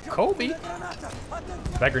 Kobe?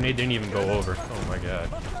 That grenade didn't even go over. Oh my god.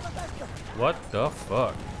 What the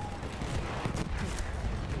fuck?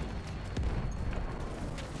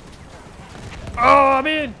 Oh, I'm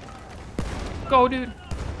in! Go, dude.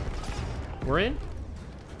 We're in?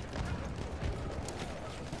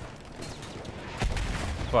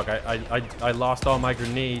 Fuck, I lost all my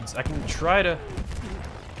grenades. I can try to...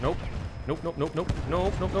 Nope. Nope, nope, nope, nope,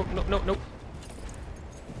 nope, nope, nope, nope, nope, nope.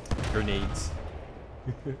 Grenades.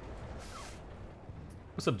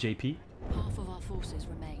 What's up, JP? Half of our forces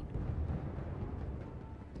remain.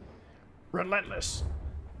 Relentless.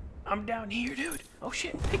 I'm down here, dude. Oh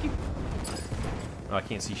shit, thank you. Oh, I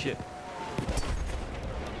can't see shit.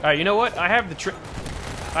 Alright, you know what? I have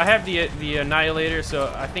the annihilator,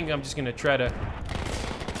 so I think I'm just gonna try to...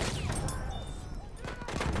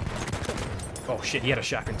 Oh shit, he had a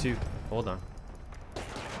shotgun too. Hold on.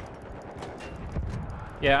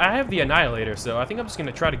 Yeah, I have the annihilator, so I think I'm just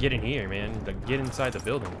gonna try to get in here, man. Like, get inside the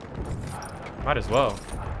building. Might as well.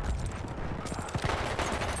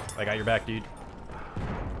 I got your back, dude.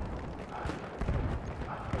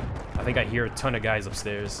 I think I hear a ton of guys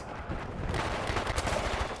upstairs.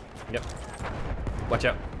 Yep. Watch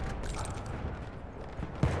out.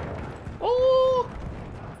 Oh!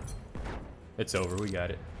 It's over. We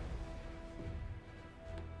got it.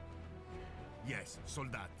 Yes,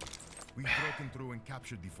 soldat. We've broken through and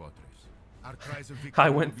captured the fortress. Our cries of victory I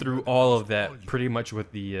went through all of that pretty much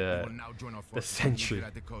with the sentry.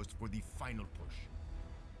 At the coast for the final push.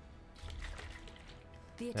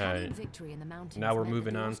 The Italian Alright. victory in the mountains Now we're meant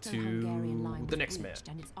moving that the on to Austro-Hungarian line the was next breached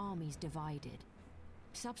map. and its armies divided.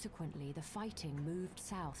 Subsequently, the fighting moved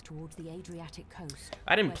south towards the Adriatic coast.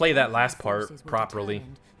 I didn't where play that Allied last part forces were properly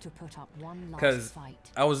determined to put up one last because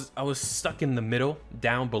fight. I was stuck in the middle,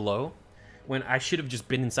 down below, when I should have just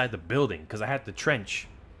been inside the building because I had the trench.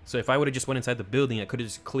 So if I would have just went inside the building, I could have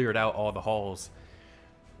just cleared out all the halls,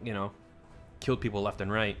 you know, killed people left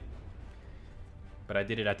and right. But I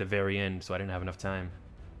did it at the very end, so I didn't have enough time.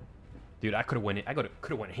 Dude, I could have went in. I could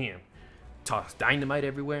have went ham. Tossed dynamite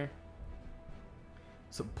everywhere.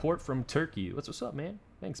 Support from Turkey. What's up, man?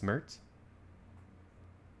 Thanks, Mertz.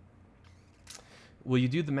 Will you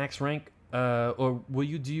do the max rank, or will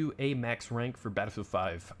you do a max rank for Battlefield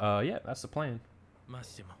 5? Yeah, that's the plan.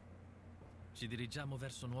 Massimo. Ci dirigiamo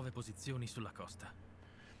verso nuove posizioni sulla costa.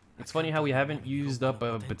 It's funny how we haven't used up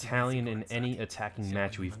a battalion in any attacking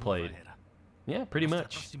match we've played. Yeah, pretty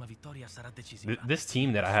much. This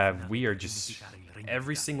team that I have, we are just,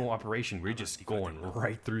 every single operation, we're just going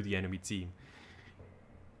right through the enemy team.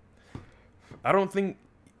 I don't think,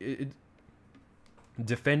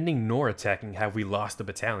 defending nor attacking, have we lost a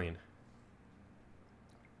battalion.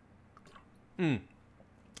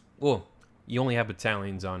 Well, you only have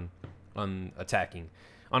battalions on attacking.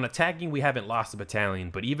 On attacking, we haven't lost a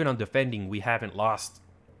battalion, but even on defending, we haven't lost.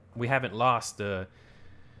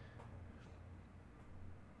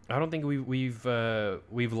 I don't think we've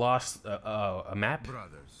lost a map.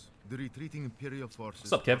 Brothers, the retreating Imperial forces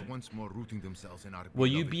What's up, Kevin? are once more rooting themselves in our Will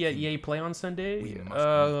you beloved be at kingdom. EA Play on Sunday? We must move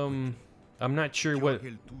quickly. I'm not sure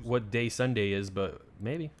what day Sunday is, but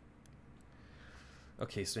maybe.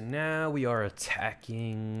 Okay, so now we are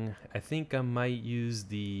attacking. I think I might use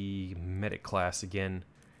the medic class again.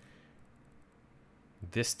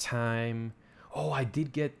 This time. Oh, I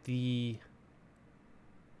did get the...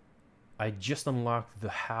 I just unlocked the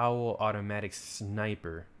Howl automatic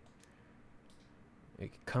sniper.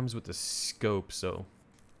 It comes with the scope, so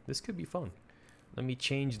this could be fun. Let me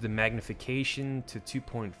change the magnification to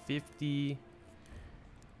 2.50.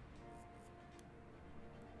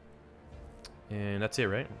 And that's it,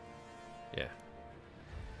 right? Yeah.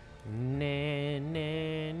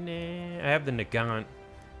 I have the Nagant.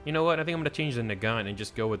 You know what? I think I'm going to change the Nagant and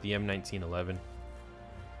just go with the M1911.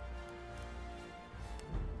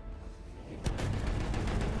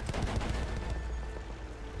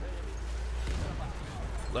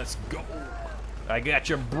 Let's go. I got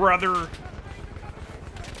you, brother.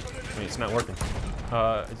 Wait, it's not working.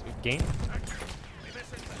 Is it game?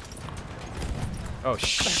 Oh,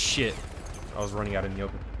 shit. I was running out in the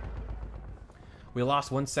open. We lost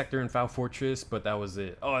one sector in Foul Fortress, but that was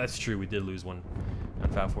it. Oh, that's true. We did lose one in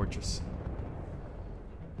Foul Fortress.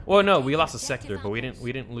 Well, no, we lost a sector, but we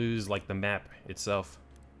didn't lose like the map itself.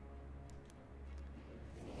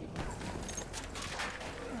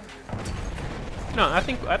 No, I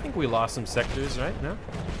think we lost some sectors, right? No.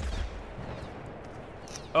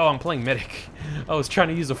 Oh, I'm playing medic. I was trying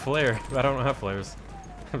to use a flare, but I don't have flares.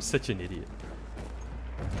 I'm such an idiot.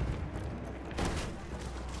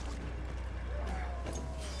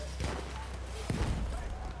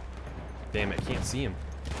 Damn it, I can't see him.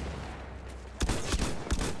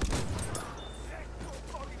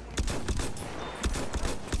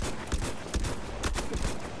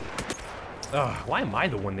 Ugh, why am I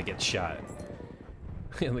the one that gets shot?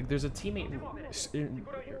 Like, there's a teammate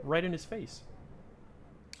right in his face.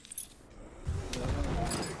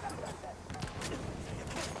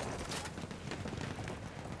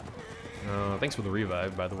 Thanks for the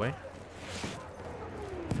revive, by the way.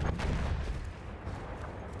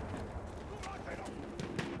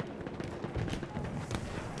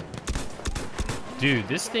 Dude,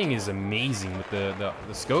 this thing is amazing with the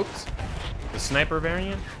scopes. The sniper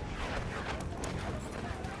variant.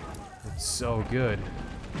 It's so good.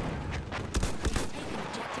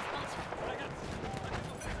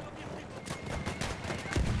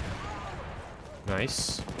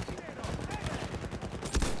 Nice.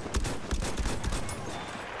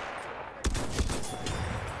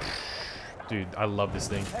 Dude, I love this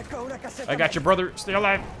thing. I got your brother. Stay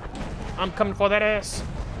alive. I'm coming for that ass.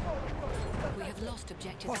 We have lost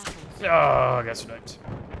objective apples. Oh, I got sniped.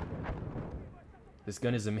 This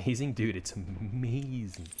gun is amazing, dude. It's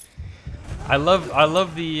amazing. I love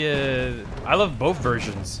both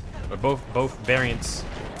versions, or both variants.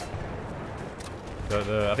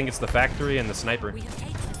 I think it's the factory and the sniper.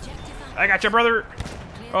 I got your brother.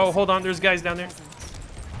 Oh, hold on. There's guys down there.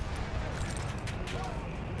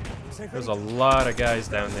 There's a lot of guys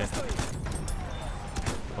down there.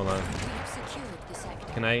 Hold on.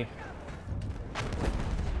 Can I?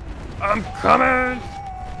 I'm coming.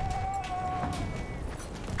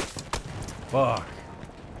 Fuck.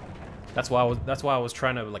 That's why I was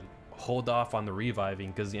trying to like hold off on the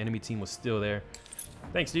reviving because the enemy team was still there.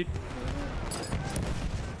 Thanks, dude.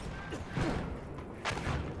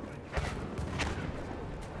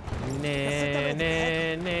 Nah.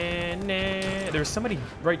 There's there's somebody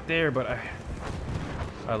right there, but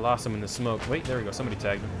I lost him in the smoke. Wait, there we go. Somebody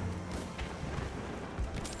tagged him.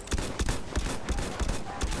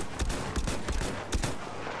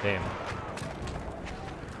 Damn.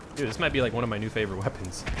 Dude, this might be like one of my new favorite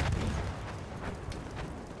weapons.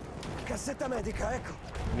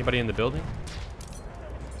 Anybody in the building?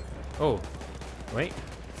 Oh. Wait.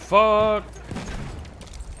 Fuck.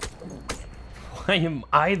 Why am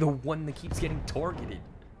I the one that keeps getting targeted?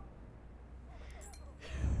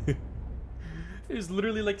 There's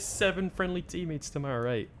literally like 7 friendly teammates to my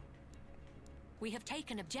right. We have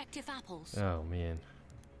taken objective apples. Oh, man.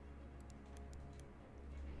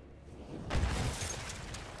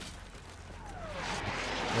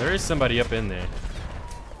 There is somebody up in there.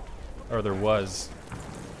 Or there was.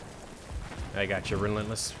 I got you,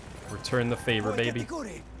 Relentless. Return the favor, baby.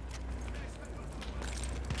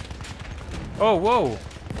 Oh, whoa.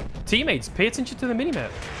 Teammates, pay attention to the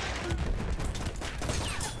minimap.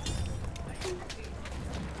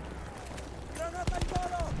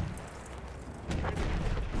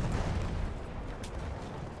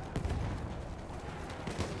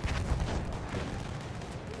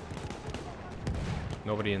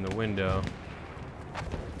 Nobody in the window.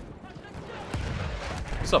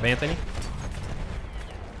 What's up, Anthony?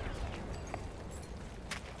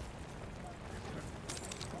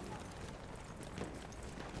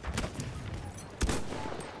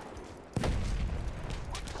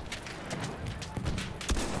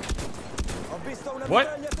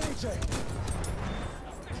 What?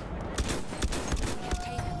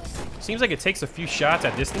 Seems like it takes a few shots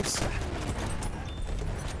at distance.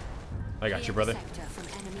 I got you, brother.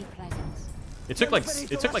 It took like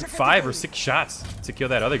 5 or 6 shots to kill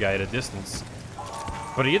that other guy at a distance.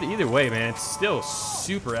 But either way, man, it's still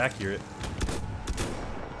super accurate.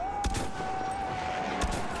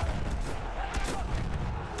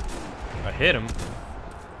 I hit him.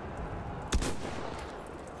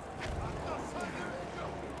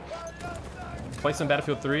 Play some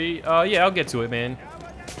Battlefield 3? Yeah, I'll get to it, man.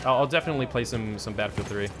 I'll definitely play some Battlefield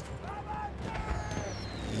 3.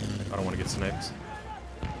 I don't want to get sniped.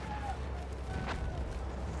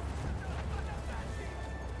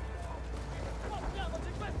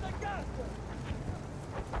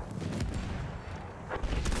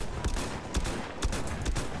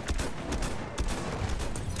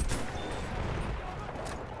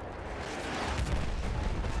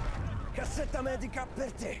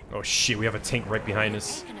 Oh shit, we have a tank right behind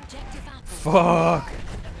us. Fuck!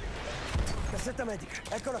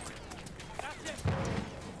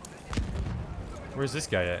 Where's this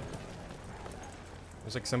guy at?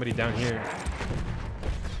 There's like somebody down here.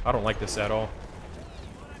 I don't like this at all.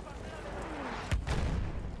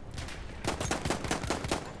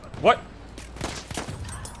 What?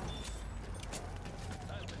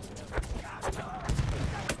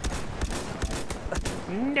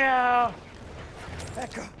 No!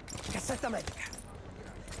 Ecco, cassetta medica.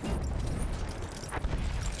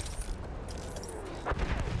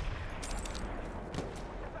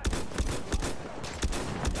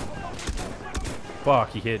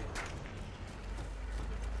 Fuck, he hit.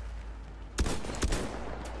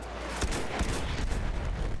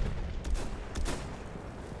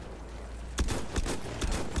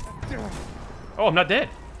 Oh, I'm not dead.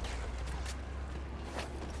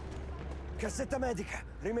 Cassetta medica,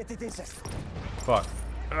 rimettiti in sesto. Fuck.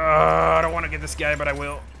 I don't want to get this guy, but I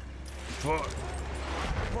will. Fuck.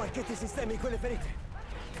 Vuoi che ti sistemi quelle ferite?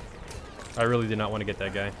 I really did not want to get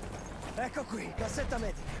that guy. Ecco qui, cassetta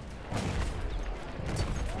medica.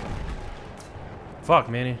 Fuck,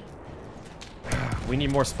 Manny. We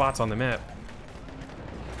need more spots on the map.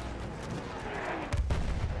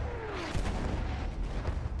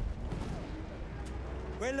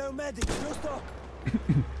 Quello è un medico, giusto?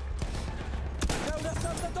 C'è un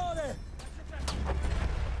assaltatore!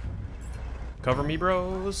 Cover me,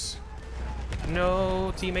 bros.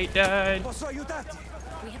 No, teammate died. Posso aiutarti?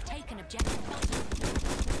 We have taken objective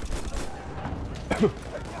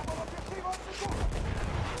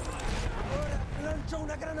Lancio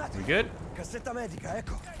una granata. We good? Cassetta medica,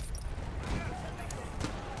 ecco.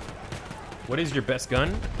 What is your best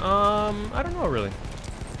gun? I don't know really.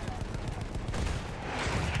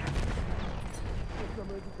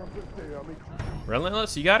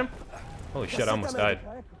 Relentless, you got him? Holy shit, I almost died.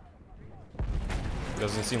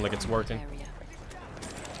 Doesn't seem like it's working.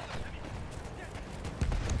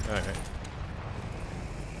 Alright.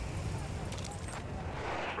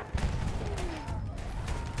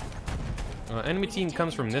 Enemy team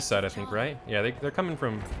comes from this side, I think, right? Yeah, they're coming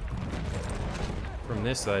from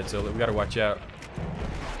this side, so we gotta watch out.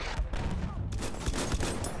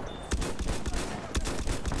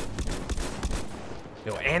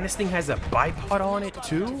 Yo, and this thing has a bipod on it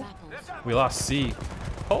too? We lost C.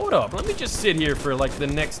 Hold up, let me just sit here for like the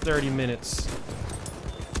next 30 minutes.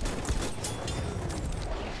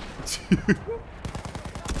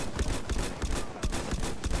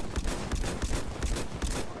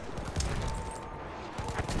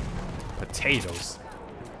 Potatoes.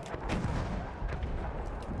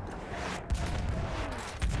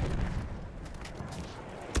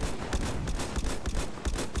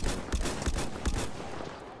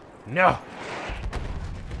 No.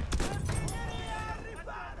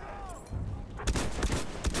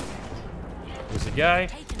 There's a guy.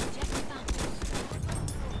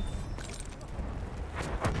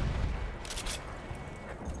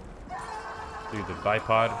 Dude, the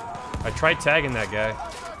bipod. I tried tagging that guy.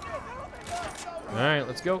 Alright,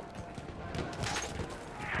 let's go.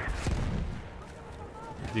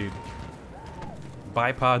 Dude.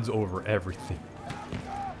 Bipods over everything.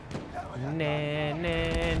 Nah, nah,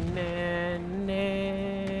 nah, nah.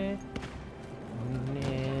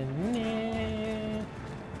 Nah, nah.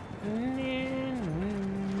 Nah,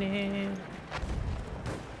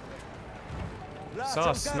 nah.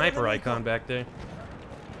 Saw a sniper icon back there.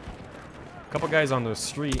 Couple guys on the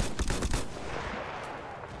street.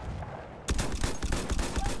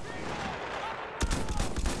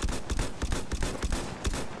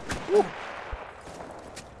 Woo.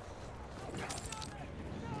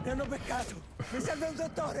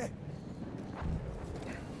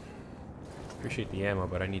 Appreciate the ammo,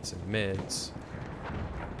 but I need some meds.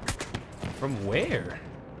 From where?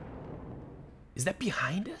 Is that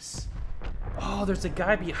behind us? Oh, there's a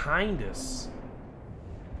guy behind us.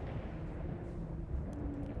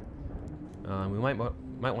 We might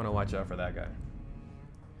want to watch out for that guy.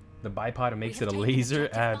 The bipod makes it a laser?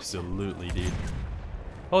 Absolutely, dude.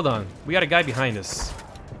 Hold on. We got a guy behind us.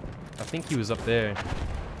 I think he was up there.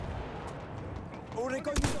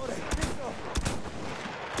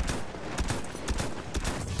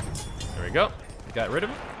 There we go. Got rid of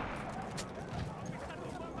him.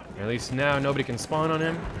 At least now nobody can spawn on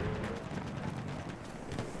him.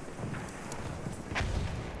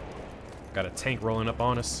 Got a tank rolling up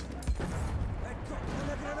on us.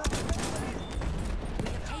 We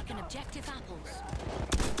have taken objective apples.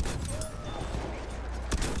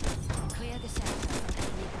 Clear the sector from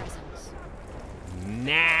enemy presence.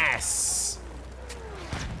 Nice.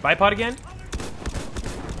 Bipod again?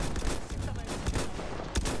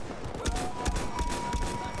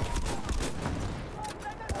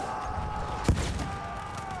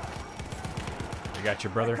 I got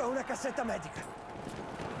your brother.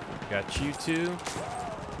 Got you too.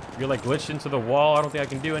 You're like glitched into the wall. I don't think I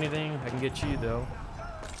can do anything. I can get you though.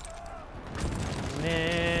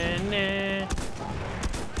 Nah, nah.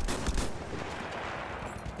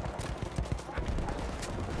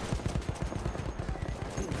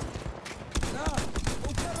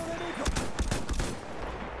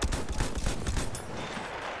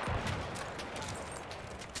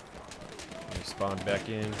 Spawn back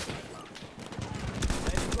in.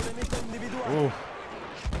 Ooh.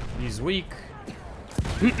 He's weak.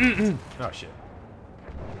 Oh shit.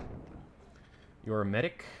 You're a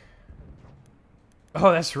medic?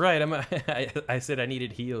 Oh, that's right. I said I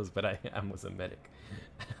needed heals, but I was a medic.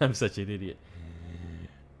 I'm such an idiot.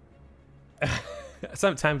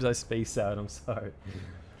 Sometimes I space out. I'm sorry.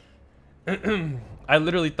 I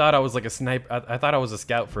literally thought I was like a sniper. I thought I was a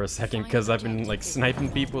scout for a second because I've been like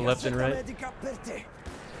sniping people left and right.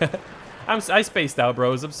 I spaced out,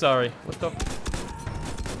 bros. I'm sorry. What the?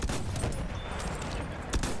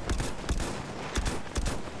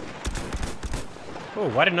 Oh,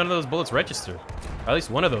 why did none of those bullets register? At least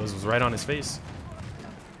one of those was right on his face.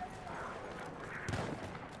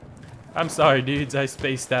 I'm sorry, dudes. I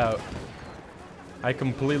spaced out. I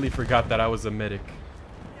completely forgot that I was a medic.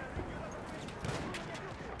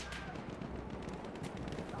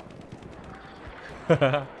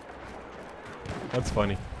 That's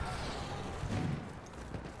funny.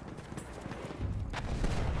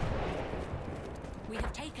 We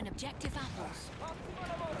have taken objective apples.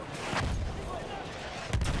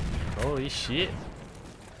 Holy shit.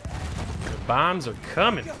 The bombs are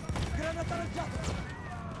coming.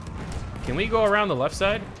 Can we go around the left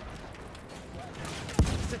side?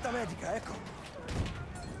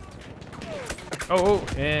 Oh,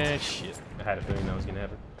 and shit. I had a feeling that was gonna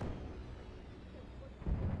happen.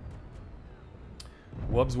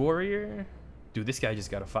 Wubs Warrior? Dude, this guy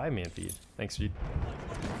just got a 5-man feed. Thanks, dude.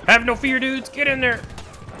 Have no fear, dudes. Get in there.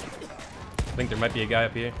 I think there might be a guy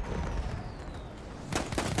up here.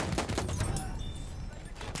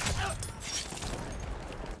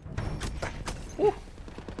 Woo.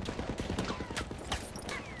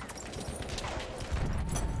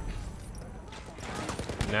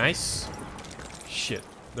 Nice. Shit,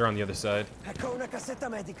 they're on the other side. Ecco una cassetta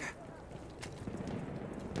medica.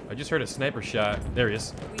 I just heard a sniper shot. There he is.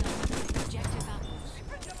 Objective apples.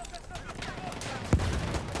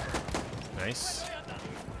 Nice.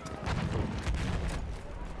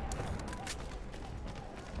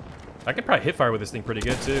 I could probably hit fire with this thing pretty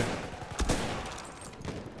good too.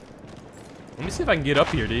 Let me see if I can get up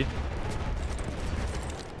here, dude.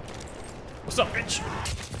 What's up, bitch?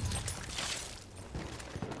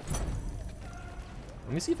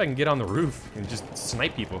 Let me see if I can get on the roof and just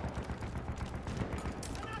snipe people.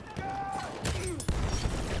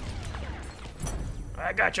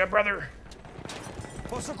 I gotcha, brother.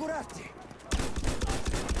 Posso curarti?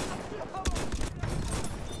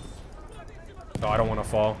 Oh, I don't want to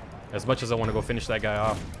fall. As much as I want to go finish that guy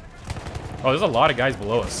off. Oh, there's a lot of guys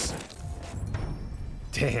below us.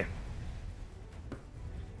 Damn.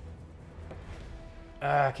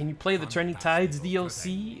 Can you play the Turning Tides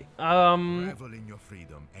DLC? Revel in your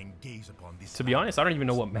freedom and gaze upon this To be honest, I don't even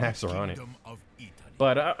know what maps are on it. kingdom of Italy.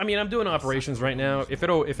 But I mean, I'm doing operations right now. If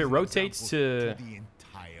it rotates to the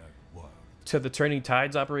entire world. the Turning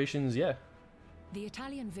Tides operations, yeah. The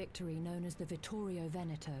Italian victory known as the Vittorio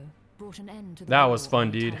Veneto brought an end to the That war was on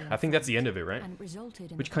fun, the dude. Italian I think that's the front end of it, right? and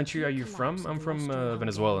resulted in Which the country are you complete from? collapse I'm of the from Austro-Hungarian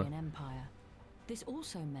Venezuela. Empire. This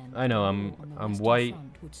also meant I know, that the I'm- war on the I'm Western white.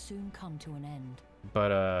 Front would soon come to an end.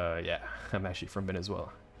 But yeah, I'm actually from Venezuela.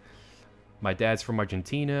 My dad's from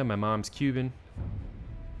Argentina, my mom's Cuban,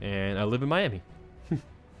 and I live in Miami.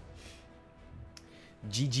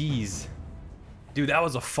 GG's. Dude, that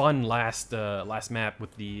was a fun last map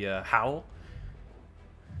with the Howl.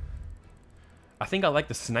 I think I like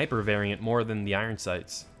the sniper variant more than the iron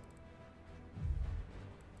sights.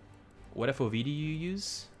 What FOV do you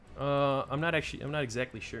use? I'm not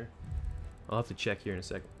exactly sure. I'll have to check here in a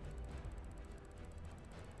second.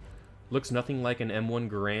 Looks nothing like an M1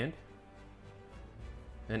 Garand.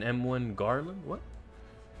 An M1 Garland? What?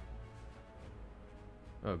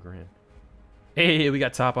 Oh, Grand. Hey, we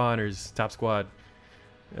got top honors, top squad.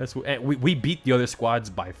 That's we beat the other squads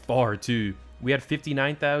by far too. We had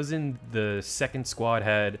 59,000. The second squad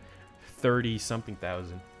had 30-something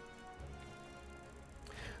thousand.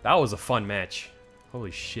 That was a fun match.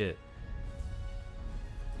 Holy shit.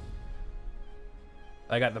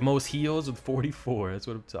 I got the most heals with 44. That's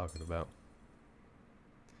what I'm talking about.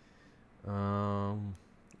 And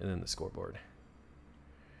then the scoreboard.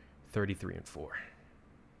 33 and 4.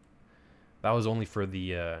 That was only for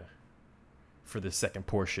the second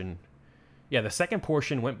portion. Yeah, the second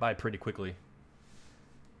portion went by pretty quickly.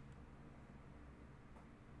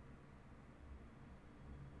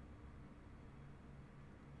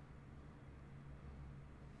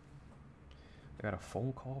 I got a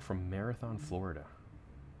phone call from Marathon, Florida.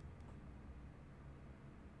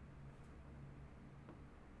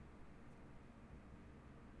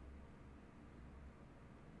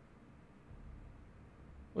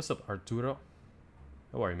 What's up, Arturo?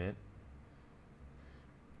 How are you, man?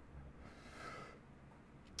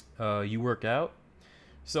 You work out?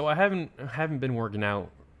 So I haven't been working out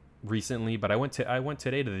recently, but I went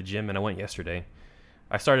today to the gym and I went yesterday.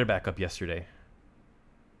 I started back up yesterday.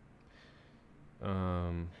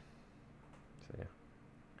 So yeah.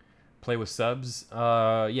 Play with subs.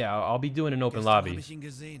 Yeah, I'll be doing an open lobby.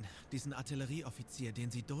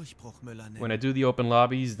 When I do the open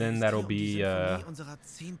lobbies, then that'll be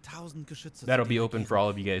open for all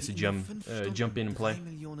of you guys to jump in and play.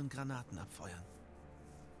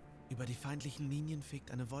 Über die feindlichen Linien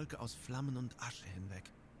fegt eine Wolke aus Flammen und Asche hinweg.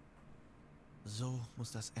 So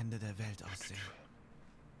muss das Ende der Welt aussehen.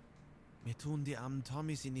 Mir tun die armen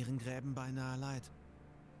Tommys in ihren Gräben beinahe leid.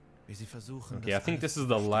 Wie sie versuchen, okay, I think this is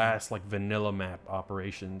the last like vanilla map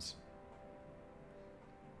operations.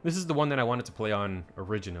 This is the one that I wanted to play on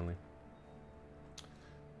originally.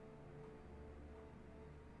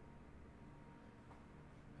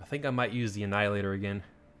 I think I might use the Annihilator again.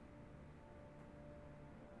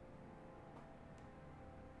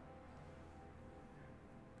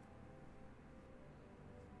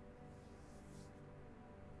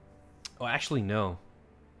 Oh, actually, no.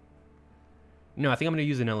 No, I think I'm going to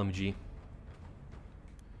use an LMG.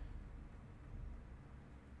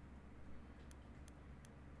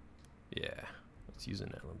 Yeah, let's use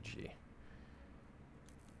an LMG.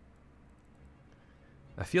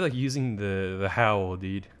 I feel like using the Howl,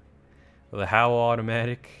 dude. The Howl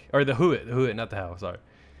automatic. Or the Huit, not the Howl, sorry.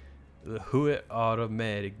 The Huit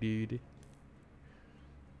automatic, dude.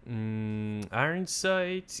 Iron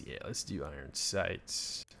sights. Yeah, let's do iron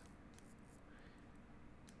sights.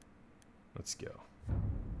 Let's go.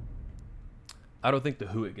 I don't think the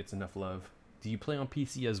Huit gets enough love. Do you play on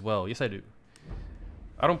PC as well? Yes, I do.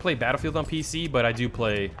 I don't play Battlefield on PC, but I do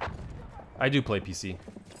play PC.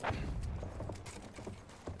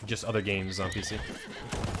 Just other games on PC.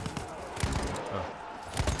 Oh.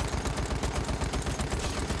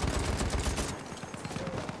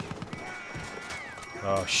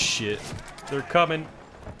 Oh shit. They're coming.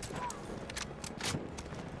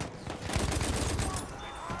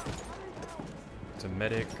 It's a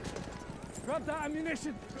medic. Grab that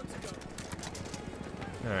ammunition.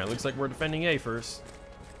 Alright, looks like we're defending A first.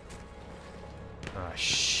 Ah,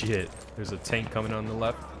 shit. There's a tank coming on the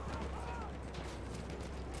left.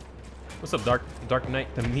 What's up, Dark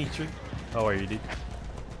Knight Dimitri? How are you, dude?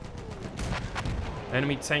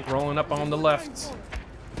 Enemy tank rolling up on the left.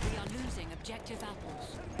 We are losing objective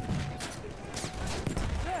apples.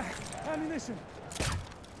 There, ammunition.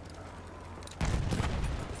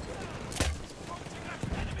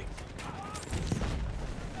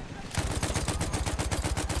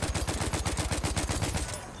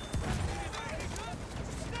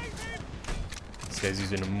 This guy's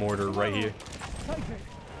using a mortar right here. Take it.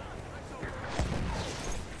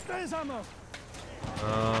 There's ammo.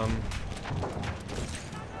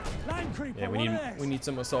 Line creeper, Yeah, one less. we need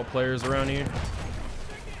some assault players around here.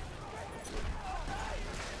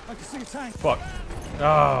 I can see a tank. Fuck.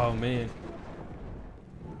 Oh man.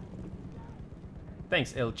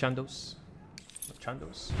 Thanks, El Chandos.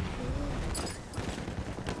 Chandos.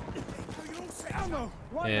 Ammo.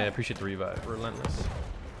 Right Yeah, there. appreciate the revive. Relentless.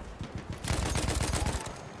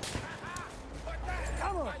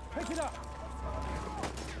 Ammo. Pick it up.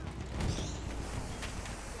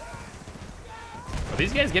 Are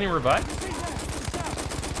these guys getting revived?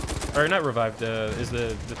 Or not revived, is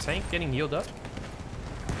the tank getting healed up?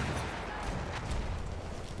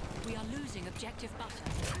 We are losing objective butter.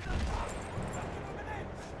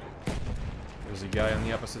 There's a guy on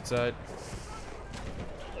the opposite side.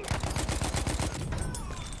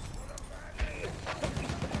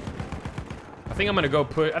 I think I'm gonna go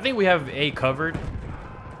put. I think we have A covered.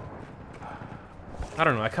 I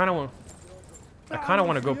don't know. I kind of want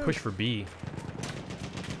to go push for B.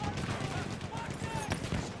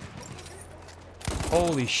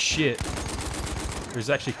 Holy shit! There's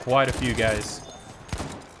actually quite a few guys.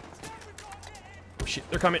 Oh shit!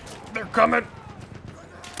 They're coming! They're coming!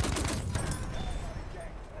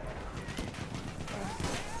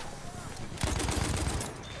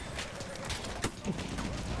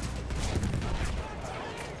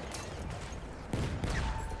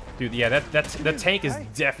 Dude, yeah, that tank is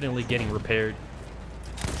definitely getting repaired.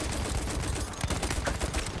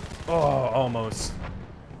 Oh, almost.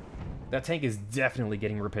 That tank is definitely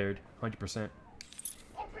getting repaired, 100%.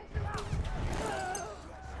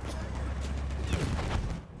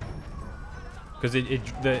 Because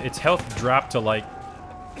its health dropped to like.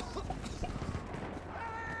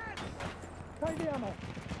 Take the ammo.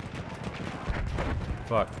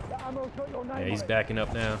 Fuck. The ammo's got your name Yeah, he's on it. backing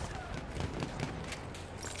up now.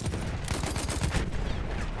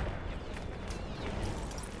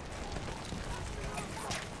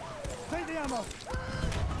 Take the ammo.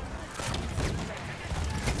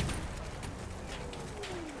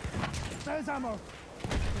 There's ammo.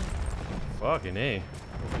 Fucking A.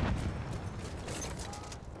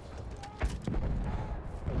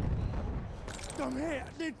 I'm here.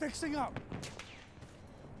 Need fixing up.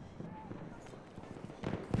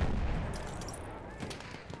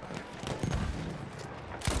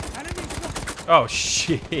 Enemy shot. Oh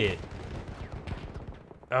shit.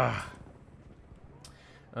 Ah.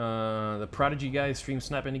 The Prodigy guy stream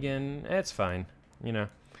snapping again. It's fine. You know,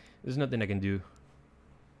 there's nothing I can do.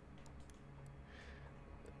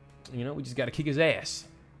 You know, we just gotta kick his ass,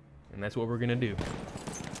 and that's what we're gonna do.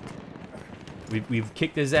 We've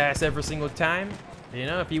kicked his ass every single time. You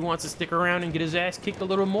know, if he wants to stick around and get his ass kicked a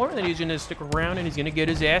little more, then he's gonna stick around and he's gonna get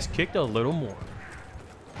his ass kicked a little more.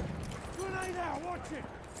 Grenade out. Watch it.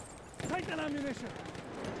 Take that ammunition.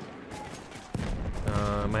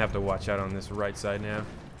 I might have to watch out on this right side now.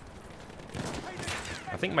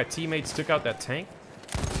 I think my teammates took out that tank.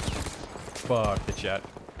 Fuck the chat.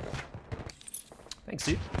 Thanks,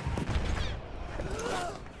 dude.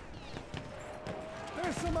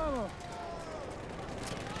 There's some ammo.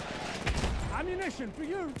 Ammunition for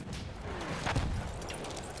you.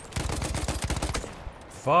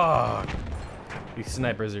 Fuck. These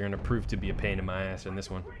snipers are gonna prove to be a pain in my ass in this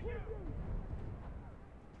one.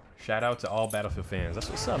 Shout out to all Battlefield fans. That's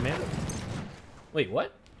what's up, man. Wait,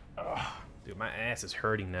 what? Ugh, dude, my ass is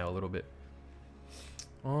hurting now a little bit.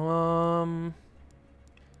 Let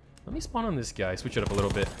me spawn on this guy. Switch it up a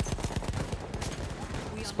little bit.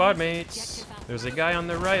 Squad mates. There's a guy on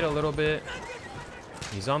the right a little bit.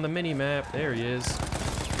 He's on the mini map. There he is.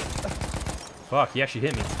 Fuck, he actually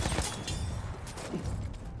hit me.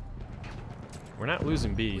 We're not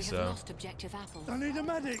losing B, We so. have lost objective apples. I need a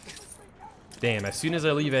medic. Damn, as soon as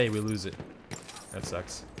I leave A, we lose it. That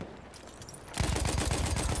sucks.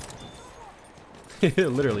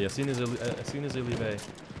 Literally, as soon as I leave A.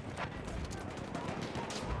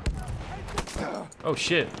 Oh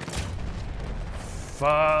shit.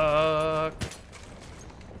 Fuck.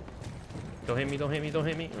 Don't hit me, don't hit me, don't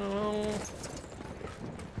hit me. Oh.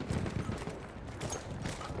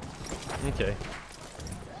 Okay.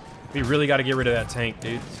 We really got to get rid of that tank,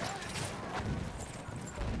 dude.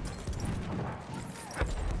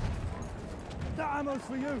 That ammo's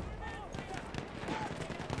for you.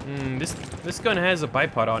 This gun has a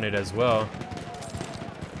bipod on it as well.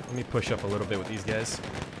 Let me push up a little bit with these guys.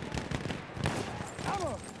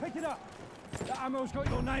 Ammo, pick it up. That ammo's got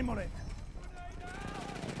your name on it.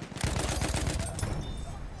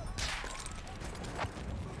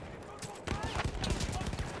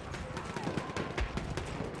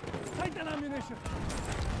 Take that ammunition.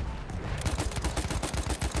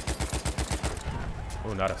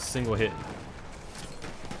 Oh, not a single hit.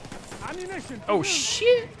 Ammunition. for Oh you.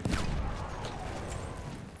 shit!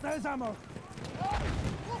 There's ammo.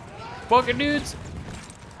 Fucking dudes!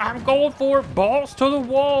 I'm going for it. Balls to the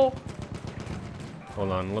wall.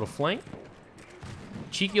 Hold on, a little flank.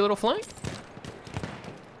 Cheeky little flank.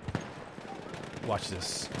 Watch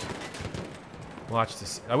this. Watch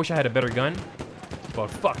this. I wish I had a better gun, but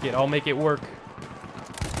fuck it, I'll make it work.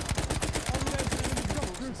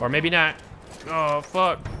 Or maybe not. Oh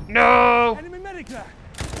fuck! No! Enemy medic there.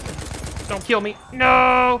 Don't kill me!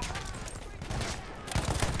 No!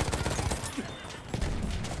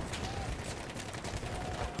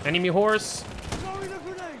 Enemy horse! Throwing a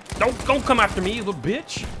grenade. Don't come after me, you little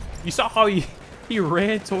bitch! You saw how he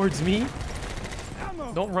ran towards me?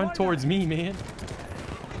 Ammo. Don't run right towards me, man.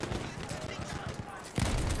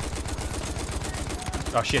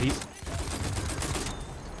 Oh shit, he's.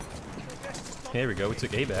 There we go. We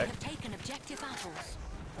took A back. Have taken objective apples.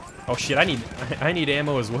 Oh shit, I need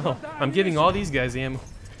ammo as well. I'm giving all these guys ammo.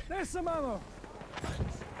 There's some ammo.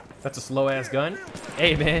 That's a slow ass gun.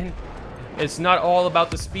 Hey man, it's not all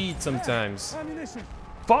about the speed sometimes. Ammunition.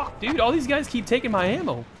 Fuck, dude, all these guys keep taking my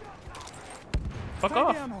ammo. Fuck Take the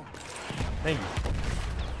off. ammo. Thank you.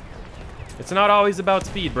 It's not always about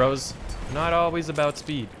speed, bros. Not always about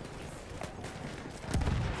speed.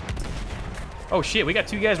 Oh shit, we got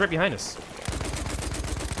two guys right behind us.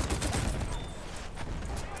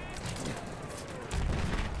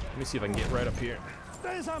 Let me see if I can get right up here.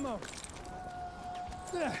 There's ammo.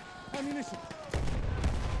 There. Ammunition.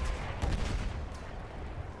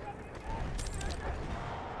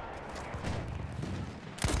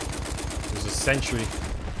 There's a sentry.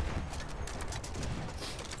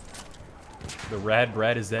 The Rad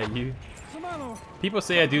Brad, is that you? Some ammo. People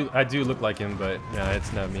say I do look like him, but no,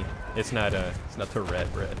 it's not me. It's not the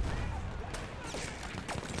Rad Brad.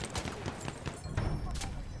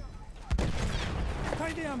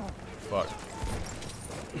 Take the ammo. Fuck.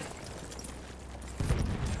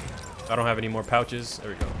 I don't have any more pouches. There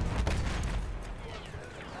we go.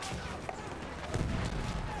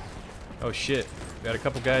 Oh shit. Got a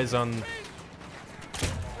couple guys on.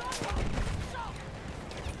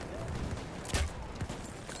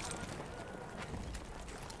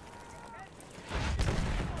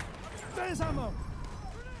 There's ammo.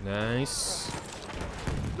 Nice.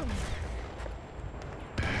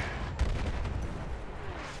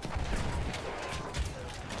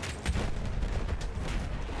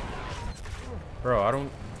 Bro, I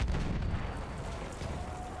don't.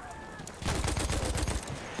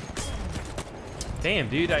 Damn,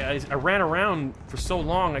 dude, I ran around for so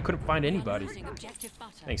long I couldn't find anybody. Losing objective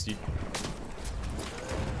butter. Thanks, dude.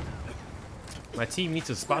 My team needs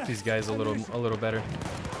to spot these guys a little better.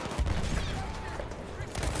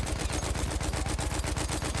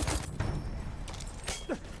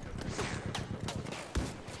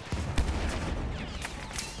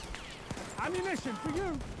 Ammunition for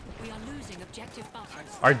you. We are losing objective butter.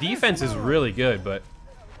 Our defense is really good, but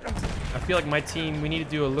I feel like my team, we need to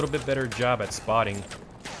do a little bit better job at spotting.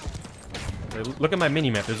 Look at my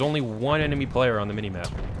minimap. There's only one enemy player on the minimap.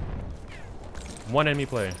 One enemy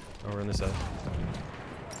player over on this side.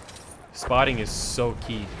 Spotting is so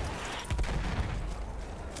key.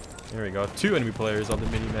 There we go. Two enemy players on the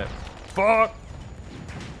minimap. Fuck!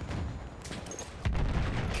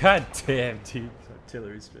 God damn, dude.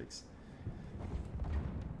 Artillery strikes.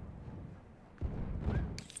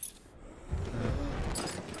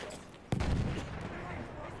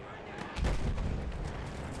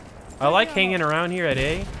 I like hanging around here at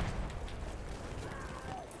A,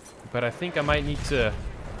 but I think I might need to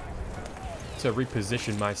to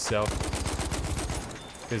reposition myself.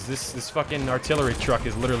 Because this fucking artillery truck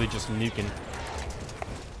is literally just nuking.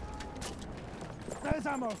 There's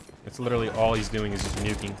ammo. It's literally all he's doing is just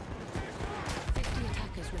nuking. 50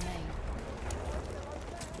 attackers remain.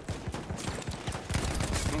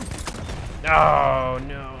 Oh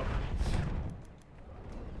no.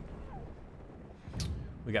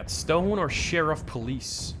 We got Stone or Sheriff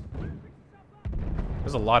Police.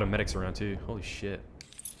 There's a lot of medics around too. Holy shit.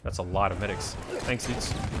 That's a lot of medics. Thanks,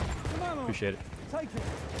 dudes. Appreciate it. Take it.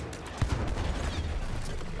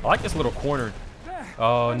 I like this little corner.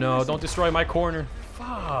 Oh no, don't destroy my corner.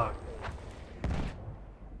 Fuck.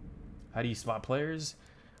 How do you spot players?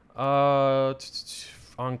 On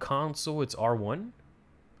console, it's R1.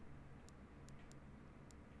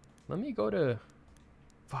 Let me go to...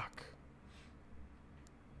 Fuck.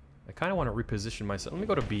 I kind of want to reposition myself. Let me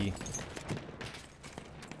go to B.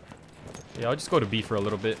 Yeah, I'll just go to B for a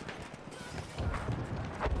little bit.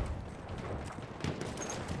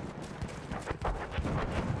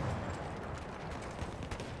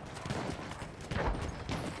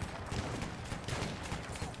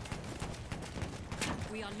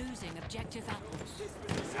 We are losing objective apples.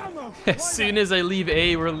 Ammo. As soon as I leave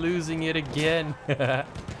A, we're losing it again.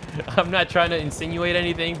 I'm not trying to insinuate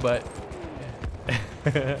anything, but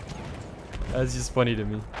that's just funny to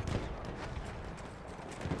me.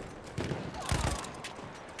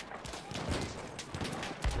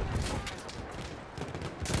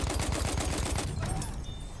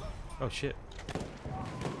 Oh shit.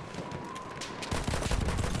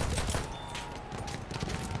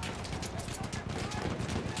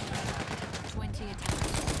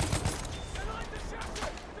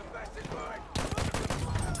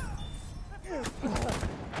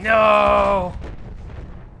 No!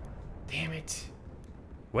 Damn it.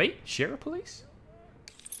 Wait, Sheriff Police?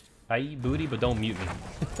 I eat booty, but don't mute me.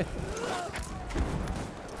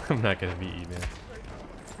 I'm not gonna beat you, man.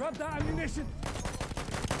 Grab that ammunition.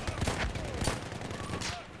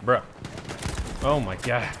 Bruh. Oh my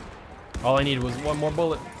god. All I needed was one more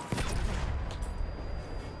bullet.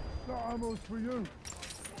 That ammo's for you.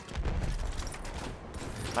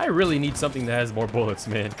 I really need something that has more bullets,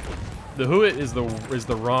 man. The Huit is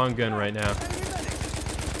the wrong gun right now.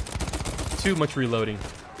 Too much reloading.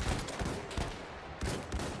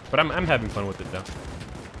 But I'm having fun with it though.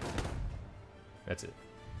 That's it.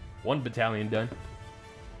 1 battalion done.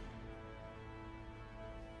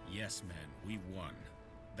 Yes, man, we won.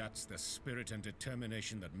 That's the spirit and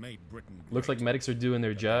determination that made Britain great. Looks like medics are doing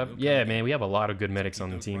their job. Yeah, man, we have a lot of good medics on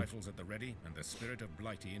the team. Rifles at the ready and the spirit of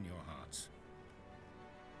Blighty in your hearts.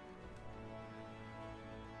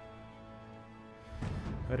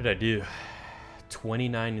 What did I do?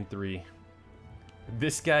 29-3.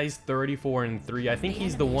 This guy's 34-3. I think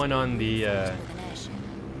he's the one on the.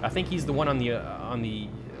 I think he's the one on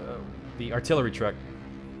the artillery truck.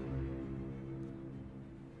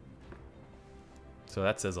 So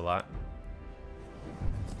that says a lot.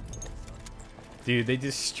 Dude, they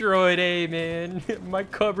destroyed A, man. My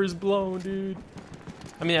cover's blown, dude.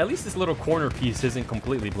 I mean, at least this little corner piece isn't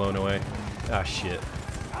completely blown away. Ah, shit.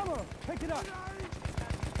 Ammo. Pick it up.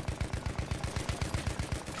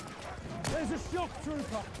 There's a shock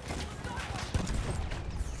trooper.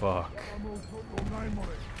 Fuck.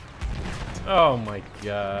 Oh my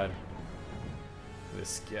god.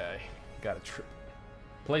 This guy. Got a trip.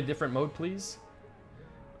 Play different mode, please.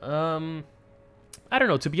 I don't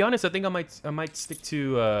know. To be honest, I think I might stick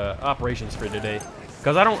to operations for today,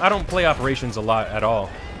 because I don't play operations a lot at all.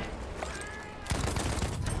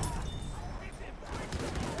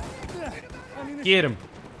 Get him.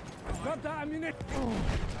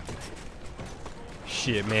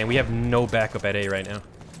 Shit, man, we have no backup at A right now.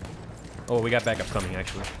 Oh, we got backup coming,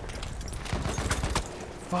 actually.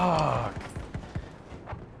 Fuck.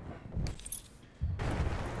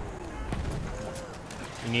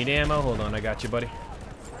 You need ammo? Hold on, I got you, buddy.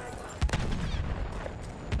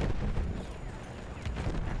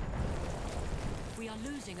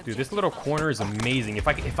 Dude, this little corner is amazing. If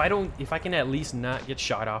I can at least not get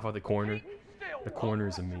shot off of the corner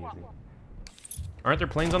is amazing. Aren't there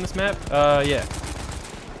planes on this map? Yeah.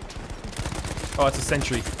 Oh, it's a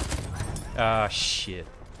sentry. Ah, shit.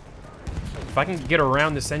 If I can get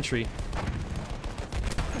around the sentry.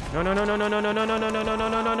 No, no, no, no, no, no, no, no, no, no, no, no,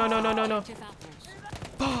 no, no, no, no, no, no, no.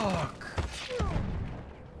 Fuck.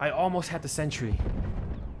 I almost had the sentry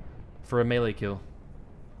for a melee kill.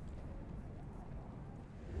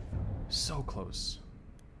 So close.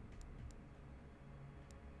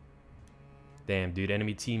 Damn, dude,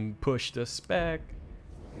 enemy team pushed us back.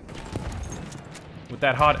 With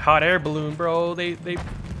that hot air balloon, bro, they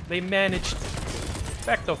managed.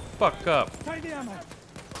 Back the fuck up. Take the ammo.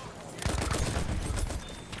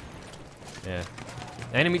 Yeah.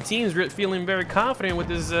 Enemy team's feeling very confident with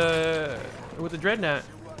this, with the Dreadnought.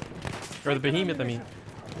 Or the Behemoth, I mean.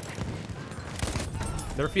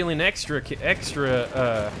 They're feeling extra,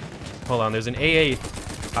 hold on, there's an AA.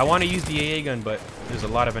 I want to use the AA gun, but there's a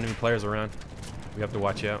lot of enemy players around. We have to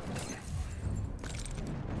watch out.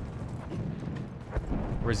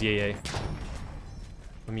 Where's the AA?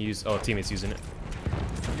 Let me use, oh, teammate's using it.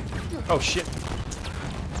 Oh, shit.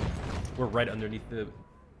 We're right underneath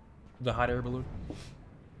the hot air balloon.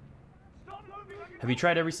 Have you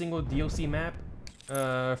tried every single DLC map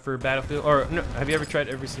for Battlefield? Or, no, have you ever tried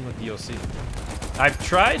every single DLC? I've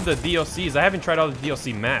tried the DLCs. I haven't tried all the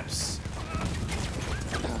DLC maps.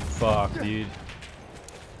 Fuck, dude.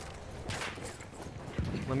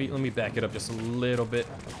 Let me back it up just a little bit.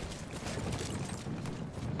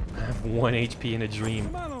 I have 1 HP in a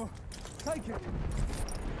dream. Ammo. Take it.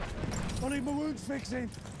 I need my wounds fixing.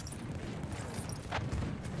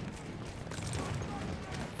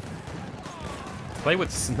 Play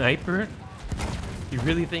with sniper? You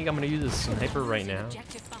really think I'm gonna use a sniper right now?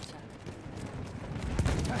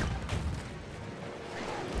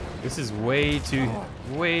 This is way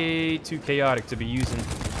too chaotic to be using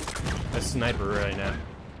a sniper right now.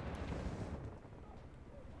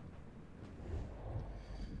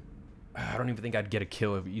 I don't even think I'd get a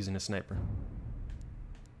kill of using a sniper.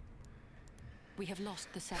 We have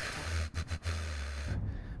lost the sector.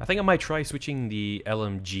 I think I might try switching the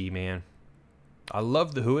LMG, man. I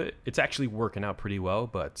love the Huet. It's actually working out pretty well,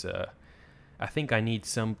 but I think I need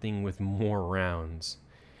something with more rounds.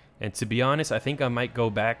 And to be honest, I think I might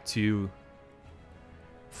go back to...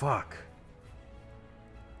 Fuck.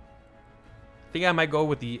 I think I might go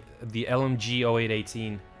with the LMG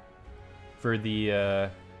 0818 for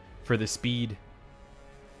the speed.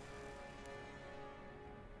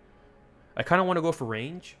 I kind of want to go for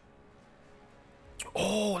range.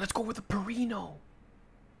 Oh, let's go with the Perino.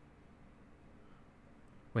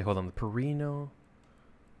 Wait, hold on. The Perino.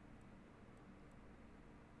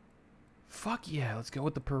 Fuck yeah, let's go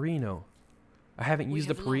with the Perino. I haven't used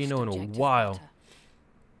the Perino in a while.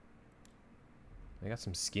 I got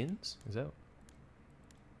some skins? Is that...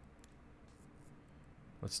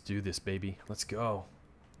 Let's do this, baby. Let's go.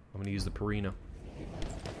 I'm gonna use the Perino.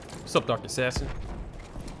 What's up, Dark Assassin?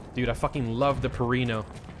 Dude, I fucking love the Perino.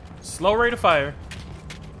 Slow rate of fire,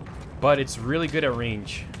 but it's really good at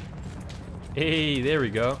range. Hey, there we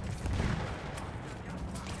go.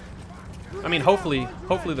 I mean, hopefully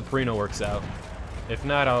the Perino works out. If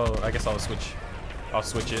not, I guess I'll switch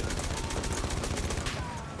it.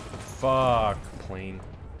 Fuck, plane.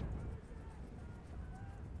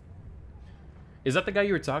 Is that the guy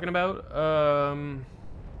you were talking about?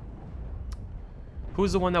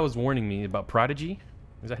 Who's the one that was warning me about Prodigy?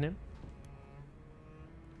 Is that him?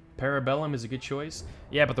 Parabellum is a good choice.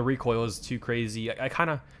 Yeah, but the recoil is too crazy.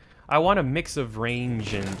 I want a mix of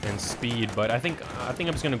range and speed, but I think I'm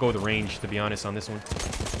just gonna go with the range, to be honest, on this one.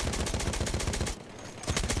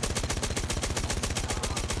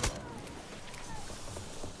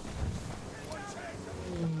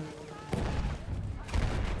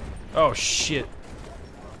 Oh shit!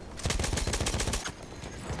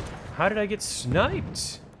 How did I get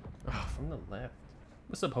sniped? Oh, from the left.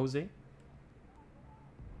 What's up, Jose?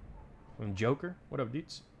 From Joker? What up,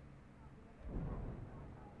 dudes?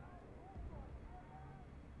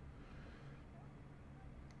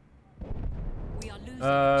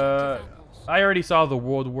 I already saw the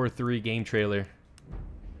World War III game trailer.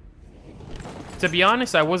 To be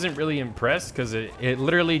honest, I wasn't really impressed because it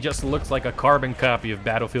literally just looks like a carbon copy of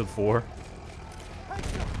Battlefield 4.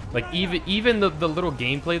 Like even the little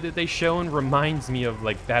gameplay that they shown reminds me of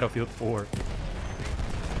like Battlefield 4.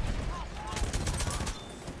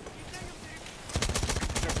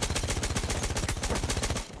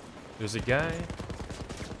 There's a guy.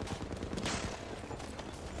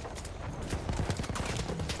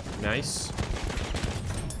 Nice.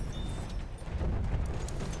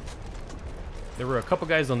 There were a couple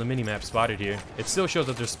guys on the minimap spotted here. It still shows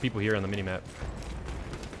that there's people here on the minimap.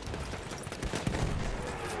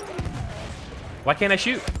 Why can't I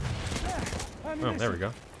shoot? Oh, there we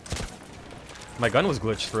go. My gun was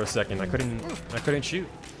glitched for a second. I couldn't shoot.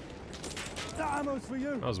 That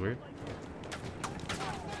was weird.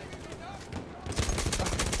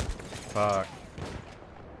 Fuck.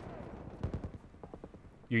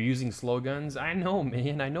 You're using slow guns? I know,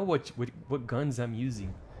 man. I know what guns I'm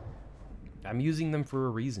using. I'm using them for a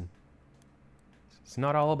reason. It's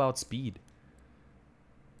not all about speed.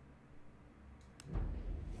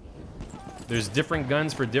 There's different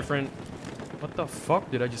guns for different... What the fuck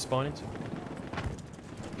did I just spawn into?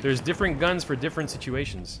 There's different guns for different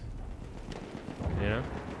situations. You know?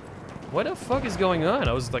 What the fuck is going on?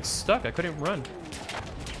 I was like stuck. I couldn't run.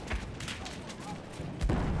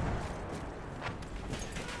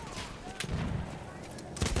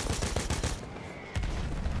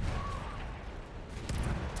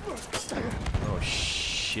 Oh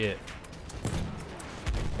shit.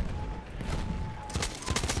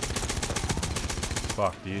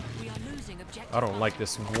 Fuck, dude. I don't like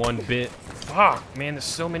this one bit. Fuck, man, there's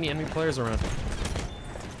so many enemy players around.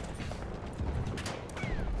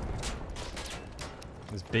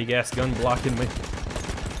 This big ass gun blocking me.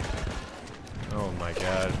 Oh my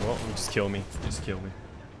god. Well, just kill me. Just kill me.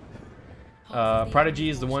 Prodigy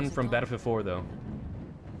is the one from Battlefield 4 though.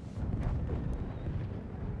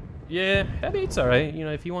 Yeah, I mean it's alright. You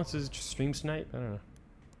know, if he wants to stream snipe, I don't know.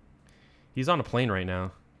 He's on a plane right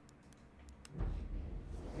now.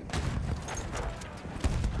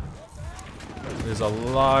 There's a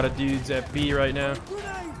lot of dudes at B right now.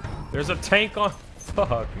 There's a tank on.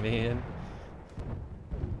 Fuck, man.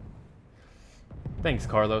 Thanks,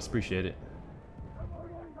 Carlos. Appreciate it.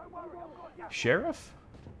 Sheriff?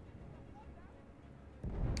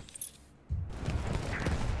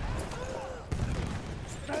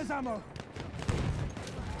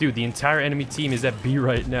 Dude, the entire enemy team is at B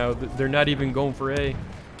right now. They're not even going for A.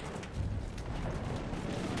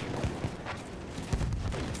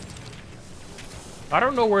 I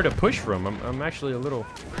don't know where to push from. I'm actually a little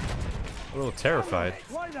terrified.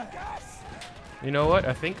 You know what?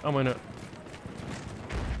 I think I'm gonna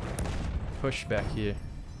push back here.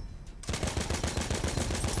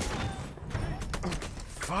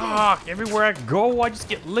 Fuck! Everywhere I go, I just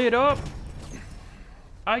get lit up.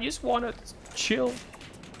 I just wanna chill.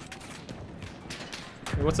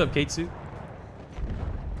 Hey, what's up, Katsu?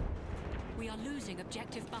 We are losing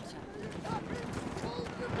objective butter.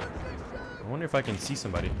 I wonder if I can see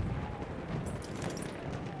somebody.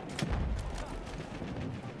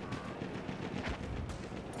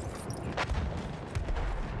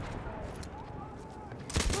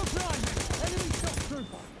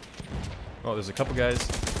 Oh, there's a couple guys.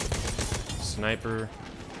 Sniper.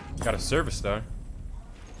 Got a service star.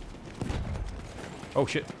 Oh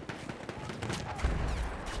shit.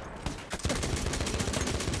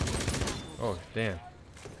 Oh damn.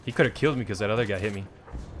 He could have killed me because that other guy hit me.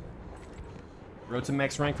 Road to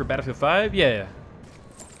max rank for Battlefield 5? Yeah.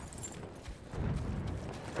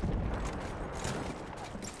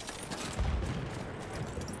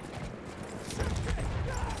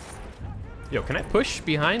 Yo, can I push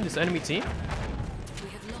behind this enemy team? We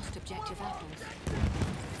have lost objective apples.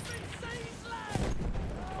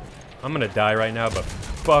 I'm gonna die right now, but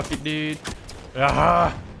fuck it, dude.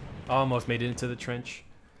 Ah! Almost made it into the trench.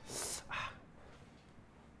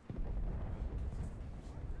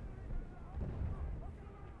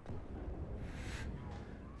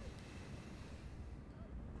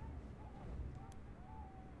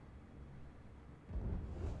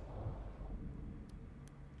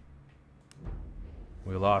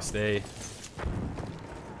 We lost A.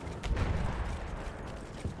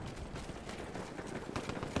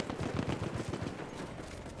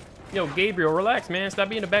 Yo, Gabriel, relax, man. Stop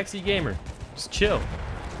being a backseat gamer. Just chill.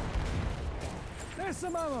 There's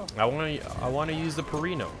some ammo. I wanna use the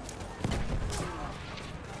Perino.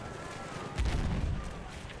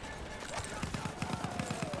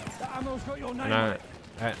 That ammo's got your name.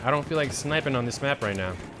 And I don't feel like sniping on this map right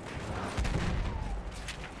now.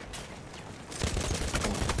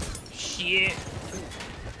 Shit.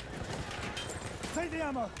 Take the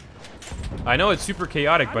ammo. I know it's super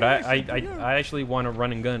chaotic, but I actually want to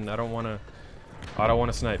run and gun. I don't want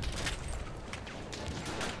to snipe.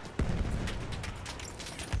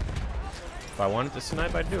 If I wanted to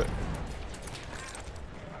snipe, I'd do it.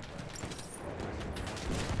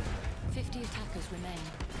 50 attackers remain.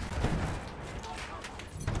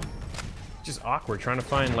 Just awkward trying to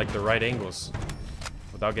find like the right angles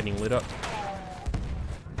without getting lit up.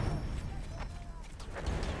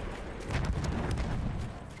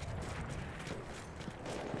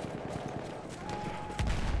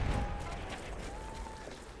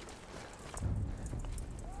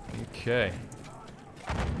 Okay.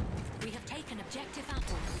 We have taken objective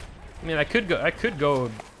apples. I mean, I could go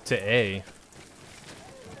to A.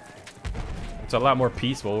 It's a lot more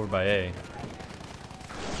peaceful over by A.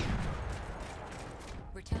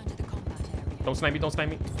 Return to the combat area. Don't snipe me, don't snipe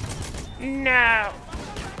me. No!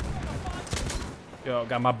 Yo,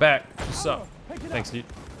 got my back. What's up? Thanks, dude.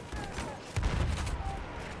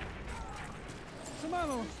 Some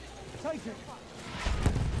ammo. Take it.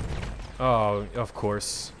 Oh, of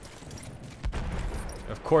course.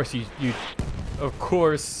 Of course you of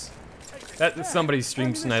course. That somebody's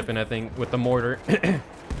stream sniping, I think, with the mortar.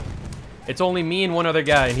 It's only me and one other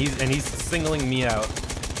guy, and he's singling me out,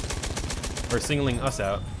 or singling us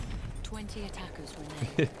out. 20 attackers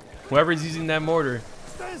remain. Whoever's using that mortar,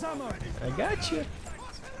 There's ammo. I got you.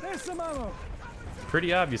 There's some ammo.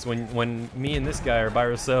 Pretty obvious when me and this guy are by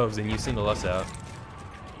ourselves and you single us out.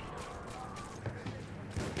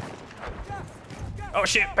 Oh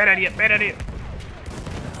shit! Bad idea! Bad idea!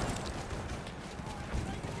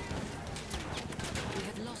 We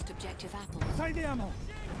have lost objective apples. Take the ammo.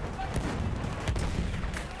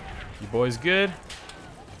 You boys good?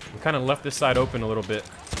 We kind of left this side open a little bit.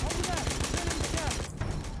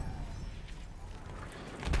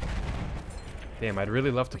 Damn, I'd really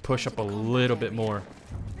love to push up a little bit more.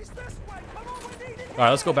 Alright,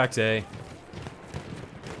 let's go back to A.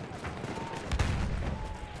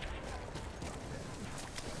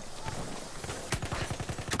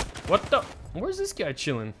 What the? Where's this guy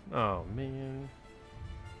chilling? Oh, man.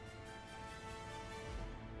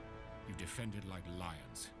 You defended like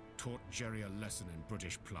lions. Taught Jerry a lesson in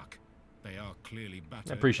British pluck. They are clearly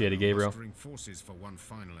battered. I appreciate it, Gabriel. Mustering forces for one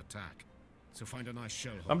final attack. So find a nice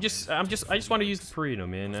shell. I just want to use the Perino,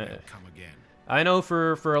 man. Come again. I know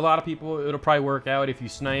for a lot of people it'll probably work out if you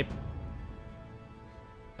snipe.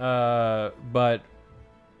 But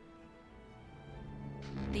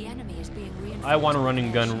The enemy is being reinforced. I want a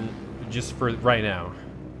running gun just for right now.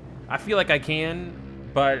 I feel like I can,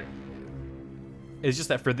 but it's just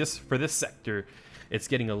that for this sector, it's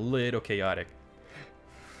getting a little chaotic.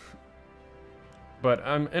 But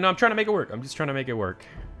I'm trying to make it work. I'm just trying to make it work.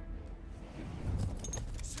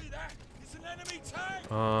 See that? It's an enemy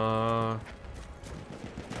tank!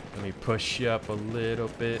 Let me push you up a little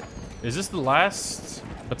bit. Is this the last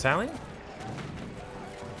battalion?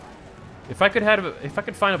 If I could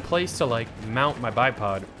find a place to like mount my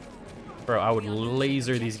bipod, bro, I would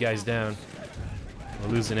laser these guys down. We're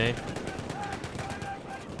losing A.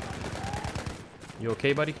 You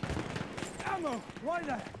okay, buddy? Ammo. Right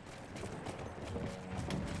there.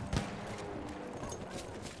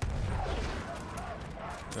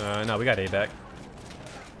 No, we got A back.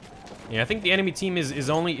 Yeah, I think the enemy team is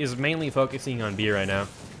mainly focusing on B right now.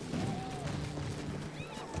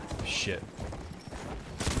 Shit.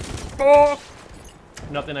 Oh!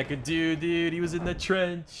 Nothing I could do, dude. He was in the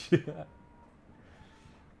trench.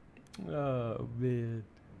 Oh man,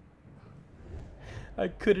 I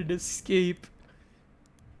couldn't escape.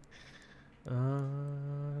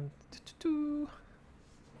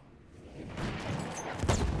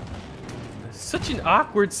 Such an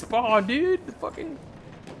awkward spawn, dude. Fucking.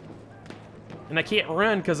 And I can't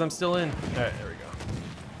run because I'm still in. Alright, there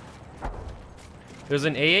we go. There's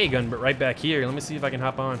an AA gun, but right back here. Let me see if I can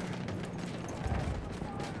hop on.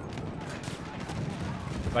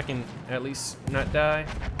 If I can at least not die.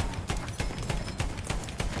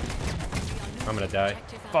 I'm gonna die.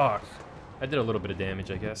 Fuck. I did a little bit of damage,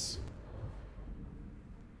 I guess.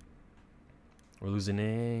 We're losing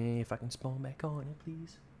A. If I can spawn back on it,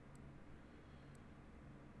 please.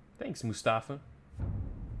 Thanks, Mustafa.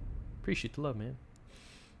 Appreciate the love, man.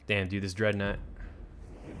 Damn, dude, this dreadnought.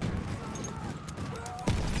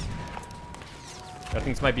 I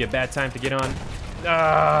think this might be a bad time to get on.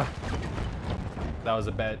 Ah, that was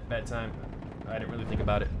a bad time. I didn't really think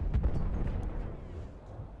about it.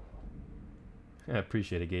 I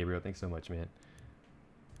appreciate it, Gabriel. Thanks so much, man.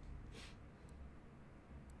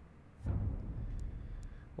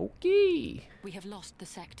 Okay. We have lost the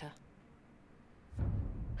sector.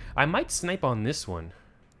 I might snipe on this one,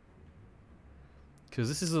 because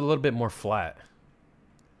this is a little bit more flat.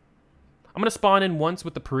 I'm gonna spawn in once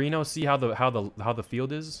with the Perino, see how the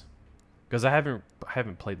field is, because I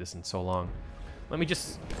haven't played this in so long. Let me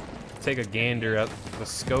just take a gander at the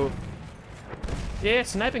scope. Yeah,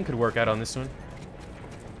 sniping could work out on this one.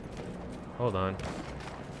 Hold on,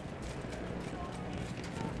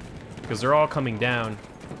 because they're all coming down.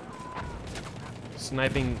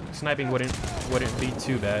 Sniping wouldn't be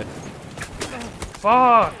too bad.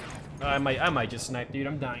 Fuck! I might just snipe, dude.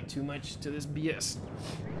 I'm dying too much to this BS.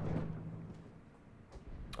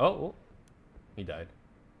 Oh, he died.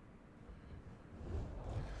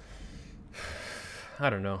 I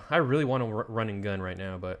don't know. I really want to run and gun right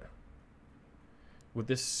now, but with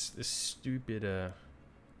this stupid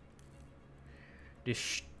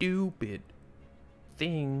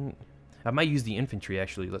thing, I might use the infantry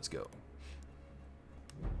actually. Let's go.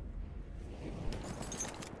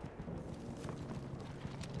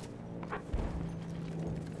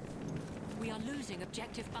 Losing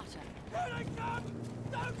objective butter.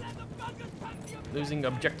 Losing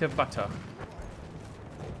objective butter.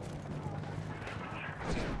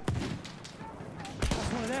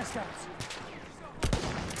 That's one of their scouts.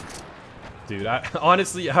 Dude,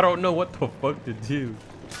 honestly, I don't know what the fuck to do.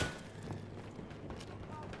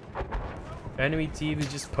 Enemy team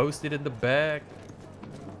is just posted in the back.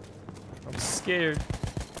 I'm scared.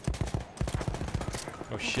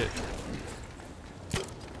 Oh shit.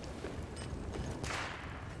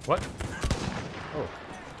 What? Oh,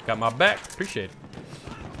 got my back. Appreciate it.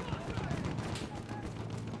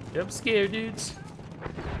 Yeah, I'm scared, dudes.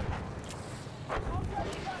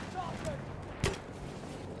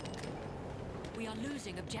 We are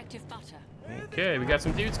losing objective butter. Okay, we got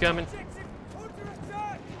some dudes coming.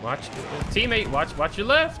 Watch, teammate, watch your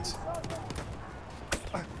left.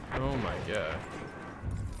 Oh my god.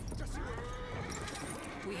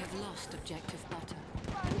 We have lost objective butter.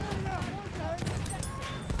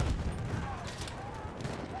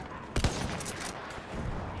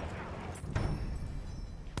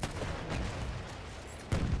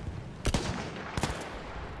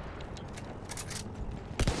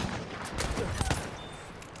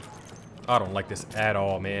 I don't like this at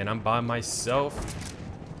all, man. I'm by myself.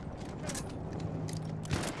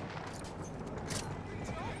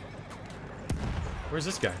 Where's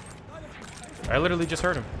this guy? I literally just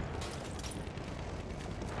heard him.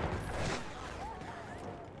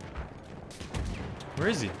 Where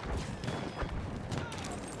is he?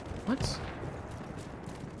 What?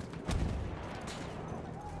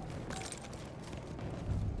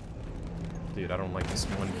 Dude, I don't like this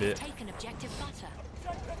one bit. Taken objective butter.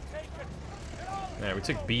 Yeah, we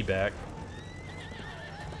took B back.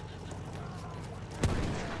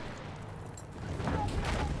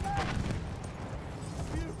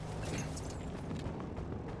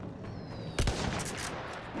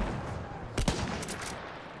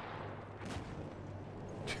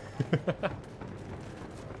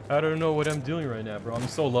 I don't know what I'm doing right now, bro. I'm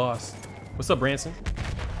so lost. What's up, Branson?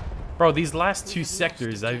 Bro, these last two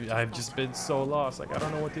sectors, I've just been so lost. Like, I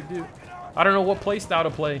don't know what to do. I don't know what play style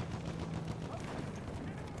to play.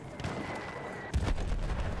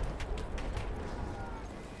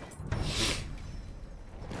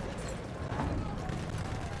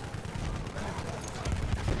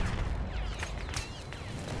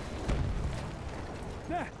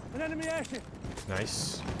 There, an enemy airship.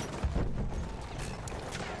 Nice.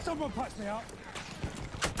 Someone patch me up.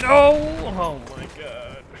 No! Oh my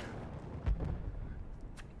god.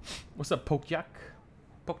 What's up, Pokejak?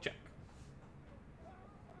 Pokejak.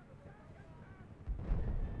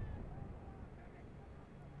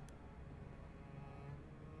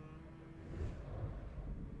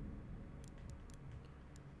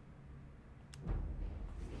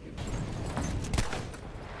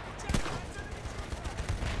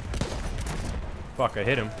 Fuck, I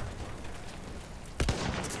hit him.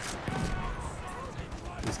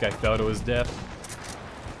 This guy fell to his death.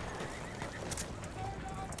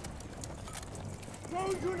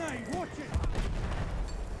 Throw grenade, watch it.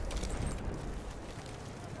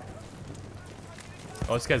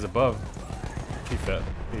 Oh, this guy's above. He fell.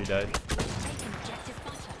 He died. Taken objective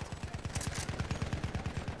butter.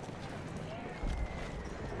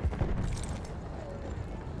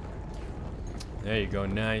 There you go,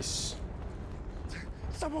 nice.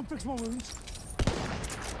 Someone fix my wounds.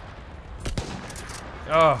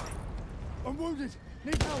 Oh, I'm wounded.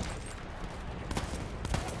 Need help.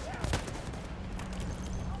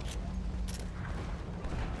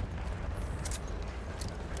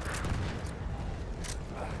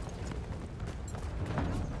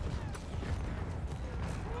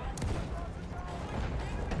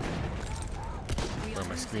 bro,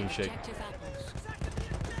 my screen shake. Objective apples.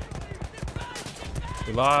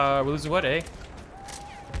 We're losing what, eh?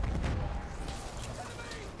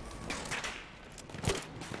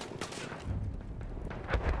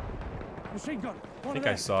 Machine gun. I think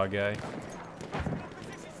I saw a guy.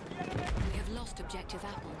 We have lost objective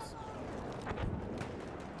apples.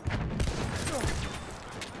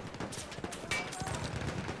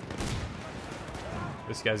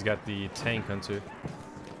 This guy's got the tank hunter.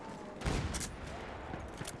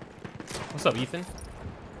 What's up, Ethan?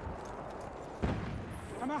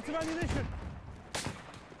 I'm out of ammunition.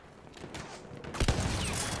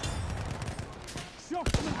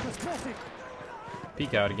 Shock trooper spotted.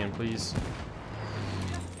 Peek out again, please.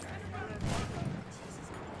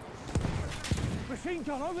 Machine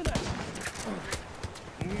gun over there.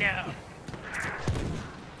 No.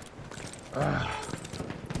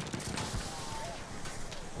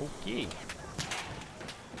 Okay.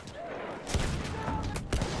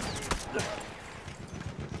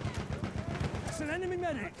 It's an enemy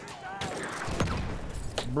medic.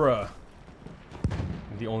 Bruh.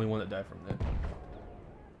 I'm the only one that died from that.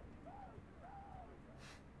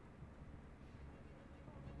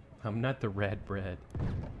 I'm not the red bread.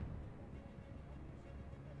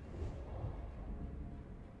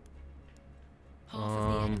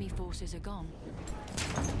 Enemy forces are gone.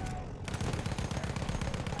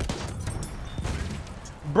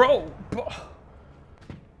 Bro!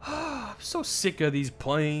 I'm so sick of these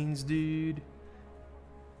planes, dude.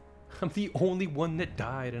 I'm the only one that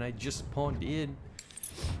died, and I just spawned in.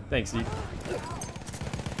 Thanks, dude.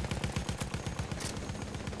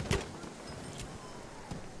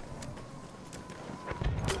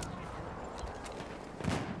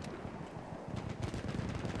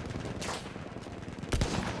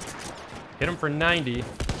 Hit him for 90.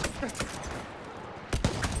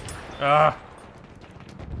 Ah.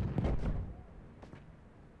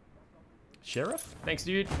 Sheriff? Thanks,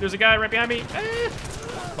 dude. There's a guy right behind me.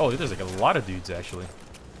 Ah. Oh, there's like a lot of dudes, actually.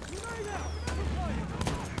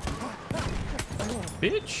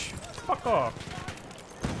 Bitch. Fuck off.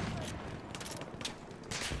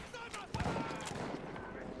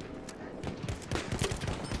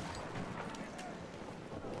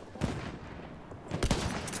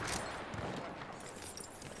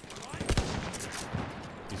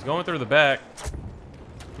 He's going through the back.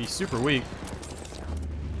 He's super weak.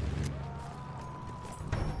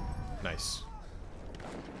 Nice.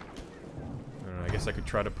 I don't know, I guess I could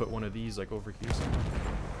try to put one of these like over here somewhere.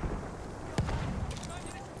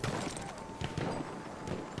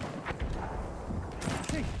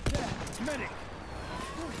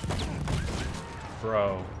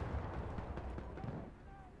 Bro.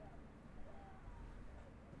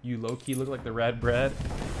 You low-key look like the Rad Brad.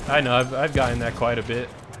 I know, I've gotten that quite a bit.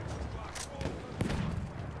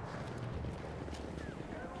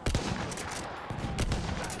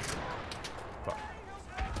 Fuck.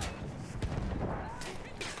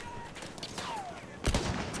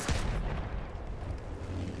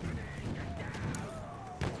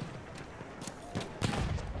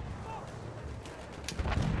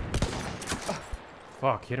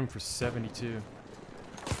 Fuck, hit him for 72.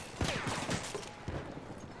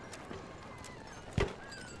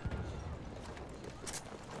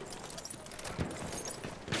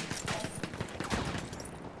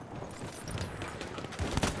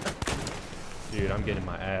 Dude, I'm getting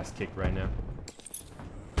my ass kicked right now.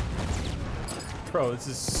 Bro, this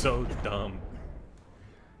is so dumb.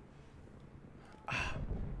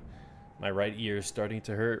 My right ear is starting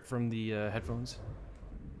to hurt from the headphones.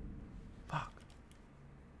 Fuck.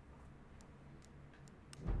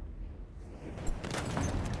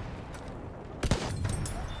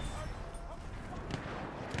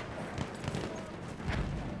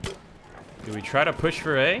 Do we try to push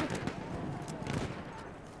for A?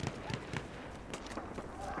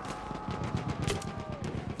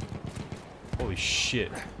 Holy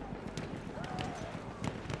shit.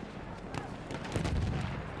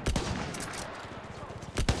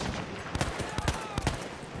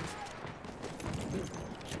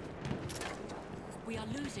 We are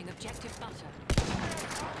losing objective butter.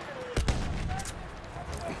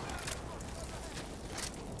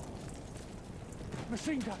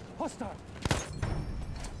 Machine gun, hostile.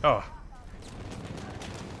 Oh.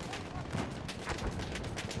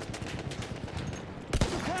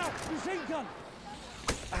 Look out, machine gun.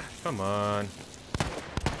 Come on.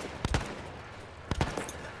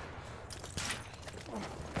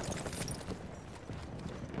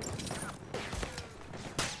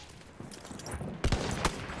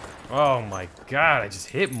 Oh my god, I just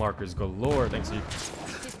hit markers galore. Thanks, dude.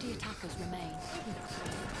 50 attackers remain.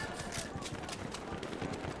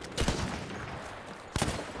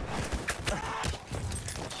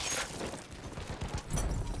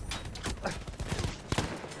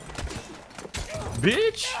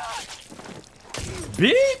 Bitch!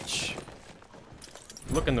 Bitch!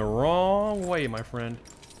 Looking the wrong way, my friend.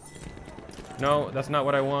 No, that's not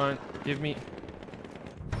what I want. Give me...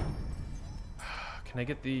 Can I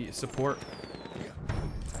get the support?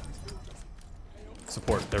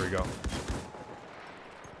 Support, there we go.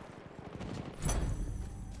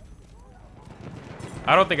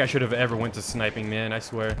 I don't think I should have ever went to sniping, man, I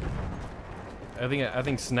swear. I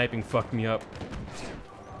think sniping fucked me up.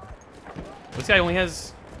 This guy only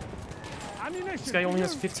has... This guy only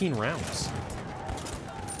has 15 rounds.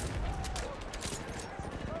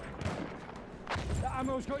 That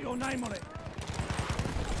ammo's got your name on it.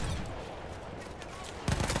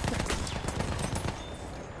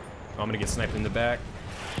 Oh, I'm gonna get sniped in the back.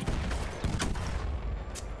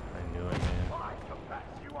 I knew it,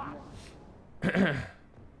 man.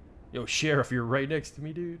 Yo, Sheriff, you're right next to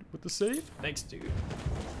me, dude. With the safe? Thanks, dude.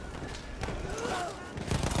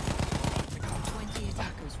 20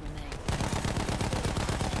 attackers remain.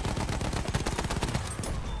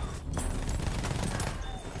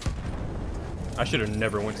 I should have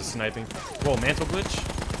never went to sniping. Whoa, mantle glitch?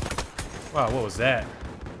 Wow, what was that?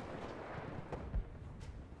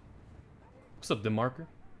 What's up, Demarker?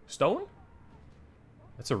 Stolen?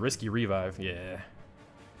 That's a risky revive. Yeah.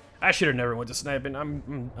 I should have never went to sniping.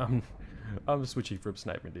 I'm switching from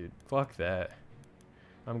sniping, dude. Fuck that.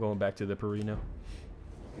 I'm going back to the Perino.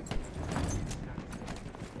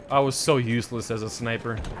 I was so useless as a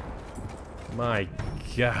sniper. My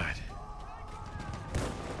God.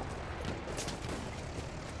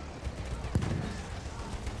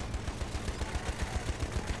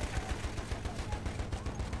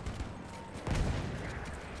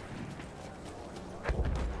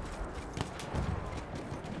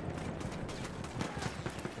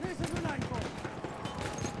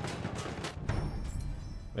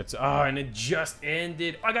 It's and it just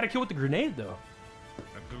ended. Oh, I got a kill with the grenade though.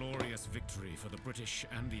 A glorious victory for the British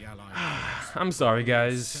and the Allied. I'm sorry,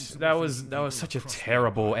 guys. That was such a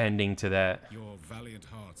terrible ending to that. Your valiant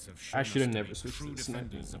hearts have shown I should have us to never be switched true to sniping.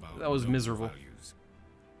 defenders of our That was noble miserable. values.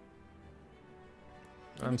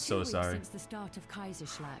 I'm so sorry. Since the start of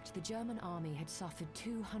Kaiserschlacht, the German army had suffered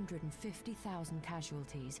 250,000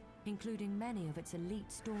 casualties, including many of its elite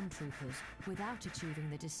stormtroopers, without achieving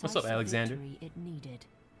the decisive Alexander? victory it needed.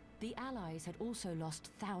 The Allies had also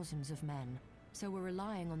lost thousands of men, so were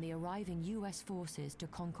relying on the arriving US forces to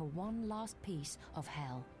conquer one last piece of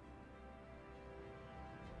hell.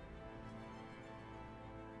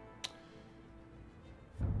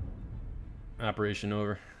 Operation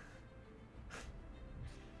over.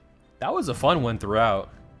 That was a fun one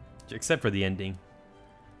throughout, except for the ending.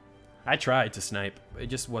 I tried to snipe, but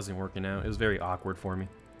it just wasn't working out. It was very awkward for me.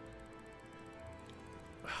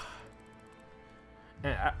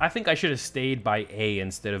 And I think I should have stayed by A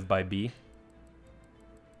instead of by B.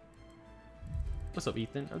 What's up,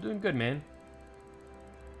 Ethan? I'm doing good, man.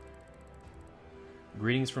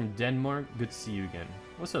 Greetings from Denmark. Good to see you again.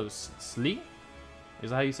 What's up, Slee? Is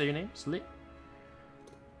that how you say your name? Slee?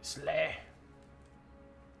 Slay.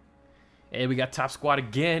 Hey, we got top squad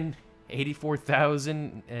again.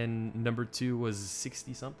 84,000, and number 2 was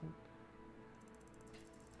 60 something.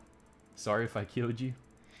 Sorry if I killed you.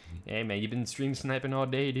 Hey man, you've been stream sniping all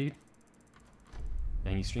day, dude.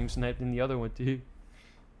 And you stream sniped in the other one too.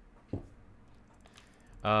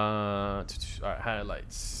 Alright,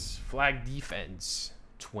 highlights. Flag defense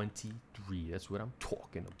 23. That's what I'm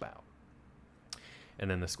talking about.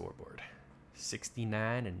 And then the scoreboard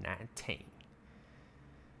 69 and 19.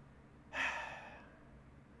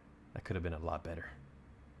 That could have been a lot better.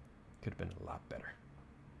 Could have been a lot better.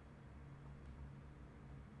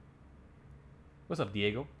 What's up,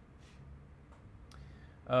 Diego?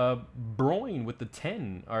 Broin with the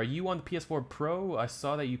 10. Are you on the PS4 Pro? I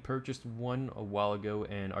saw that you purchased one a while ago,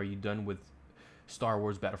 and are you done with Star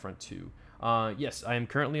Wars Battlefront 2? Yes, I am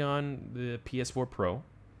currently on the PS4 Pro,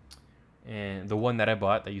 and the one that I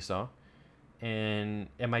bought that you saw. And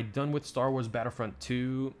am I done with Star Wars Battlefront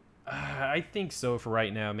 2? I think so for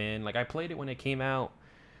right now, man. Like, I played it when it came out,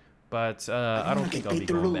 but I don't think I'll be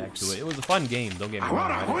going back to it. It was a fun game, don't get me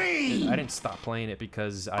wrong. I didn't stop playing it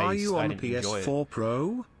because I didn't enjoy it. PS4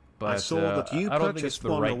 Pro? But I saw that you I don't think it's purchased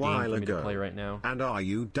the one right a while game for me to ago. play right now. And are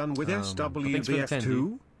you done with Thanks for the 10, SWBF2?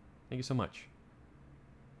 dude. Thank you so much.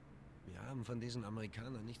 Wir haben von diesen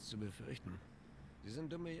Amerikanern nichts zu befürchten. Sie sind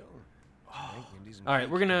dumme Jungen. All right,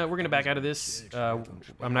 we're gonna back out of this.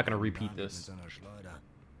 I'm not gonna repeat this.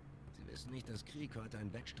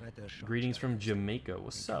 Greetings from Jamaica.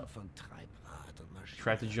 What's up?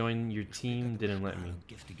 Tried to join your team, didn't let me.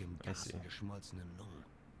 I see.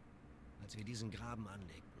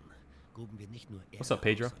 What's up,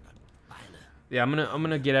 Pedro? Yeah, I'm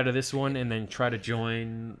gonna get out of this one and then try to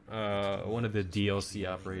join one of the DLC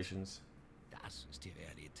operations.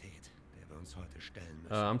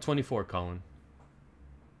 I'm 24, Colin.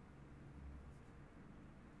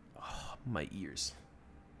 Oh, my ears.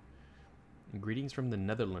 Greetings from the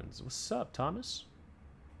Netherlands. What's up, Thomas?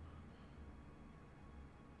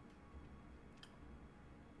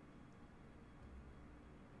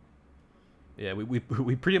 Yeah, we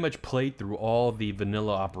pretty much played through all the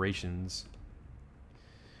vanilla operations.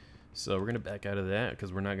 So we're gonna back out of that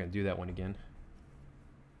because we're not gonna do that one again.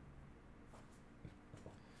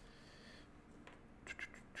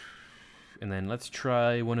 And then let's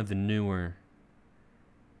try one of the newer,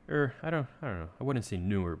 I don't know. I wouldn't say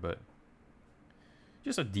newer, but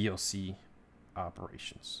just a DLC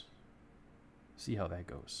operations. See how that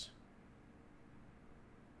goes.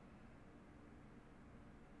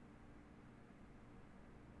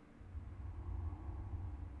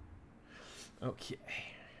 Okay.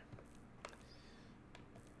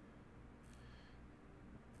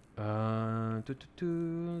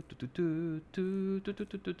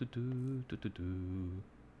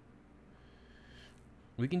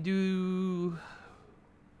 We can do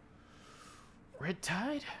Red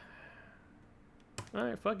Tide?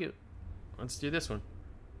 Alright, fuck it. Let's do this one.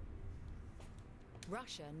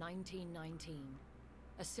 Russia, 1919.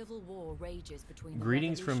 A civil war rages between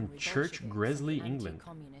Greetings the from Church Gresley, and the England.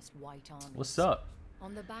 anti-communist White Armies. What's up?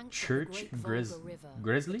 On the banks Church of the Great Volga River,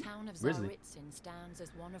 Grizzly? the town of Grizzly. Tsaritsyn stands as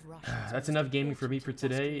one of Russia's That's most enough gaming for me important for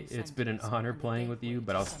today. industrial It's been an centers honor and the playing with you, gateway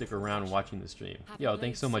but to I'll stick Central around Asia. watching the stream. Having Yo,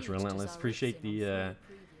 thanks so laid much, siege to Relentless. Appreciate Tsaritsyn the on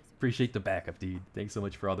 3 appreciate the backup, dude. Thanks so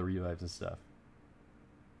much for all the revives and stuff.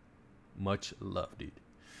 Much love, dude.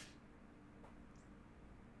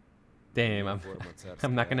 Damn,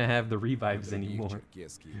 I'm not gonna have the revives anymore.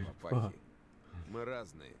 Fuck.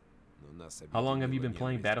 How long have you been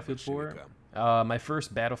playing Battlefield for? My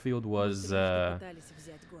first Battlefield was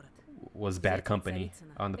Bad Company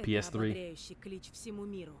on the PS3.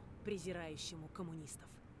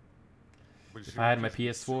 If I had my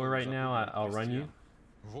PS4 right now, I'll run you.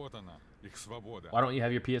 Why don't you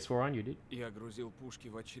have your PS4 on you, dude? Я грузил пушки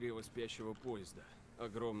в чрево спящего поезда,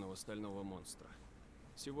 огромного стального монстра.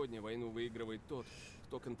 Сегодня войну выигрывает тот,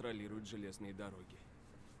 кто контролирует железные дороги.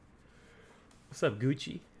 What's up,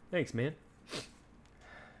 Gucci? Thanks, man.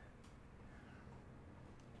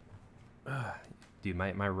 Dude,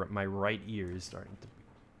 my right ear is starting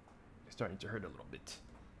to hurt a little bit.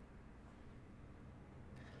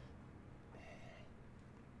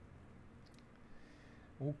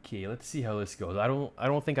 Okay, let's see how this goes. I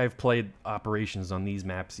don't think I've played Operations on these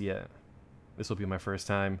maps yet. This will be my first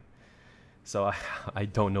time, so I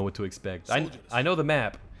don't know what to expect. I know the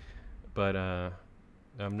map, but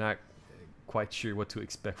I'm not quite sure what to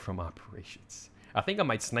expect from Operations. I think I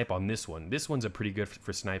might snipe on this one. This one's a pretty good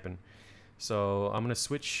for sniping. So I'm gonna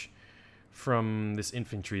switch from this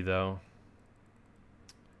infantry though.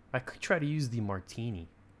 I could try to use the Martini,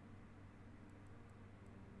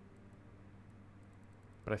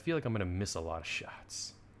 but I feel like I'm gonna miss a lot of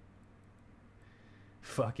shots.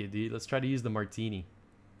 Fuck it, dude. Let's try to use the Martini.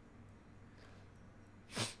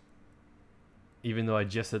 Even though I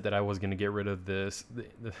just said that I was gonna get rid of this,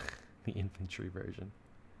 the infantry version.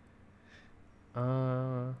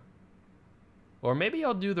 Or maybe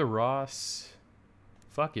I'll do the Ross.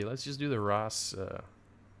 Fuck it, let's just do the Ross.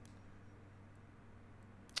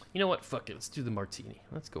 You know what? Fuck it, let's do the Martini.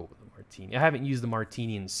 Let's go with the Martini. I haven't used the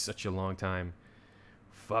Martini in such a long time.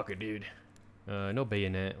 Fuck it, dude. No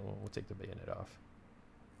bayonet. We'll take the bayonet off.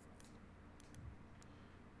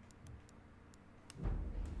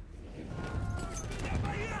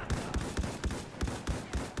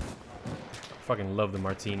 Fucking love the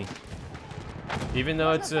Martini. Even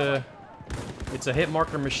though it's a hit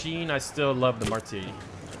marker machine, I still love the Martini.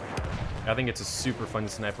 I think it's a super fun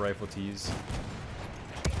sniper rifle to use.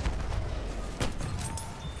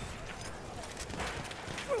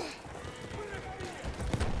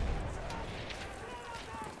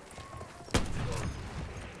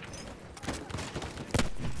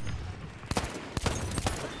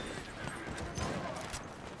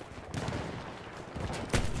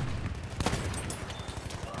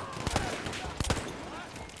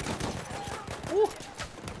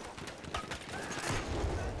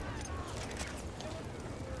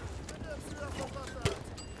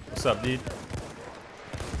 What's up, dude?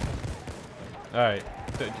 All right.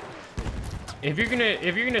 If you're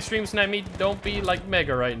gonna stream snipe me, don't be like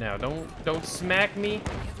Mega right now. Don't smack me.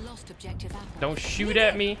 Don't shoot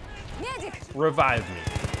at me. Revive me.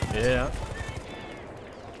 Yeah.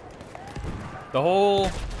 The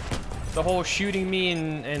whole shooting me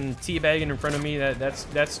and teabagging in front of me,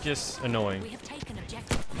 that's just annoying.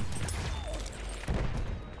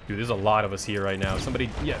 Dude, there's a lot of us here right now. Somebody,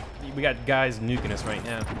 yeah, we got guys nuking us right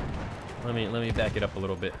now. Let me back it up a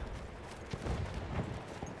little bit.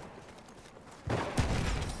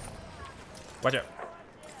 Watch out.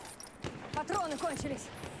 Патроны кончились.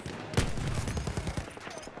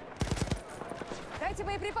 Дайте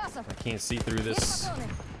боеприпасов. I can't see through this,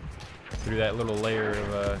 through that little layer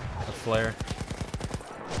of flare.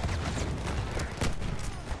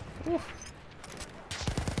 Woo.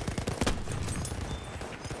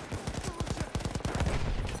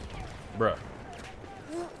 Bruh.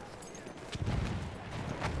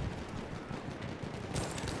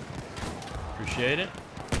 Appreciate it.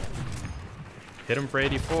 Hit him for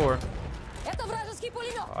 84.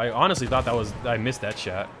 I honestly thought I missed that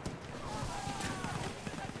shot.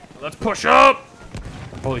 Let's push up!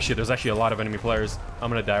 Holy shit, there's actually a lot of enemy players. I'm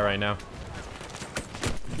gonna die right now.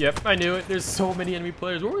 Yep, I knew it. There's so many enemy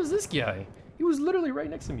players. Where was this guy? He was literally right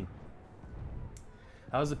next to me.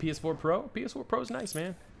 How's the PS4 Pro? PS4 Pro's nice,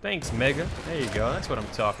 man. Thanks, Mega. There you go. That's what I'm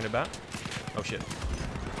talking about. Oh, shit.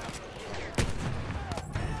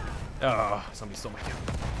 Oh, somebody stole my kill.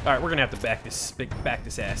 All right, we're gonna have to back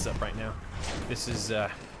this ass up right now. This is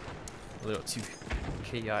a little too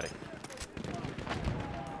chaotic.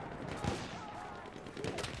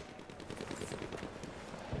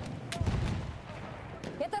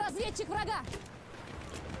 Это разведчик врага.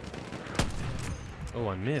 Oh,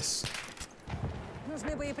 I missed.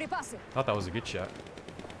 Нужны боеприпасы. I thought that was a good shot.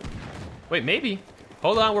 Wait, maybe.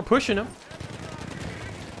 Hold on, we're pushing him.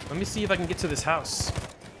 Let me see if I can get to this house.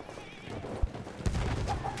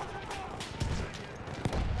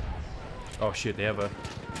 Oh shit, they have a...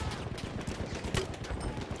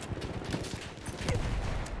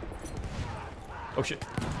 Oh shit.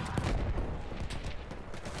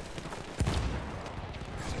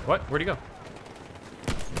 What? Where'd he go?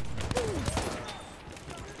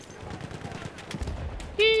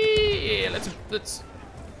 Yeah, let's...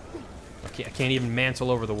 I can't even mantle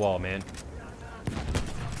over the wall, man.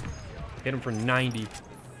 Hit him for 90.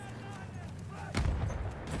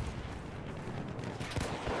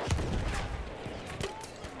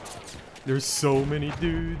 There's so many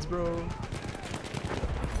dudes, bro.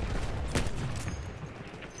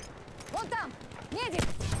 Вон там, медик.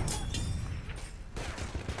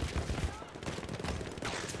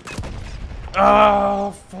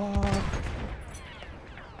 Oh, fuck.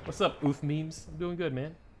 What's up, oof memes? I'm doing good,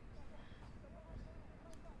 man.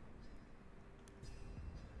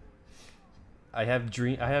 I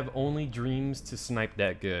have only dreams to snipe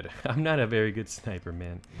that good. I'm not a very good sniper,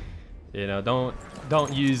 man. You know,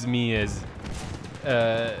 don't use me as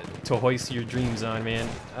to hoist your dreams on, man.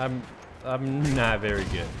 I'm not very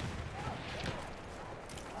good.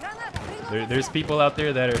 There's people out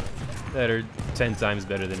there that are 10 times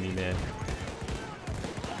better than me, man.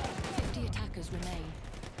 50 attackers remain.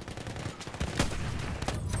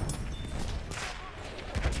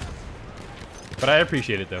 But I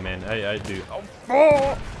appreciate it though, man. I do.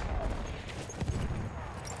 Oh.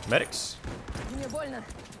 Medics. Мне больно.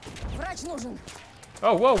 Врач нужен.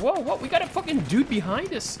 Oh, whoa, whoa, whoa. We got a fucking dude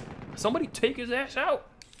behind us. Somebody take his ass out.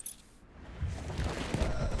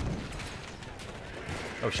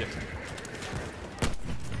 Oh, shit.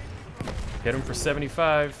 Hit him for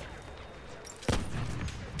 75.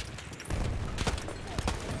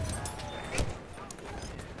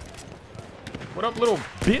 What up, little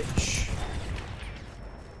bitch?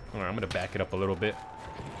 Alright, I'm gonna back it up a little bit.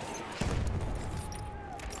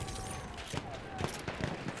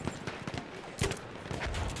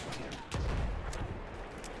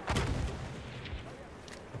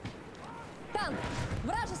 Танк.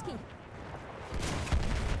 Вражеский.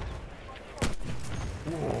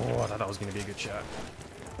 Whoa, I thought that was gonna be a good shot.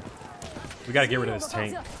 We gotta get rid of this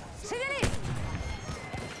tank. Шевелись.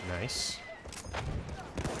 Nice.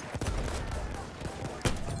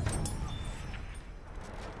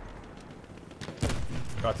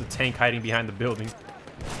 Oh, it's a tank hiding behind the building.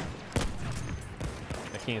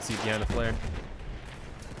 I can't see behind the flare.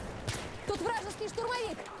 Тут вражеский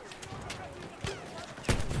штурмовик.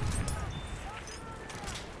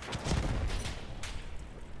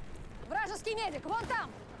 Вражеский медик. Вон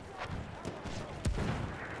там.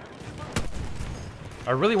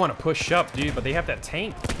 I really want to push up, dude, but they have that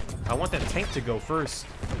tank. I want that tank to go first.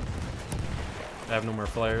 I have no more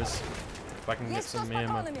flares. If I can get Есть кто с some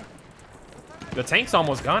ammo. патронами? The tank's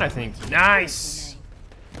almost gone, I think. Nice!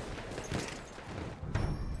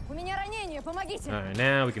 У меня ранение. Помогите. Alright,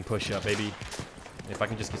 now we can push up, baby. If I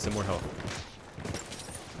can just get some more health.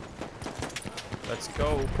 Let's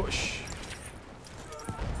go, push.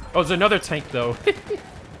 Oh, there's another tank, though.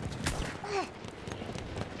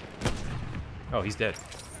 Oh, he's dead.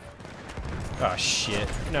 Oh, shit.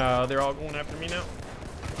 No, they're all going after me now.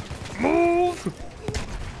 Move!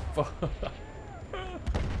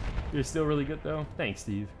 You're still really good, though. Thanks,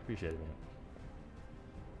 Steve. Appreciate it,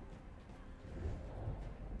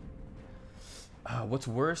 man. What's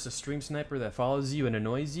worse, a stream sniper that follows you and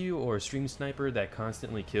annoys you, or a stream sniper that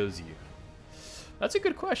constantly kills you? That's a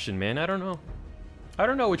good question, man. I don't know. I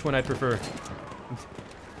don't know which one I prefer.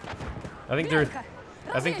 I think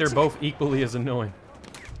they're both equally as annoying.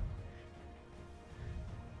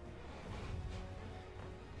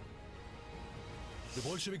 The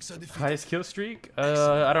Bolsheviks are defeated. Highest kill streak?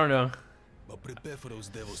 I don't know. But prepare for those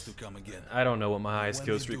devils to come again. I don't know what my highest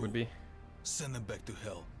kill streak would be. Send them back to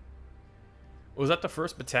hell. Was that the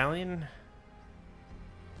 1st Battalion?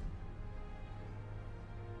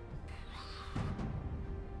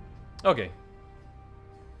 Okay.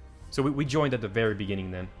 So we joined at the very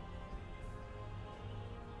beginning then.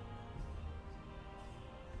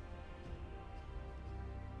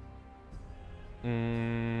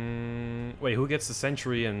 Wait, who gets the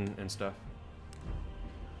sentry and stuff?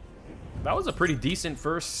 That was a pretty decent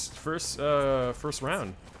first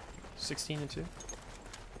round. 16-2.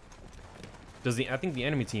 I think the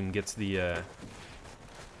enemy team gets the I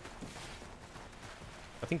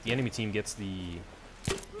think the enemy team gets the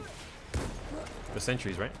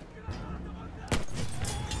sentries, right?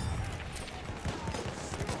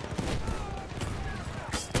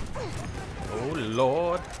 Oh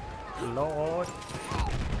Lord. Lord.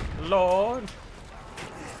 Lord.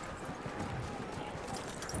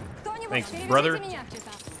 Thanks, brother.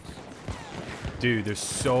 Dude, there's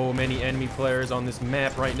so many enemy players on this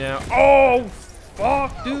map right now. Oh,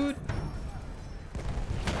 fuck, dude.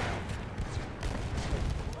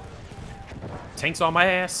 Tanks on my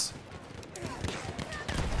ass.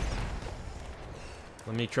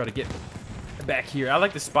 Let me try to get back here. I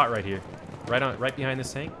like this spot right here. Right behind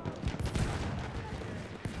this tank.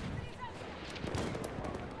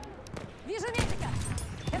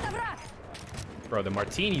 Bro, the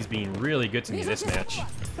Martini's being really good to me this match.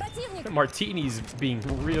 The Martini's being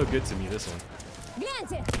real good to me this one.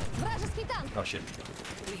 Oh shit.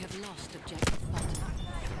 We have lost objective.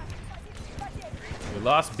 We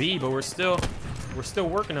lost B, but we're still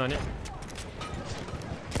working on it.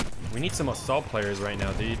 We need some assault players right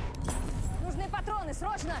now, dude.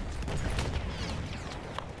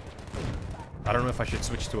 I don't know if I should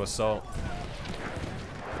switch to assault.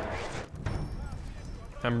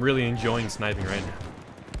 I'm really enjoying sniping right now.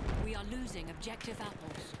 We are losing objective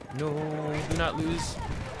apples. No, do not lose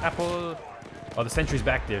apple. Oh, the sentry's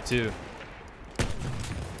back there too.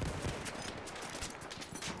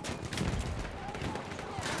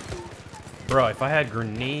 Bro, if I had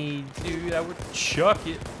grenades, dude, I would chuck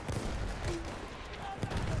it.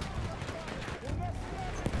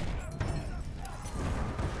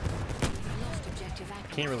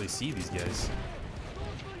 Can't really see these guys.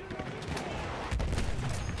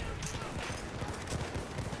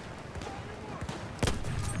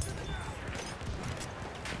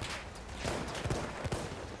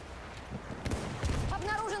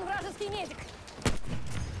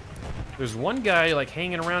 There's one guy like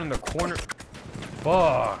hanging around in the corner.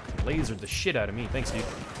 Fuck! Lasered the shit out of me. Thanks, dude.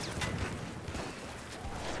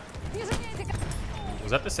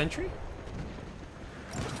 Was that the sentry?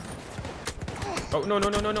 Oh, no, no,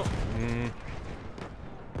 no, no, no.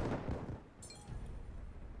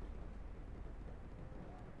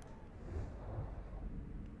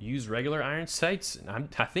 Use regular iron sights.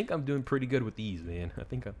 I think I'm doing pretty good with these, man. I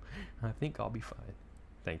think I'll be fine.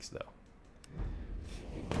 Thanks, though.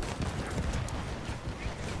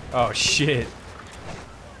 Oh shit.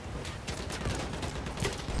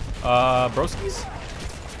 Broskies?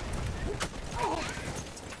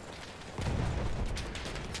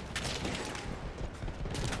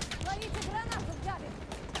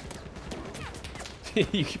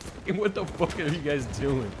 What the fuck are you guys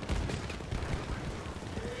doing?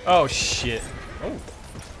 Oh shit. Oh.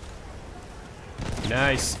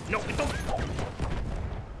 Nice. No, don't.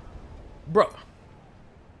 Bro.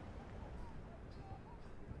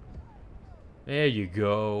 There you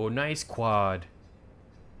go. Nice quad.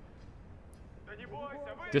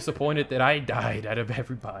 Disappointed that I died out of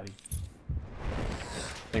everybody.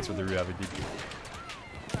 Thanks for the revive, dude.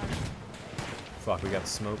 Fuck, we got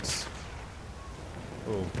smokes.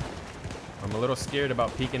 Oh, I'm a little scared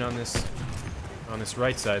about peeking on this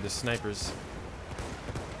right side. The snipers.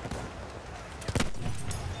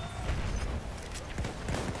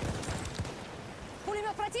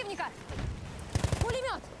 Пулемет противника!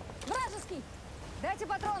 Пулемет! Вражеский! Дайте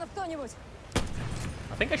патронов кто-нибудь!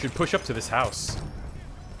 I think I should push up to this house.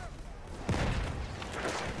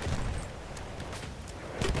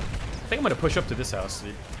 I think I'm gonna push up to this house,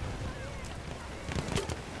 dude.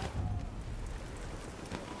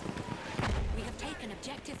 We have taken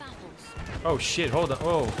objective apples. Oh shit, hold on.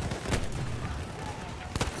 Oh.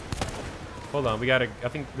 Hold on, we gotta. I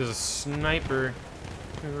think there's a sniper.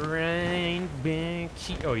 Right back.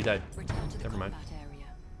 Oh, he died. Never mind.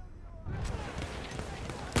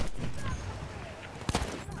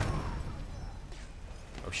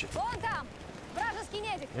 Oh shit.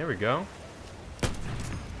 There we go.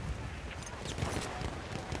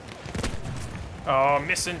 Oh,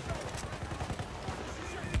 missing.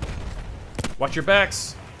 Watch your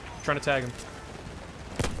backs. I'm trying to tag him.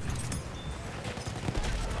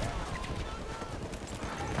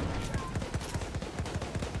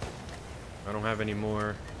 I don't have any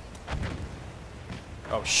more.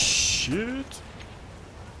 Oh shit.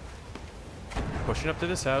 Pushing up to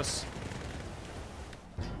this house.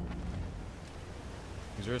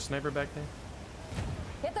 Is there a sniper back there?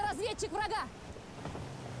 Это разведчик врага.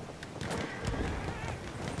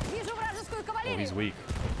 Вижу вражескую Oh, кавалерию. he's weak.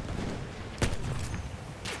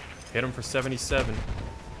 Hit him for 77.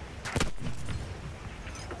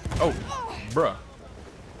 Oh, bruh.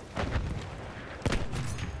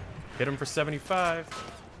 Hit him for 75.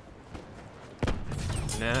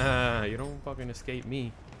 Nah, you don't fucking escape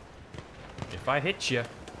me. If I hit you,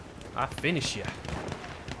 I finish you.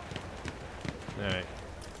 Alright.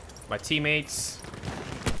 My teammates,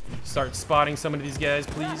 start spotting some of these guys,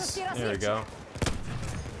 please. There we go.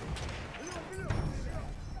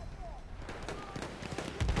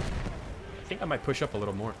 I think I might push up a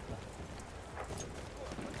little more.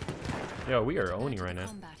 Yo, we are owning right now.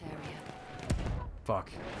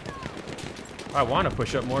 Fuck. I want to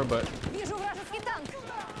push up more, but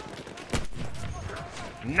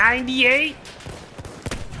 98.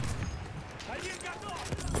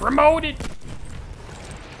 Promoted.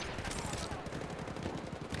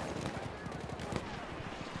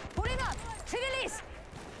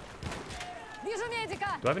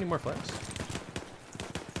 Do I have any more flares?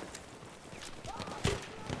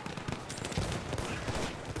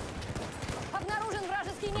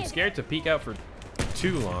 I'm scared to peek out for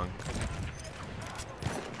too long.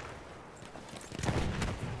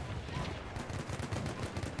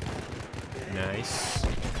 Nice.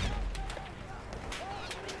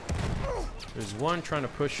 There's one trying to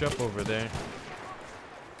push up over there.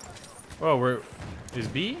 Oh, is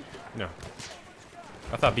B? No.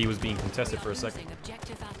 I thought B was being contested for a second.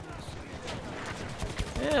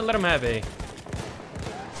 Yeah, let him have A.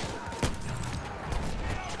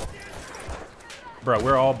 Bro,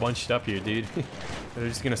 we're all bunched up here, dude. They're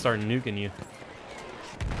just gonna start nuking you.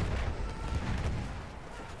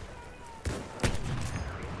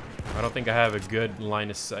 I don't think I have a good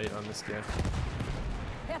line of sight on this guy.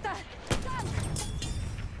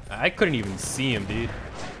 I couldn't even see him, dude.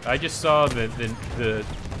 I just saw the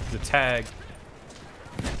tag.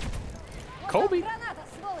 Kobe.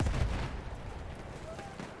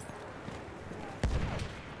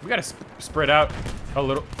 We gotta spread out a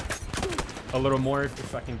little more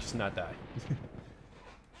if I can just not die.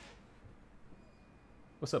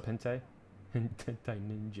 What's up, hentai? Hentai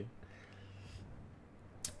ninja.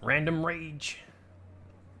 Random rage.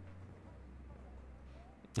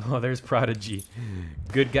 Oh, there's Prodigy.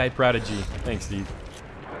 Good guy Prodigy. Thanks, dude.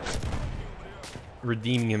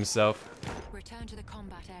 Redeeming himself. Return to the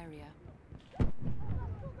combat area.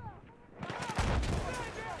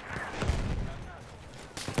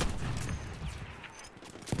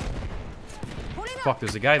 Fuck,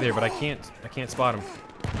 there's a guy there, but I can't spot him.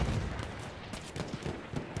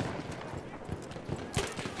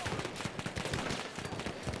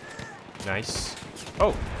 Nice.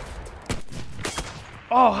 Oh.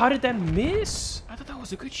 Oh, how did that miss? I thought that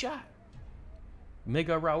was a good shot.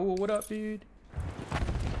 Mega Raul, what up, dude?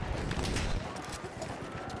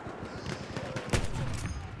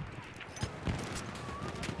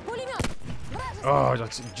 Oh,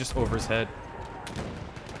 that's just over his head.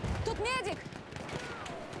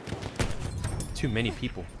 Too many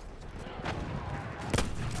people.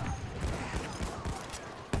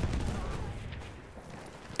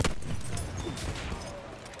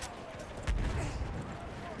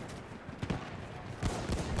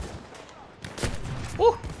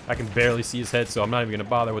 Woo! I can barely see his head, so I'm not even gonna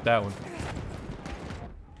bother with that one.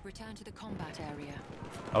 Return to the combat area.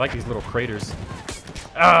 I like these little craters.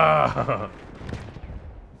 Ah!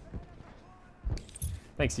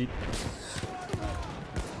 Thanks, dude.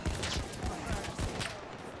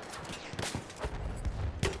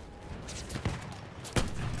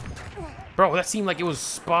 Bro, that seemed like it was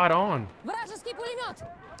spot on.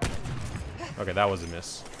 Okay, that was a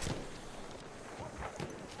miss.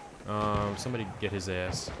 Somebody get his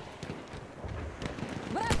ass.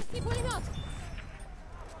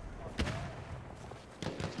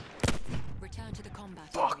 Return to the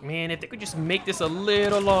combat. Fuck, man, if they could just make this a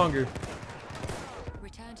little longer.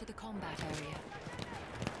 Return to the combat area.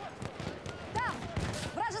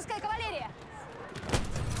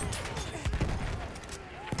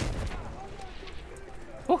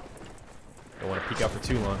 Don't want to peek out for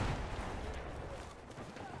too long.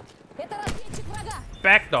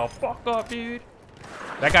 Back the fuck up, dude.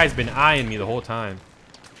 That guy's been eyeing me the whole time.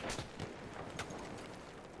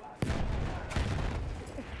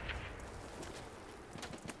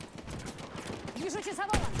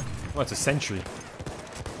 Oh, it's a sentry.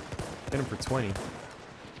 Hit him for 20.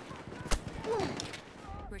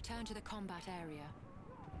 Return to the combat area.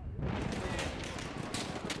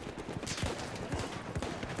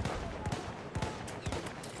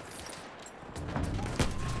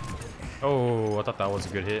 Oh, I thought that was a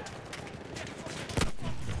good hit.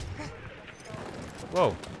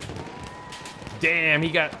 Whoa. Damn, he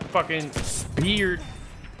got fucking speared.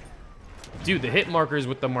 Dude, the hit markers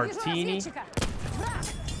with the martini.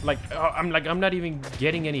 Like, I'm not even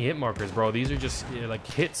getting any hit markers, bro. These are just like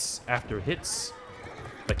hits after hits.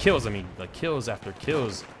 Like kills, I mean, like kills after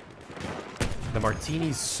kills. The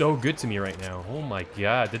martini's so good to me right now. Oh my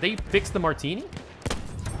god. Did they fix the martini?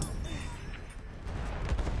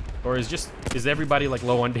 Or is everybody like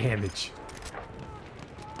low on damage?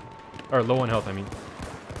 Or low on health, I mean.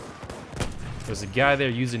 There's a guy there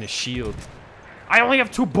using a shield. I only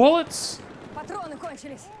have 2 bullets?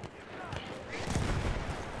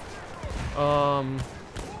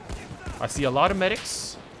 I see a lot of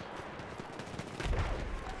medics.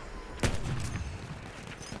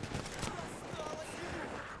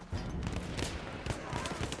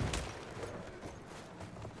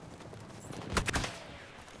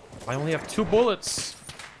 I only have 2 bullets.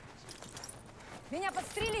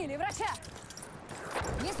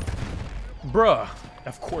 Bruh,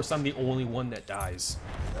 of course I'm the only one that dies.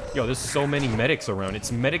 Yo, there's so many medics around.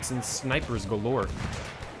 It's medics and snipers galore.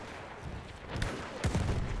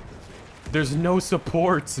 There's no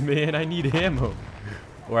supports, man. I need ammo.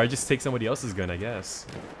 Or I just take somebody else's gun, I guess.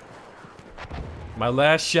 My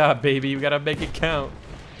last shot, baby. We gotta make it count.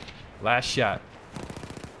 Last shot.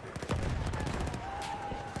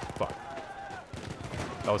 Fuck.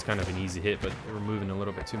 That was kind of an easy hit, but they were moving a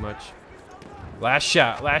little bit too much. Last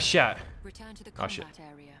shot. Last shot. Return to the Oh, shit.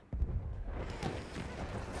 combat area.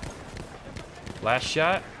 Last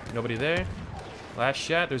shot. Nobody there. Last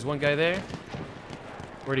shot. There's one guy there.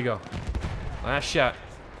 Where'd he go? Last shot.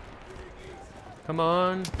 Come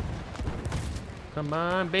on. Come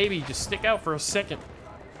on, baby. Just stick out for a second.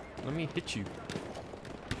 Let me hit you.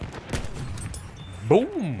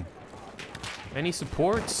 Boom. Any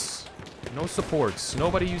supports? No supports.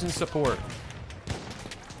 Nobody using support.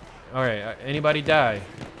 Alright, anybody die?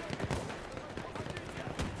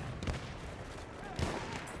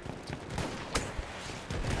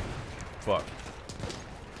 Fuck.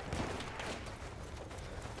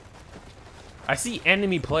 I see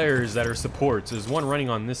enemy players that are supports. There's one running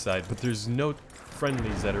on this side, but there's no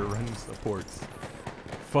friendlies that are running supports.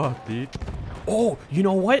 Fuck, dude. Oh, you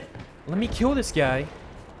know what? Let me kill this guy.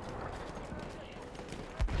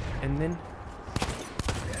 And then...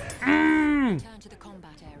 Return to the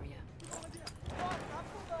combat area.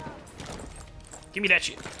 Give me that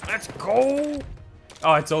shit. Let's go.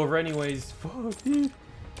 Oh, it's over anyways. Fuck, dude.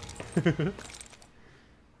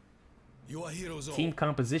 You are heroes all. Team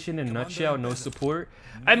composition in a nutshell, no support.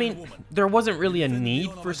 I mean, there wasn't really a need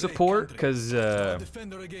for support because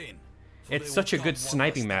it's such a good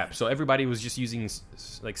sniping map. So everybody was just using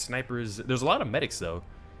like snipers. There's a lot of medics though,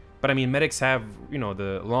 but I mean, medics have, you know,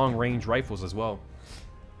 the long range rifles as well.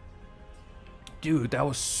 Dude, that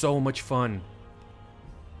was so much fun.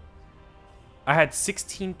 I had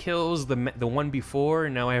 16 kills the one before,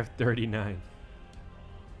 and now I have 39.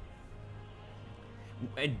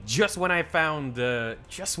 And just when I found,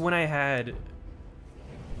 just when I had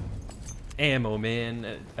ammo,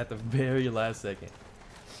 man, at the very last second.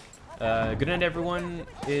 Good night, everyone.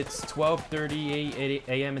 It's 12:30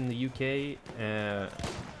 a.m. in the UK, and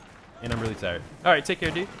I'm really tired. All right, take care,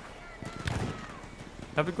 dude.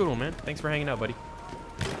 Have a good one, man. Thanks for hanging out, buddy.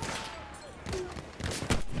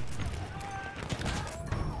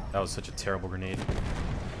 That was such a terrible grenade.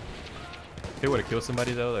 If it would have killed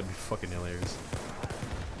somebody, though, that'd be fucking hilarious.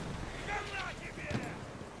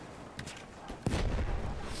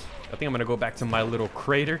 I think I'm gonna go back to my little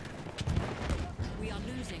crater. We are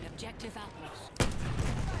losing objective outpost.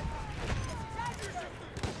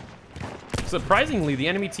 Surprisingly, the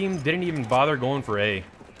enemy team didn't even bother going for A.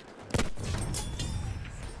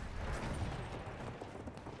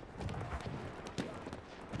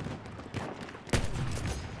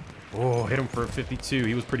 Oh, hit him for a 52.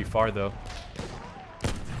 He was pretty far, though.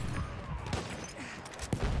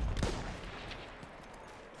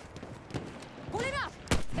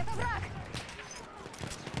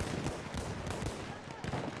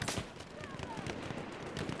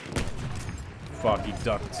 Fuck, he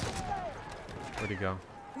ducked. Where'd he go?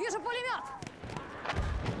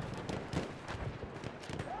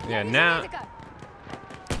 Yeah,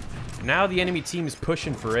 now the enemy team is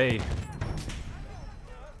pushing for A.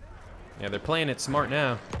 Yeah, they're playing it smart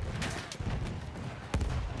now.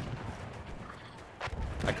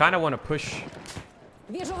 I kind of want to push,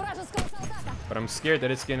 but I'm scared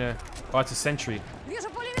that it's gonna... Oh, it's a sentry.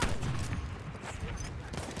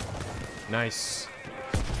 Nice.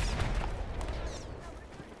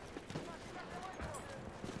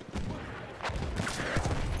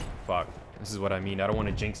 Fuck. This is what I mean. I don't want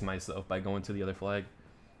to jinx myself by going to the other flag.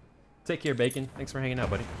 Take care, Bacon. Thanks for hanging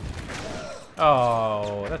out, buddy.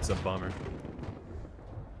 Oh, that's a bummer.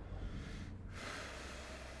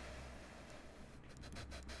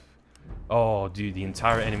 Oh, dude, the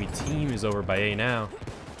entire enemy team is over by A now.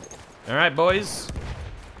 All right, boys.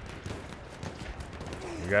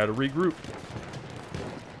 We gotta regroup.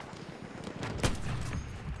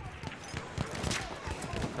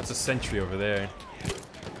 That's a sentry over there.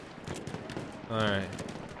 All right.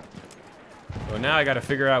 So now I gotta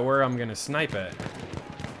figure out where I'm gonna snipe at.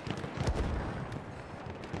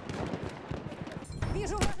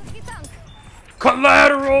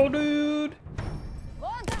 Collateral, dude!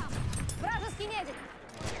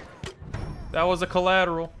 That was a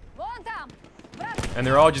collateral. And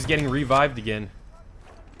they're all just getting revived again.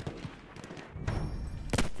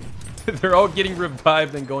 They're all getting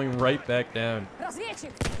revived and going right back down.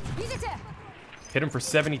 Hit him for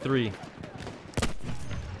 73.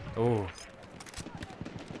 Oh.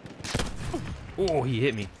 Oh, he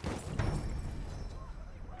hit me.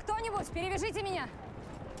 Кто-нибудь, перевяжите меня.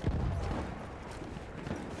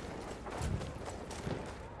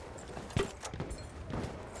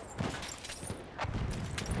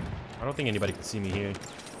 I don't think anybody can see me here.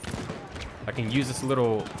 I can use this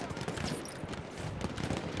little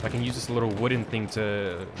wooden thing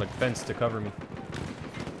to, like, fence to cover me.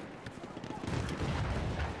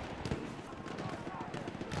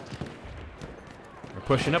 We're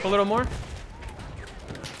pushing up a little more.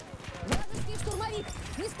 Вражеский штурмовик,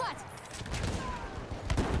 не спать.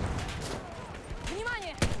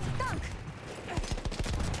 Внимание, танк.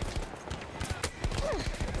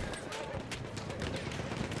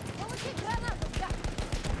 Получить гранату, да.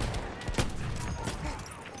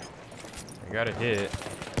 I got a hit.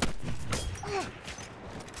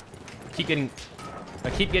 I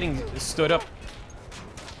keep getting stood up.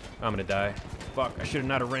 I'm gonna die. Fuck, I should have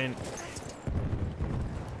not have ran.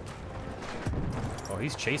 Oh,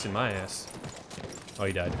 he's chasing my ass. Oh,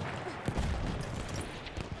 he died.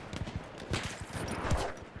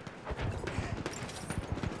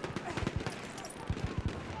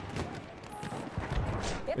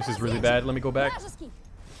 This is really bad. Let me go back.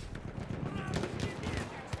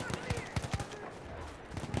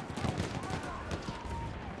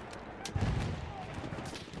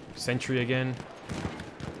 Sentry again.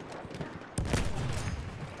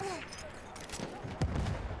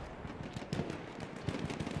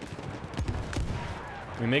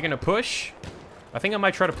 We making a push? I think I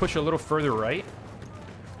might try to push a little further right.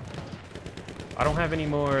 I don't have any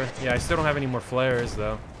more. Yeah, I still don't have any more flares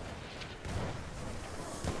though.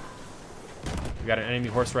 We got an enemy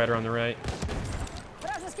horse rider on the right.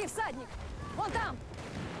 Вражеский всадник. Вон там.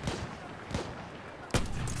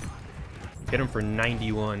 Hit him for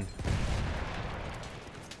 91.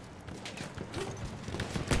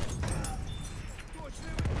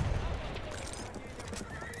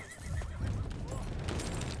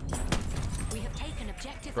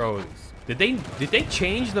 Bro, did they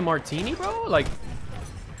change the martini, bro? Like,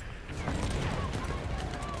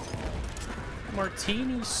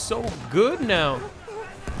 martini's so good now.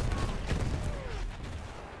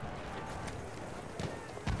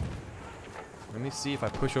 Let me see if I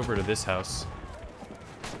push over to this house.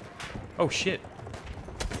 Oh shit.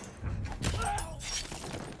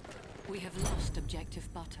 We have lost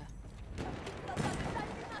objective butter.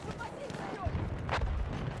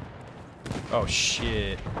 Oh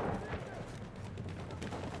shit.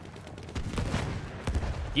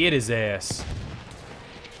 Get his ass.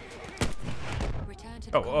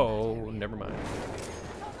 Oh, never mind.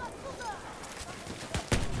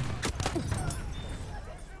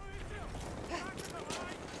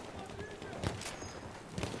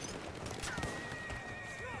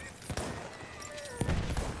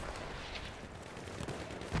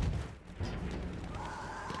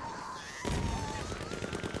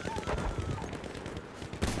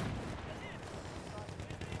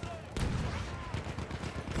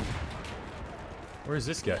 Where's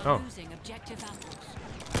this guy? Oh.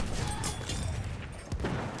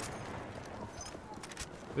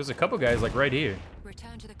 There's a couple guys like right here.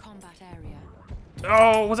 Return to the combat area.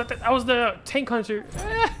 Oh, was that was the tank hunter.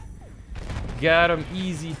 Got him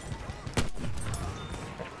easy.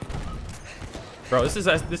 Bro,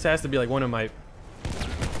 this has to be like one of my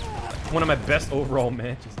best overall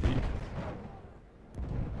matches, dude.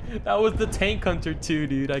 That was the tank hunter too,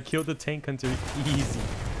 dude. I killed the tank hunter easy.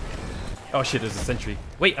 Oh shit, there's a sentry.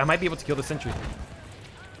 Wait, I might be able to kill the sentry.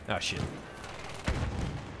 Oh shit.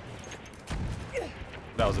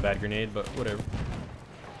 That was a bad grenade, but whatever.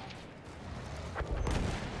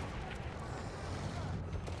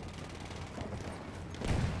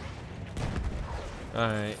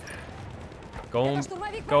 Alright.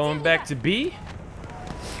 Going back to B.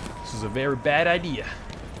 This is a very bad idea.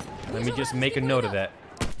 Let me just make a note of that.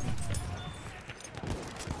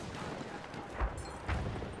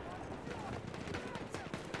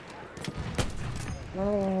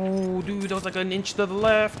 Oh, dude, that was like an inch to the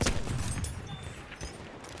left.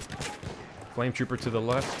 Flame trooper to the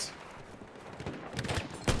left.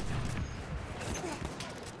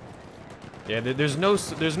 Yeah, there's no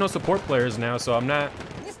support players now, so I'm not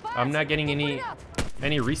getting any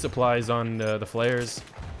resupplies on the flares.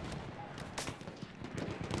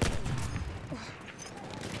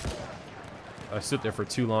 I stood there for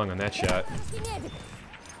too long on that shot.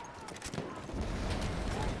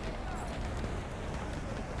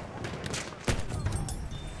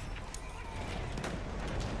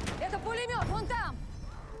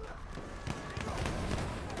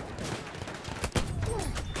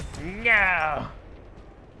 No.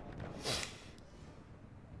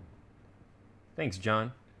 Thanks,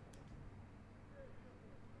 John.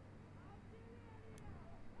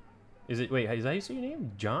 Is it? Wait, is that how you say your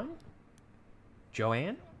name? John?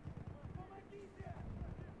 Joanne?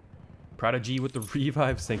 Prodigy with the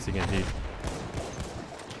revives. Thanks again, dude.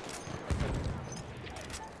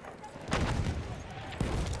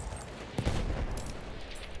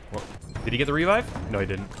 Well, did he get the revive? No, he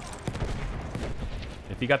didn't.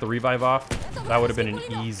 If he got the revive off, that would have been an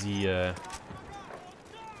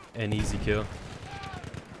easy kill.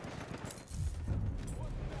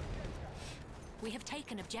 We have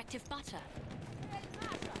taken objective butter.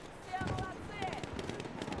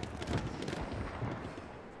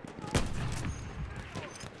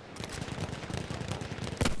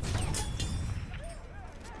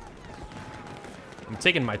 I'm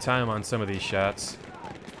taking my time on some of these shots.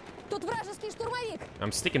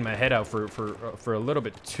 I'm sticking my head out for a little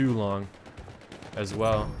bit too long as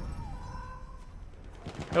well.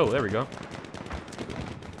 Oh, there we go.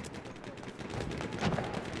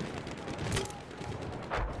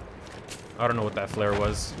 I don't know what that flare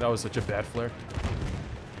was. That was such a bad flare.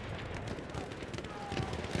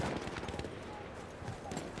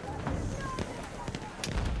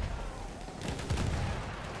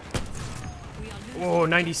 Whoa,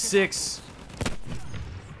 96.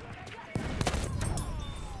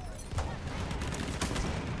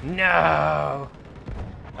 No.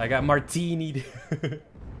 I got martini'd.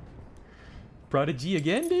 Prodigy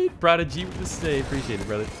again, dude. Prodigy with the stay. Appreciate it,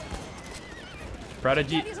 brother.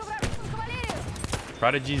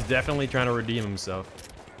 Prodigy's definitely trying to redeem himself.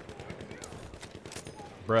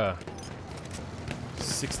 Bruh.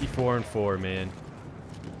 64-4, man.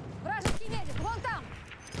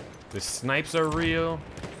 The snipes are real.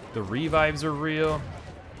 The revives are real.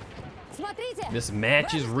 This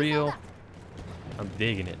match is real. I'm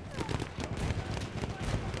digging it.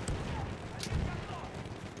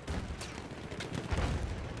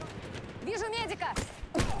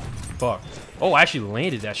 Fuck. Oh, I actually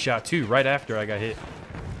landed that shot too, right after I got hit.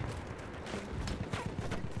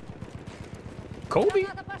 Kobe? Is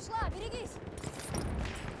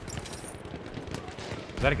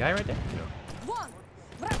that a guy right there? No.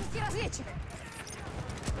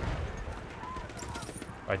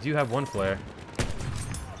 I do have one flare.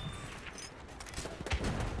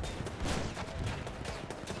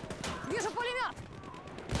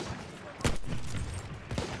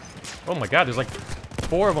 Oh my god, there's like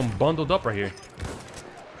 4 of them bundled up right here.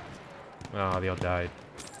 Oh, they all died.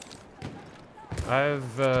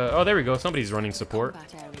 Oh, there we go. Somebody's running support.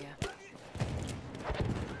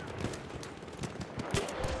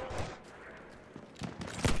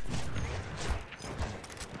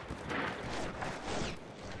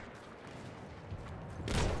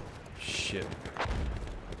 Shit.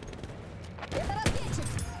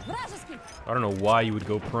 I don't know why you would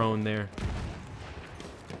go prone there.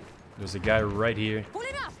 There's a guy right here.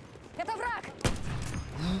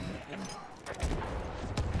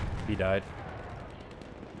 He died.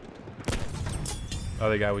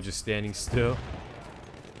 Other guy was just standing still.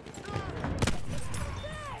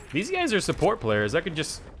 These guys are support players. I could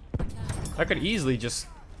easily just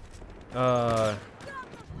get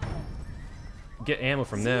ammo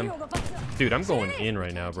from them. Dude, I'm going in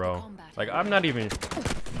right now, bro. Like I'm not even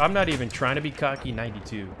trying to be cocky.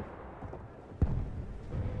 92.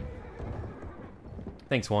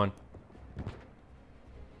 Thanks, Juan.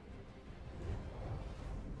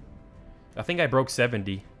 I think I broke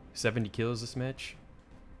 70 kills this match.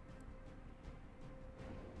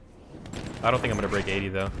 I don't think I'm gonna break 80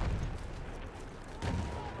 though.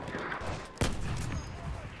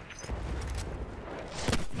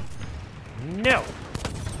 No.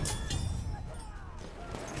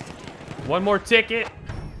 One more ticket.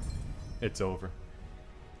 It's over.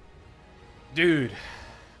 Dude.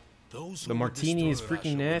 The martini is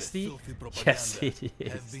freaking nasty. Yes, it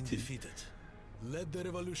is.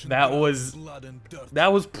 That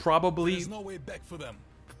was probably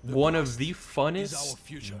one of the funnest,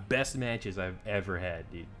 best matches I've ever had,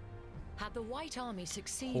 dude. Had the White Army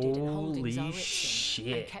succeeded in holding Holy Tsaritsyn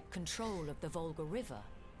shit. and kept control of the Volga River,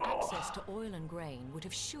 access to oil and grain would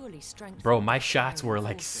have surely strengthened. Bro, my their shots were firing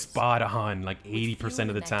like forces. spot on, like With 80% fuel of the in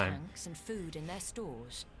their time. tanks and food in their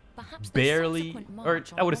stores, perhaps their Barely, subsequent or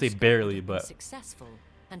march I on wouldn't say Moscow barely, would have been but successful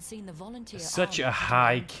and seen the volunteer such army a put an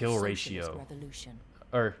high end to kill socialist ratio. revolution.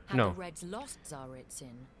 Or Had no, the Reds lost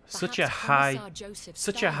Tsaritsyn, such perhaps a high, Commissar Joseph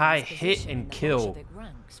such a high Stalin's hit position in and the kill Bolshevik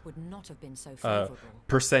ranks would not have been so favorable.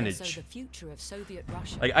 percentage. And so the future of Soviet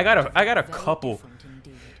Russia Like I got a very couple, different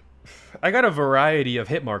indeed. I got a variety of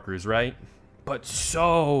hit markers, right? But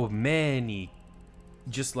so many,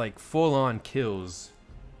 just like full-on kills.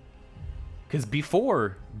 Because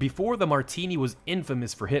before the Martini was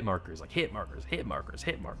infamous for hit markers, like hit markers, hit markers,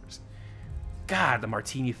 hit markers. God, the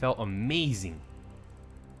Martini felt amazing.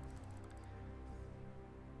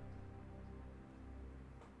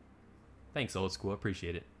 Thanks, old school. I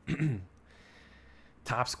appreciate it.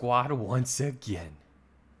 Top squad once again.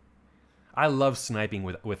 I love sniping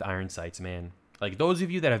with iron sights, man. Like, those of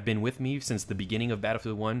you that have been with me since the beginning of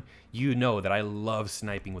Battlefield 1, you know that I love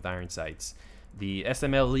sniping with iron sights. The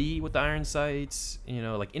SMLE with the iron sights, you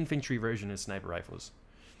know, like infantry version of sniper rifles.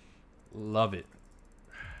 Love it.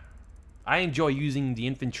 I enjoy using the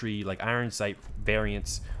infantry, like, iron sight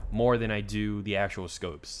variants more than I do the actual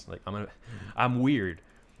scopes. Like, I'm weird,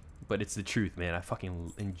 but it's the truth, man. I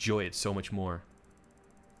fucking enjoy it so much more.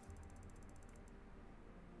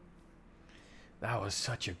 That was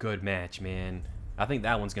such a good match, man. I think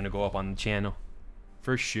that one's gonna go up on the channel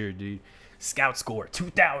for sure, dude. Scout score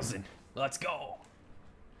 2,000. Let's go.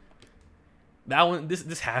 That one,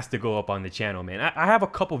 this has to go up on the channel, man. I have a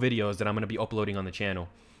couple videos that I'm gonna be uploading on the channel.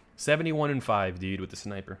 71 and 5, dude, with the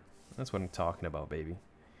sniper. That's what I'm talking about, baby.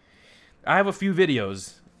 I have a few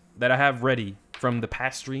videos that I have ready from the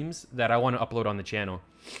past streams that I want to upload on the channel,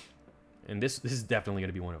 and this is definitely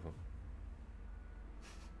gonna be one of them.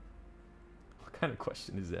 What kind of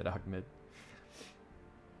question is that, Ahmed?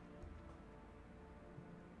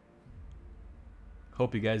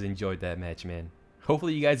 Hope you guys enjoyed that match, man.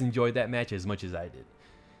 Hopefully you guys enjoyed that match as much as I did.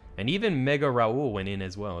 And even Mega Raul went in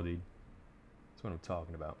as well, dude. That's what I'm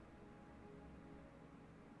talking about.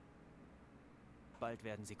 Bald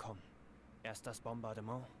werden sie kommen. Erst das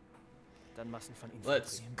Bombardement, dann Massen von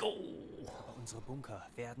Let's go. Aber unsere Bunker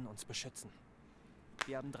werden uns beschützen.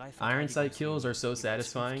 Iron sight kills are so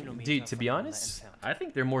satisfying. Dude, to be honest, I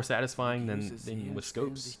think they're more satisfying than with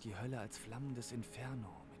scopes. Sich die Hölle als flammendes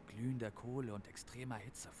Inferno mit glühender Kohle und extremer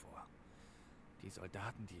Hitze vor. Die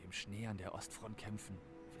Soldaten, die im Schnee an der Ostfront kämpfen,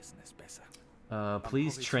 wissen es besser.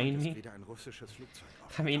 Please train me.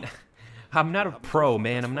 I mean, I'm not a pro,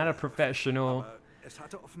 man. I'm not a professional.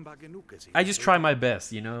 I just try my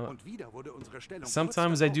best, you know.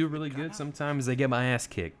 Sometimes I do really good, sometimes I get my ass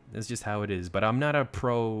kicked. That's just how it is. But I'm not a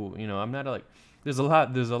pro, you know. I'm not like there's a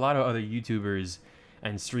lot of other YouTubers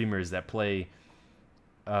and streamers that play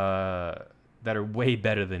that are way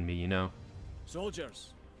better than me, you know.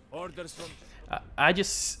 Soldiers, orders from I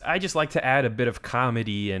just like to add a bit of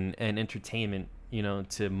comedy and entertainment, you know,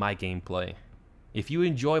 to my gameplay. If you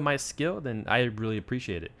enjoy my skill, then I really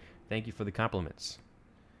appreciate it. Thank you for the compliments.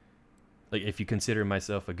 Like, if you consider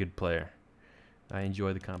myself a good player, I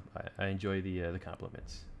enjoy the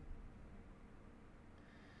compliments.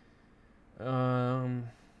 All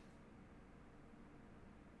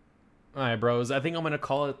right, bros. I think I'm gonna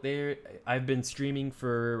call it there. I've been streaming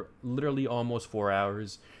for literally almost 4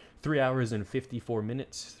 hours, 3 hours and 54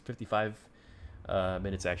 minutes, 55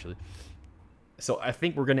 minutes actually. So I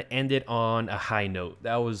think we're gonna end it on a high note.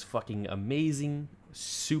 That was fucking amazing.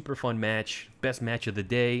 Super fun match. Best match of the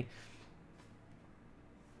day.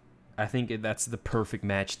 I think that's the perfect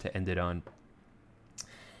match to end it on.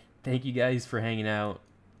 Thank you guys for hanging out,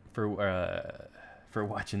 for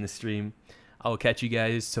watching the stream. I will catch you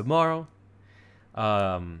guys tomorrow.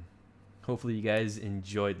 Hopefully you guys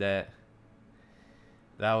enjoyed that.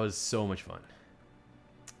 That was so much fun.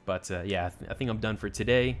 But yeah, I think I'm done for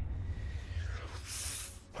today.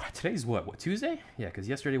 Today's what, Tuesday? Yeah, because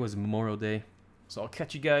yesterday was Memorial Day. So I'll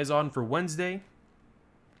catch you guys on for Wednesday.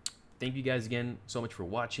 Thank you guys again so much for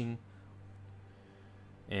watching.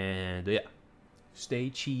 And yeah, stay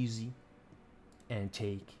cheesy and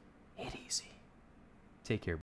take it easy. Take care.